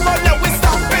 Come on, let we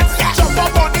stamp it. Jump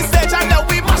up on the stage and then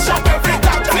we mash up every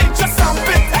damn thing. Just stamp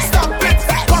it, stamp it.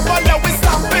 Come on, let we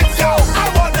stamp it. Yo, I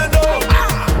wanna know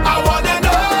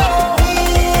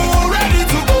who ready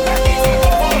to go.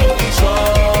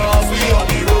 Trust we on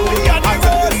the road. I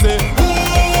tell you, say, who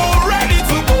ready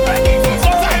to go? So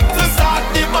time to start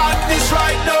the madness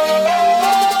right now.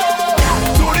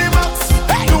 To the max,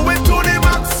 do it to the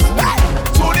max.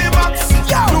 To the max,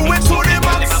 do it to the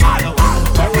max.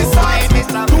 Every side, do it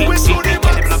to the max. Do it to the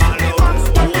max.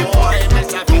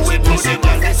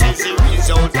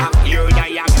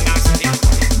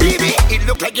 Baby, it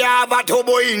look like you have a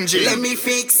turbo engine. Let me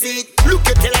fix it. Look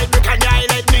at the light, look at your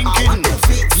light blinking.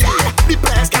 Yeah, the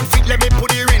players can fit, let me put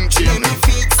the wrench in. Let me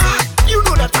fix it. You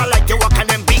know that I like to walk on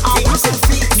them big things.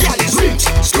 Girl is wrench,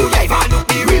 screwdriver look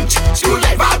the wrench.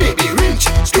 Screwdriver baby wrench.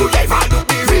 Screwdriver look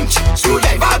the wrench.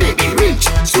 Screwdriver baby wrench.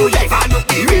 Screwdriver look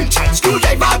the wrench.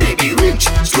 Screwdriver baby wrench.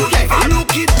 Screwdriver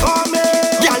look it coming.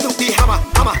 Girl look the hammer,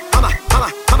 hammer, hammer, hammer,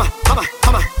 hammer, hammer,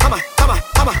 hammer, hammer, hammer,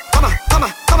 hammer, hammer,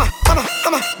 hammer, hammer, hammer,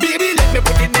 hammer. Baby, let me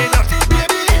put it in the lot.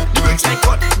 Baby, the brakes like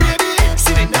cut. Baby,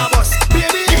 sit in the bus.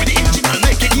 Baby, give me the engine and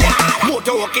make it. Yeah,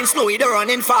 motor walking slow, it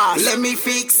running fast. Let me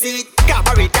fix it.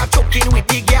 Carburetor choking with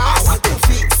the gas. I want to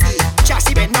fix it.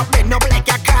 Chassis bend up like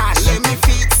a crash. Let me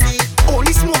fix it.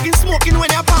 Only smoking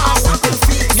when I pass. I want to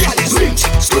fix it. Girl is wrench.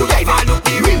 Screwdriver look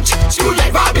the wrench.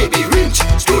 Screwdriver baby wrench.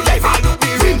 Screwdriver look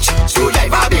the wrench.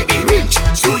 Screwdriver baby wrench.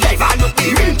 Screwdriver look the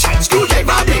wrench.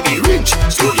 Screwdriver baby wrench.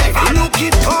 Screwdriver look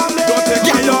it coming. Don't take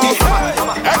me off.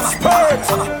 Expert.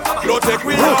 Don't take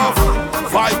me off.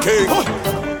 Viking.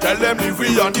 Tell them leave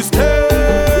we on the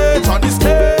stage. On the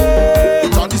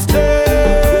stage. On the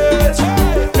stage.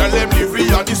 Tell them leave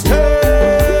we on the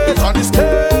stage. On the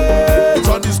stage.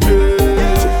 On the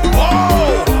stage.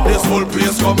 Wow. This whole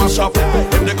place come a shop.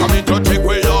 If they come in to take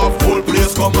way off, whole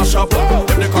place come a shop.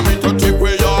 If they come in to take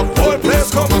way off, whole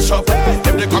place come a shop.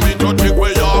 If they come in to take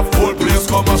way off, whole place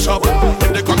come a shop.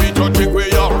 If they come in to take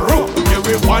way off, give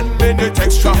me 1 minute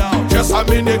extra, just a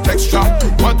minute extra.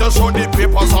 Want to show the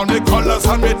papers on the colors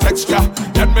and the texture.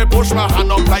 Let me push my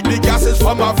hand up like the gases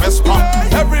from a Vespa.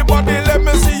 Everybody let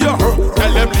me see you.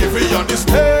 Tell them leave me on the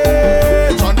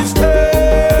stage, on the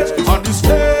stage, on the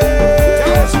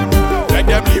stage. Let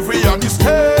them leave me on the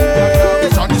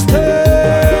stage, on the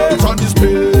stage, on the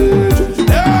stage.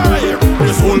 Yeah,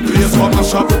 this whole place come a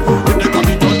shop. If they come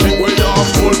in to take way off,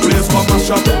 whole place come a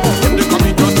shop. If they come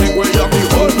in to take way off, the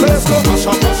whole place come a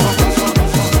shop.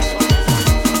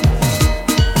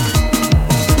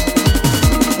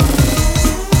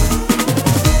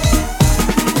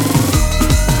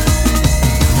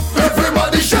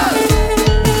 Everybody shout.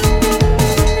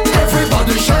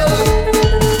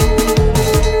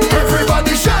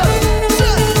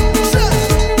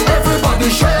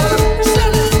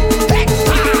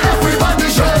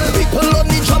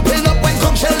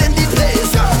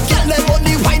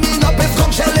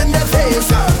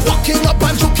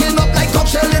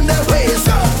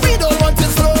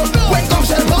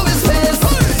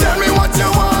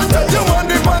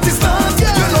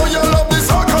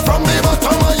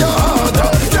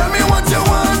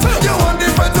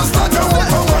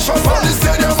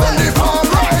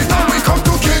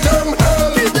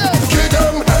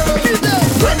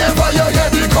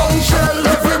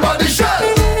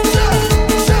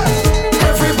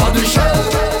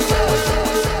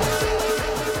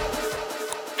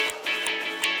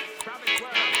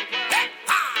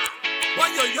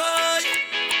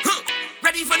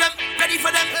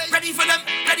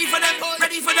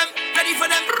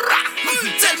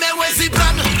 is the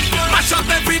plan. Mash up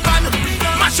every band,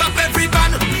 mash up every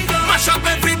band, mash up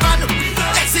every band.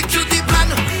 Execute the plan.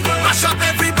 Mash up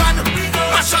every band,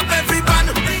 mash up every band,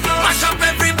 mash up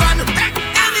every band.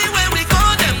 Anywhere we go,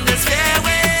 them this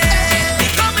fairway. We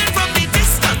coming from the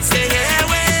distance, they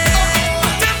airway.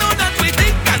 They know that we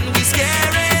think and we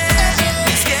scary,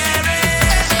 we scary,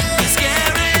 we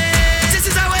scary. This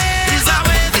is our way, this is our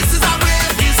way, this is our way,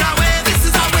 this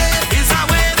is our way, this is our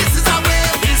way, this is our way,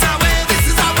 this is our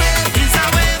way, this is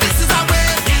our way, this is our way,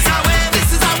 this is our way, this is our way, this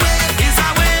is our way, this is our way, this is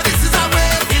our way, this is our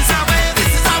way, this is our way,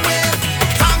 this is our way.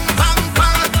 Bang bang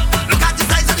bang, look at the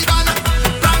size of the band.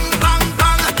 Bang bang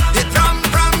bang, it drum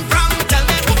drum drum. Tell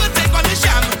me who will take on the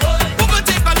sham, who will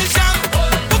take on the sham,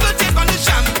 who will take on the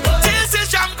sham. This is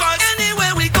sham cause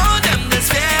anywhere we go, them this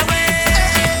fairway.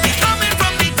 We coming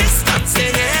from the distance,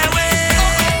 they airway.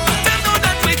 They know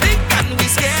that we think and we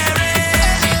scary,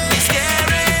 we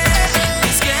scary, we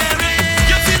scary.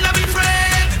 You feel like we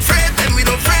afraid, afraid them we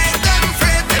don't afraid them,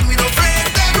 afraid them we don't afraid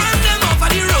them. Run them off of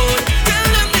the road, tell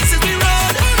them this is the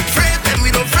road. Afraid them we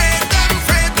don't afraid them,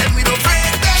 afraid them we don't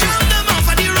afraid them. Jump them off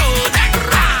of the road.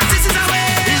 This is our way,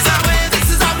 this is our way, this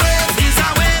is our way, this is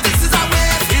our way, this is our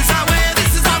way, this is our way,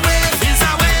 this is our way, this is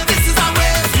our way, this is our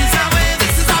way, this is our way, this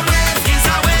is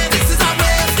our way, this is our way, this is our way, this is our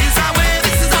way,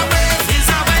 this is our way, this is our way, this is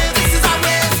our way, this is our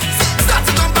way. Start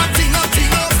to come back, ting up,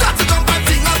 ting up. Start to come back,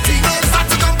 ting up, ting up. Start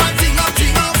to come back, ting up,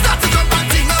 ting up. Start to come back,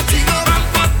 ting up, ting up.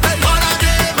 Ramp up, all of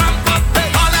them. Ramp up,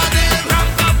 all of them.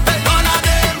 Ramp up, all of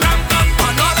them. Ramp up,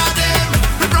 on all of them.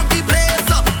 We rock the place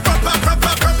up, proper,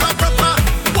 proper, proper, proper.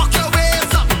 Walk your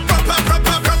ways up, proper,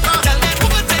 proper, proper. Tell them who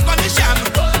will take on the sham,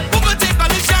 who will take on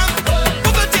the sham, who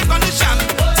will take on the sham.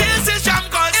 This is sham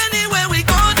cause anywhere we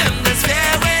go, them this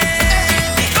fairway.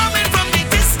 We coming from the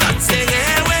distance, they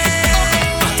airway.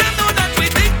 They know that we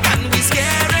think and we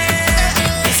scary,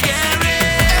 we scary,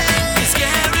 we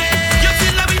scary. You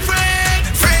feel like we afraid,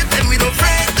 afraid them we don't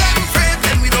afraid them, afraid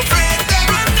them we don't afraid them.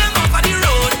 Run them off of the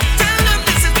road, tell them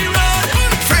this is the road.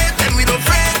 Afraid them we don't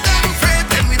afraid them, afraid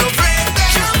them we don't afraid them.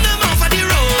 Jump them off of the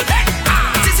road.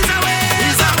 This is our way,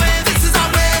 this is our way, this is our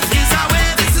way, this is our way,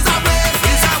 this is our way,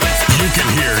 this is our way. You can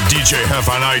hear DJ Hef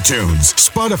on iTunes,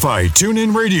 Spotify,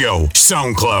 TuneIn Radio,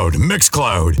 SoundCloud,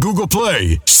 Mixcloud, Google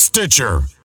Play, Stitcher.